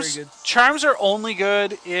are very good. Charms are only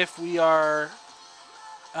good if we are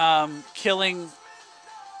killing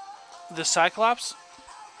the Cyclops.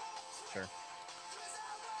 Sure.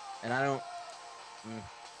 And I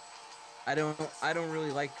don't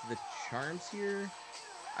really like the charms here.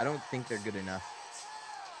 I don't think they're good enough.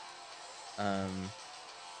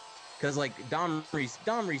 Because like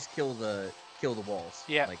Domries kill the walls.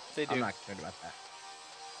 Yeah, like they do. I'm not concerned about that.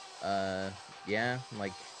 Yeah,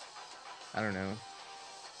 like I don't know.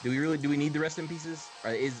 Do we need the rest in pieces? Or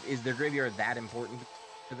is their graveyard that important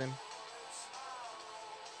to them?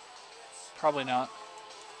 Probably not.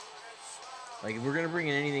 Like if we're gonna bring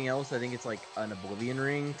in anything else, I think it's like an Oblivion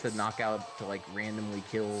Ring to knock out to like randomly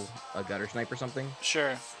kill a gutter snipe or something.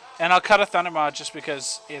 Sure. And I'll cut a Thunder Mod just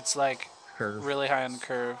because it's like Curve. really high on the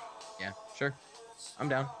curve. Yeah, sure. I'm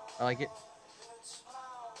down. I like it.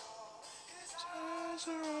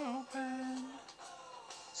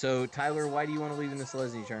 So Tyler, why do you want to leave in the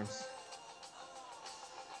Selesnya charms?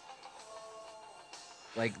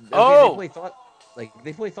 Like they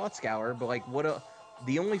play Thought Scour, but like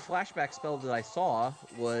the only flashback spell that I saw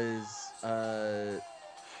was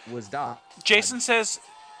Dot. Jason says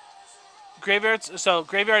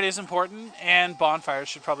graveyard is important, and bonfires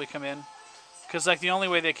should probably come in, because like the only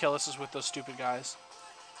way they kill us is with those stupid guys.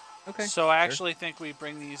 Okay. So I actually think we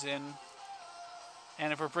bring these in,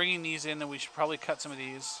 and if we're bringing these in, then we should probably cut some of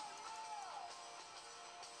these,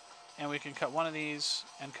 and we can cut one of these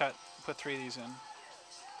and put 3 of these in,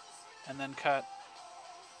 and then cut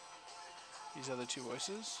these other 2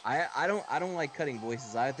 voices. I don't like cutting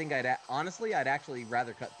voices. I think I'd actually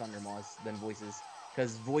rather cut Thundermaws than voices,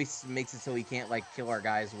 because voice makes it so he can't like kill our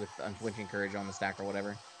guys with unflinching courage on the stack or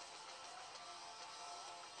whatever.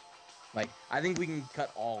 Like I think we can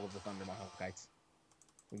cut all of the Thundermaw Hellkites.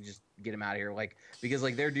 We can just get them out of here, like because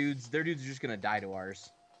like their dudes are just gonna die to ours.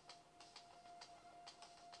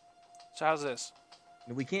 So how's this?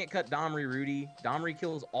 We can't cut Domri Rudy. Domri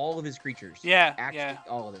kills all of his creatures. Yeah, actually,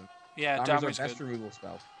 all of them. Yeah, Domri's our best removal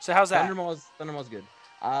spell. So how's that? Thundermaw's good.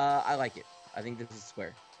 I like it. I think this is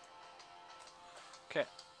square. Okay.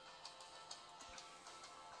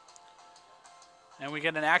 And we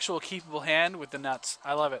get an actual keepable hand with the nuts.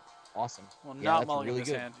 I love it. Awesome. Well, yeah, not mulligan really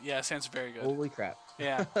this good. hand. Yeah, this hand's very good. Holy crap.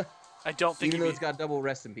 Yeah. I don't think even though it's got double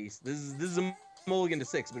rest in peace. This is a mulligan to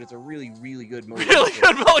 6, but it's a really, really good mulligan. Really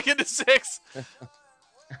good mulligan to 6.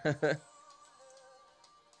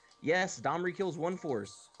 Yes, Domri kills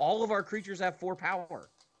 1/4s. All of our creatures have 4 power.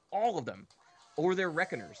 All of them. Or they're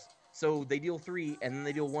Reckoners. So they deal 3, and then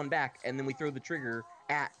they deal 1 back, and then we throw the trigger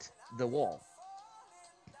at the wall.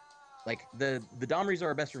 Like, the Domris are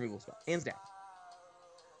our best removal spell. Hands down.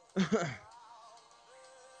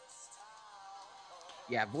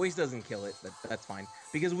 Yeah, voice doesn't kill it, but that's fine.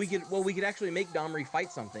 Because we could actually make Domri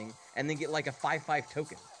fight something, and then get like a 5/5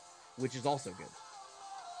 token, which is also good.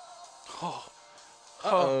 Oh.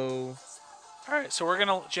 Uh-oh. Alright, so we're going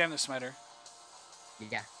to jam the Smiter.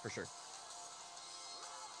 Yeah, for sure.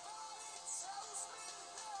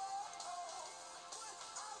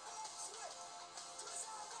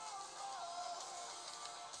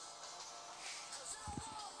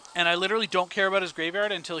 And I literally don't care about his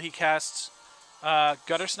graveyard until he casts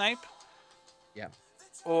Gutter Snipe Yeah.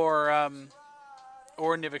 or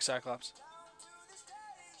Nivik Cyclops.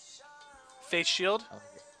 Face Shield, I like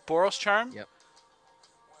it. Boros Charm. Yep.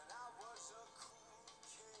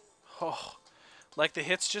 Oh, like the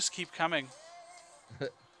hits just keep coming.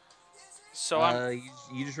 So I'm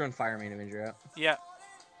you just run Fire Main Avenger out. yeah.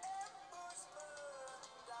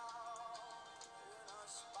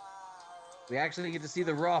 We actually get to see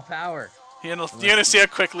the raw power. You're gonna see how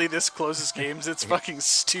quickly this closes games. It's fucking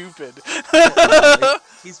stupid.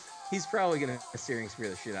 He's probably gonna Searing Spear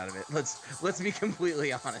the shit out of it. Let's be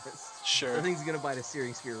completely honest. Sure. I think he's gonna bite a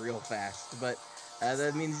Searing Spear real fast, but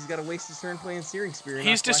that means he's got to waste his turn playing Searing Spear.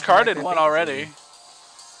 He's discarded one already.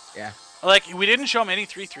 Yeah. Like we didn't show him any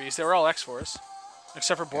 3/3s. They were all X4s,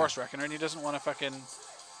 except for Boros Reckoner, and he doesn't want to fucking.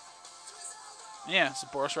 Yeah, it's a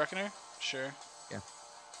Boros Reckoner. Sure. Yeah.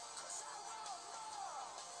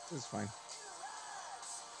 This is fine.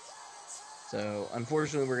 So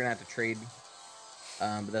unfortunately, we're gonna have to trade,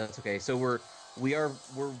 but that's okay. So we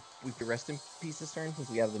could rest in peace this turn since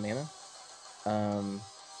we have the mana.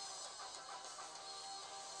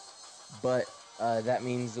 But that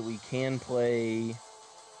means that we can play,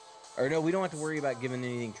 or no, we don't have to worry about giving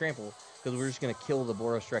anything trample because we're just gonna kill the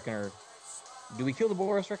Boros Reckoner. Do we kill the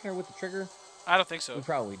Boros Reckoner with the trigger? I don't think so. We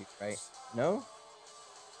probably do, right? No.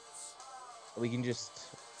 We can just.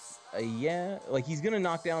 Yeah, like he's gonna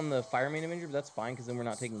knock down the Fire Main Avenger, but that's fine because then we're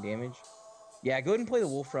not taking damage. Yeah, go ahead and play the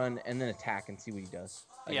Wolf Run and then attack and see what he does.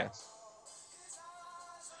 I guess.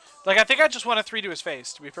 Like I think I just want to 3 to his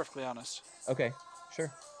face, to be perfectly honest. Okay,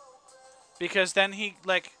 sure. Because then he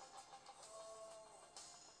like.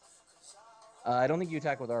 I don't think you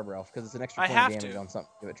attack with Arbor Elf because it's an extra point of damage on something.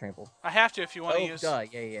 Give it trample. I have to if you want to use. Duh,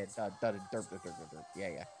 yeah,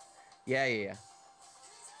 derp. Yeah.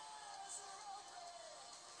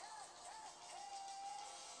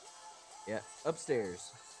 Yeah,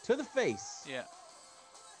 upstairs. To the face. Yeah.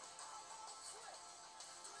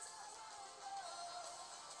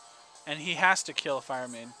 And he has to kill a Fire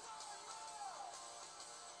Main.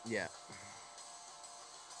 Yeah.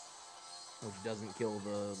 Which doesn't kill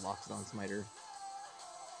the Loxodon Smiter.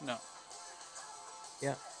 No.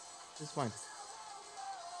 Yeah, it's fine.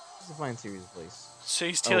 It's a fine series of plays. So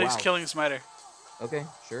he's killing Smiter. Okay,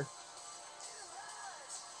 sure.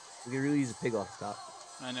 We could really use a pig off the top.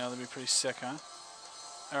 I know, that'd be pretty sick, huh?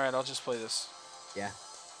 Alright, I'll just play this. Yeah.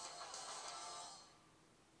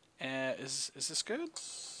 Is this good?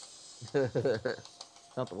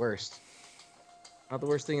 Not the worst. Not the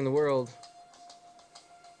worst thing in the world.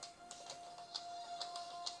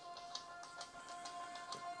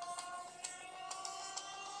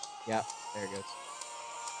 Yeah, there it goes.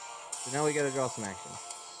 So now we gotta draw some action.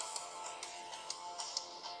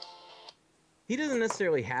 He doesn't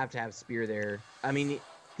necessarily have to have Spear there. I mean,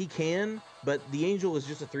 he can, but the Angel is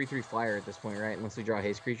just a 3/3 flyer at this point, right? Unless we draw a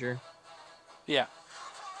haste creature. Yeah.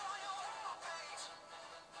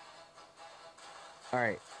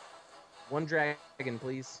 Alright. One dragon,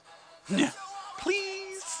 please. Yeah.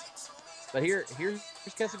 Please! But here's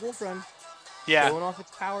Kessig Wolf Run. Yeah. Showing off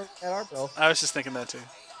its power at Arbel. I was just thinking that too.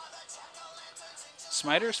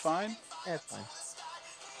 Smiter's fine. Yeah, it's fine.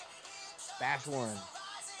 Bash one.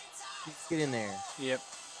 Get in there. Yep.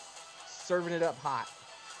 Serving it up hot.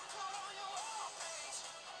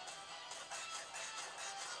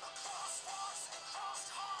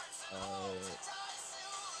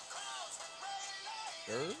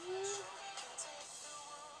 Sure.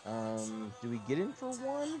 Do we get in for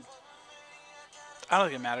one? I don't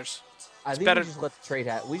think it matters. I think we just let the trade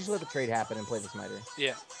happen. We just let the trade happen and play the Smiter.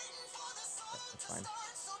 Yeah. That's fine.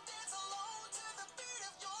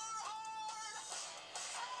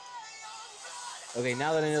 Okay,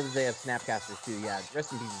 now that I know that they have Snapcasters too, yeah,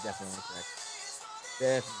 rest in peace is definitely incorrect.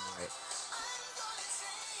 Definitely right.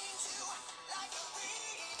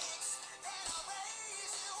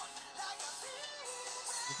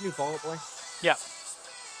 This new Fall Out Boy? Yeah.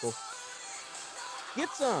 Cool. Get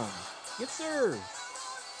some! Get served!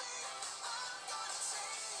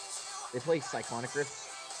 They play Cyclonic Rift.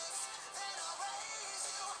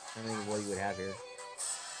 I don't think what you would have here.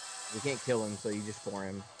 We can't kill him, so you just for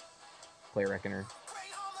him. Play Reckoner.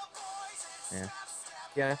 Yeah.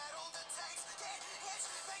 Yeah.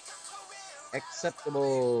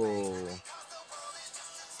 Acceptable.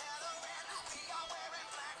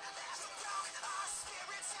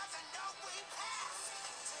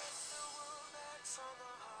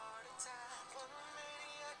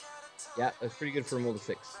 Yeah, that's pretty good for a mold of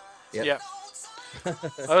 6. Yep. Yeah.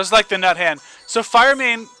 That was like the nut hand. So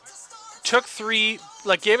Firemain took 3,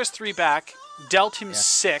 like gave us 3 back, dealt him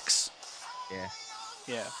 6. Yeah.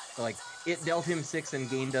 Yeah. Like it dealt him 6 and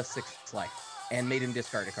gained us 6 life, and made him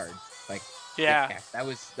discard a card. Like Yeah. yeah,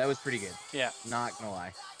 that was pretty good. Yeah. Not gonna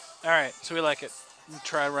lie. All right, so we like it. We'll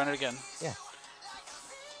try to run it again. Yeah.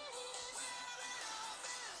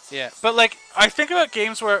 Yeah, but like I think about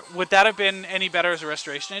games where would that have been any better as a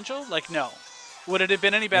Restoration Angel? Like no. Would it have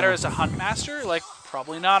been any better No. as a Huntmaster? Like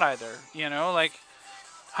probably not either. You know, like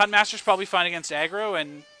Huntmaster's probably fine against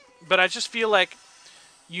aggro, but I just feel like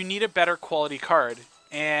you need a better quality card,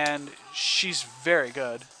 and she's very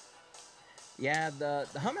good. Yeah, the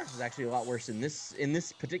Huntmaster is actually a lot worse in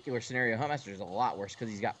this particular scenario. Huntmaster is a lot worse because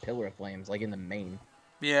he's got Pillar of Flames like in the main.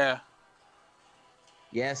 Yeah.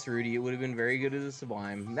 Yes, Rudy, it would have been very good as a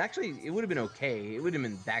Sublime. Actually, it would have been okay. It would have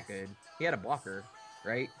been that good. He had a blocker,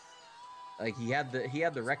 right? Like he had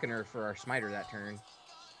the Reckoner for our Smiter that turn,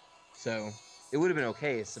 so it would have been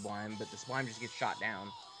okay as Sublime. But the Sublime just gets shot down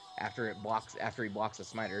after he blocks a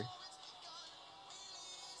Smiter.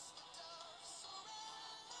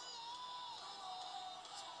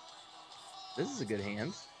 This is a good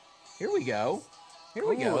hand. Here we go. Here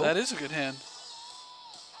we go. That is a good hand.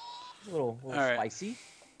 A little right. Spicy.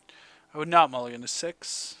 I would not mulligan to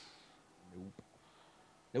 6. Nope.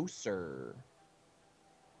 No, sir.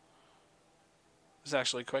 It's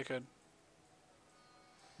actually quite good.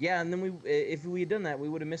 Yeah, and then if we had done that, we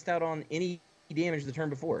would have missed out on any damage the turn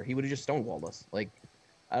before. He would have just stonewalled us. Like,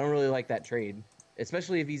 I don't really like that trade,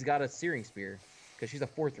 especially if he's got a Searing Spear, because she's a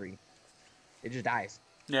 4/3. It just dies.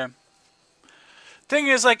 Yeah. Thing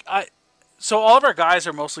is, like, so all of our guys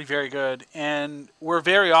are mostly very good, and we're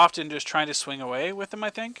very often just trying to swing away with them, I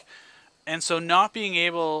think. And so not being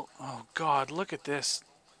able... Oh, God, look at this.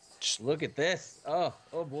 Just look at this. Oh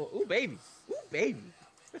boy. Ooh, baby. Ooh, baby.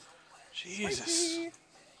 Jesus.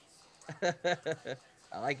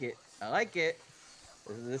 I like it. I like it.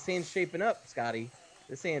 This hand's shaping up, Scotty.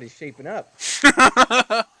 This hand is shaping up.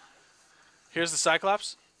 Here's the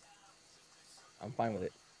Cyclops. I'm fine with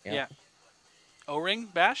it. Yeah. O-ring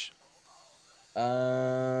bash?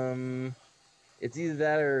 It's either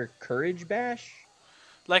that or Courage Bash.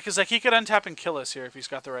 Like, cause like he could untap and kill us here if he's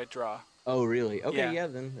got the right draw. Oh, really? Okay, yeah,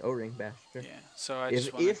 then O-ring Bash. Sure. Yeah. So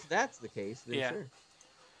if that's the case, then sure.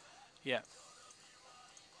 Yeah.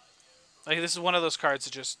 Like this is one of those cards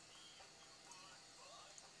that just.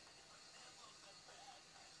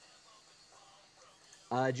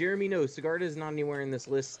 Jeremy knows Sigarda is not anywhere in this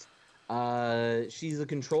list. She's a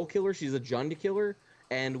control killer. She's a Jund killer,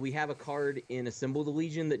 and we have a card in Assemble the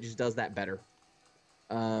Legion that just does that better.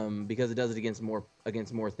 Because it does it against more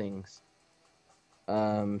things.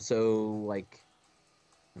 So like.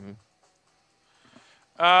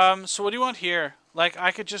 So what do you want here? Like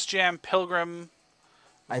I could just jam Pilgrim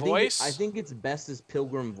Voice. I think it's best as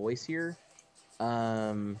Pilgrim Voice here.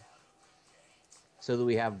 So that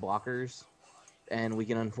we have blockers, and we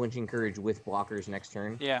can Unflinching Courage with blockers next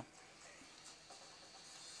turn. Yeah.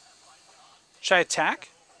 Should I attack?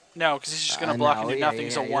 No, because he's just going to block and do nothing.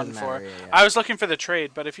 He's a 1/4. I was looking for the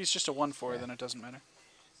trade, but if he's just a 1/4, then it doesn't matter.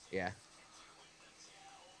 Yeah.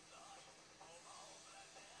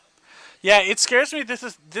 Yeah, it scares me. This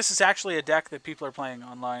is actually a deck that people are playing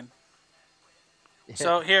online.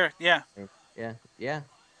 So here, yeah. Yeah.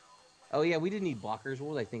 Oh yeah, we didn't need blockers.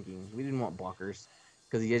 What was I thinking? We didn't want blockers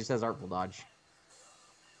because he just has Artful Dodge.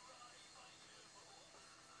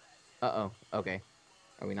 Uh-oh. Okay.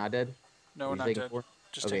 Are we not dead? No, we're not dead.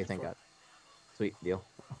 Just okay, thank God. Sweet deal.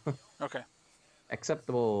 Okay.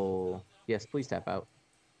 Acceptable. Yes, please tap out.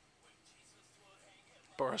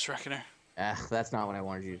 Boros Reckoner. That's not what I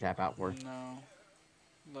wanted you to tap out for. No.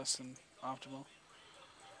 Less than optimal.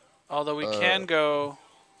 Although we can go...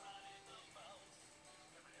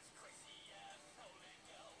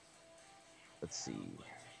 Let's see.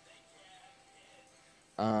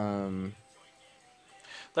 Like,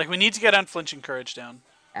 we need to get Unflinching Courage down.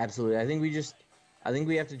 Absolutely. I think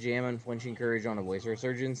we have to jam Unflinching Courage on a Voice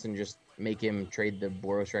Resurgence and just make him trade the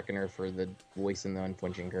Boros Reckoner for the Voice and the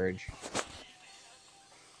Unflinching Courage.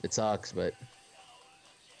 It sucks, but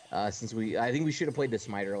I think we should have played the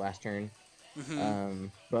Smiter last turn. Mm-hmm.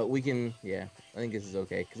 But we can, I think this is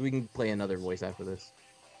okay because we can play another Voice after this.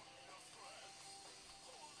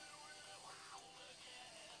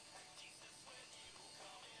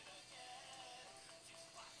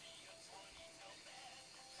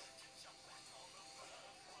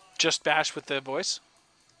 Just bash with the voice?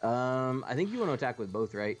 I think you want to attack with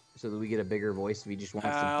both, right? So that we get a bigger voice if he just wants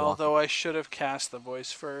to block. Although I should have cast the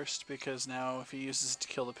voice first, because now if he uses it to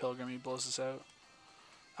kill the Pilgrim, he blows us out.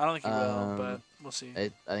 I don't think he will, but we'll see.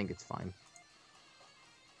 I think it's fine.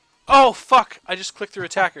 Oh, fuck! I just clicked through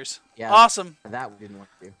attackers. Yeah. Awesome. That we didn't want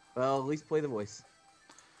to do. Well, at least play the voice.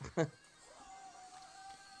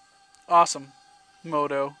 Awesome.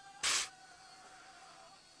 Moto. Pff.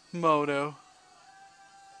 Moto.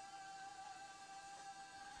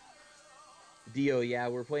 Dio, yeah,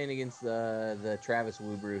 we're playing against the Travis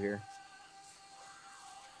Woobrew here.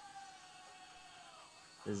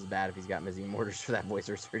 This is bad if he's got Mizzy Mortars for that voice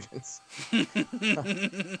resurgence.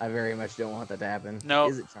 I very much don't want that to happen.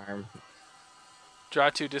 Nope. Is it charm?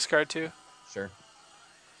 Draw 2, discard 2. Sure.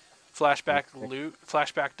 Flashback Okay. loot.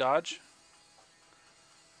 Flashback dodge.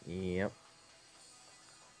 Yep.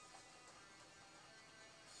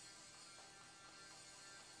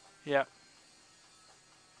 Yep.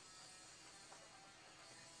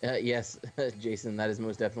 Yes, Jason, that is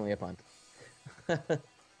most definitely a punt.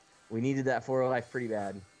 We needed that 4 life pretty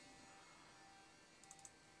bad.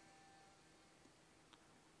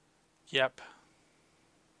 Yep.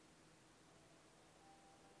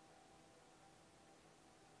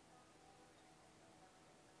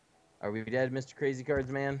 Are we dead, Mr. Crazy Cards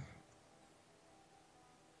Man?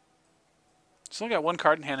 He's only got 1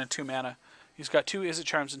 card in hand and 2 mana. He's got 2 Izzet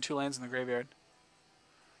Charms and 2 lands in the graveyard.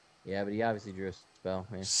 Yeah, but he obviously drew a spell.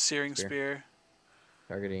 Yeah. Searing Spear.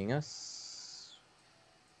 Targeting us.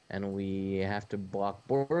 And we have to block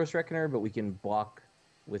Boros Reckoner, but we can block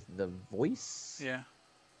with the voice. Yeah.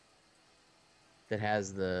 That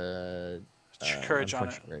has the Courage on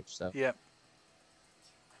it. Courage, so. Yep.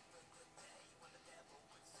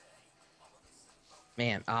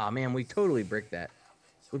 Man, we totally bricked that.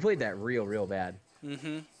 We played that real bad.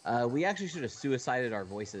 Mm-hmm. We actually should have suicided our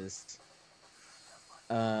voices.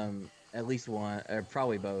 At least one, or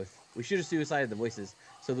probably both. We should have suicided the voices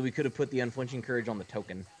so that we could have put the Unflinching Courage on the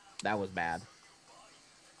token. That was bad.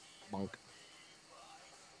 Bunk.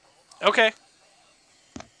 Okay.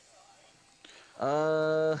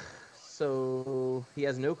 So he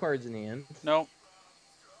has no cards in hand. No.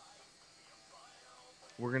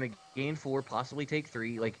 We're gonna gain 4, possibly take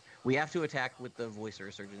 3. Like, we have to attack with the Voice of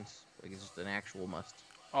Resurgence. Like, it's just an actual must.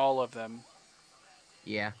 All of them.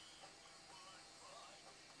 Yeah.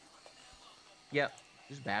 Yep.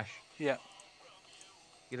 Just bash. Yeah.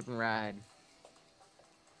 Get up and ride.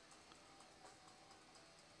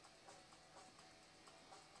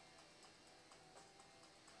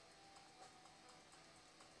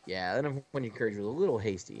 Yeah, then when your courage was a little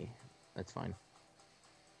hasty. That's fine.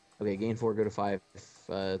 Okay, gain 4, go to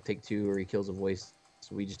 5. Take 2, or he kills a voice.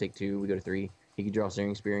 So we just take 2, we go to 3. He can draw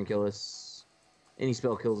Searing Spear and kill us. Any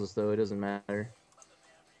spell kills us, though. It doesn't matter.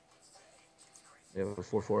 We have a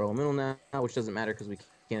 4/4 elemental now, which doesn't matter because we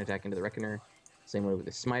can't attack into the Reckoner. Same way with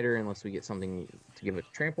the Smiter, unless we get something to give it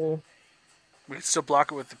trample. We can still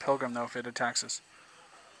block it with the Pilgrim, though, if it attacks us.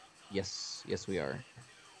 Yes, yes, we are.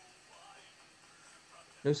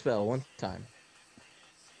 No spell, 1 time.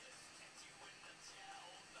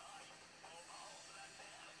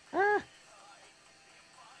 Ah!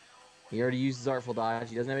 He already used his Artful Dodge.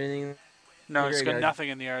 He doesn't have anything. No, it's got graveyard. nothing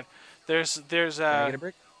in the yard. There's Can I get a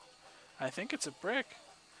brick? I think it's a brick.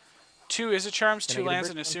 2 Izzet Charms, Can I 2 get a lands,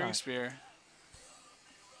 brick and a one Searing time? Spear.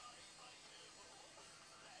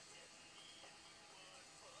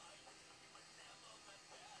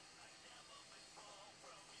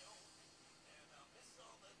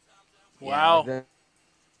 Wow. Yeah,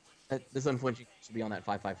 this Unflinching should be on that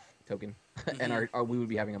 5/5 token, and we would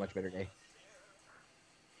be having a much better day.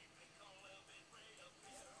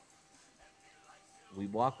 We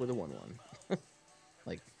block with a 1/1.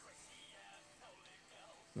 Like,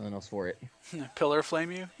 nothing else for it. Pillar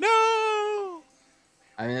Flame you? No!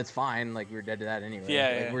 I mean, it's fine. Like, we're dead to that anyway. Yeah,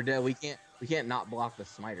 like, yeah. We're dead. We can't not block the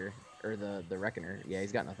Smiter or the Reckoner. Yeah,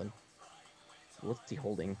 he's got nothing. What's he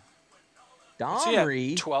holding?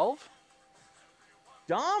 Domri. 12?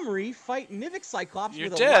 Domri fight Nivik Cyclops You're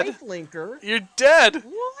with dead. a life linker. You're dead!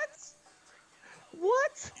 What?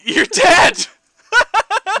 What? You're dead!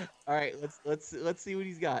 All right, let's see what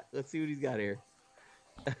he's got. Let's see what he's got here.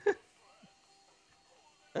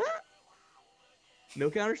 No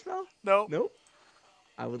counterspell? No. Nope.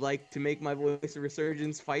 I would like to make my Voice of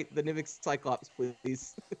Resurgence fight the Nivik Cyclops,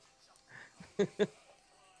 please.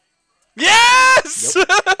 Yes!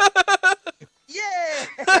 Yeah!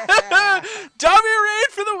 Dummy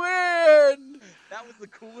Raid for the win! That was the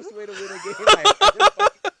coolest way to win a game I've ever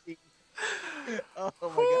fucking seen. Oh my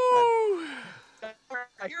god.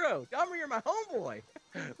 My hero. Domri, you're my homeboy.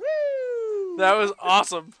 Woo! That was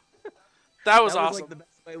awesome. That was That was awesome. like the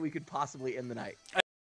best way we could possibly end the night.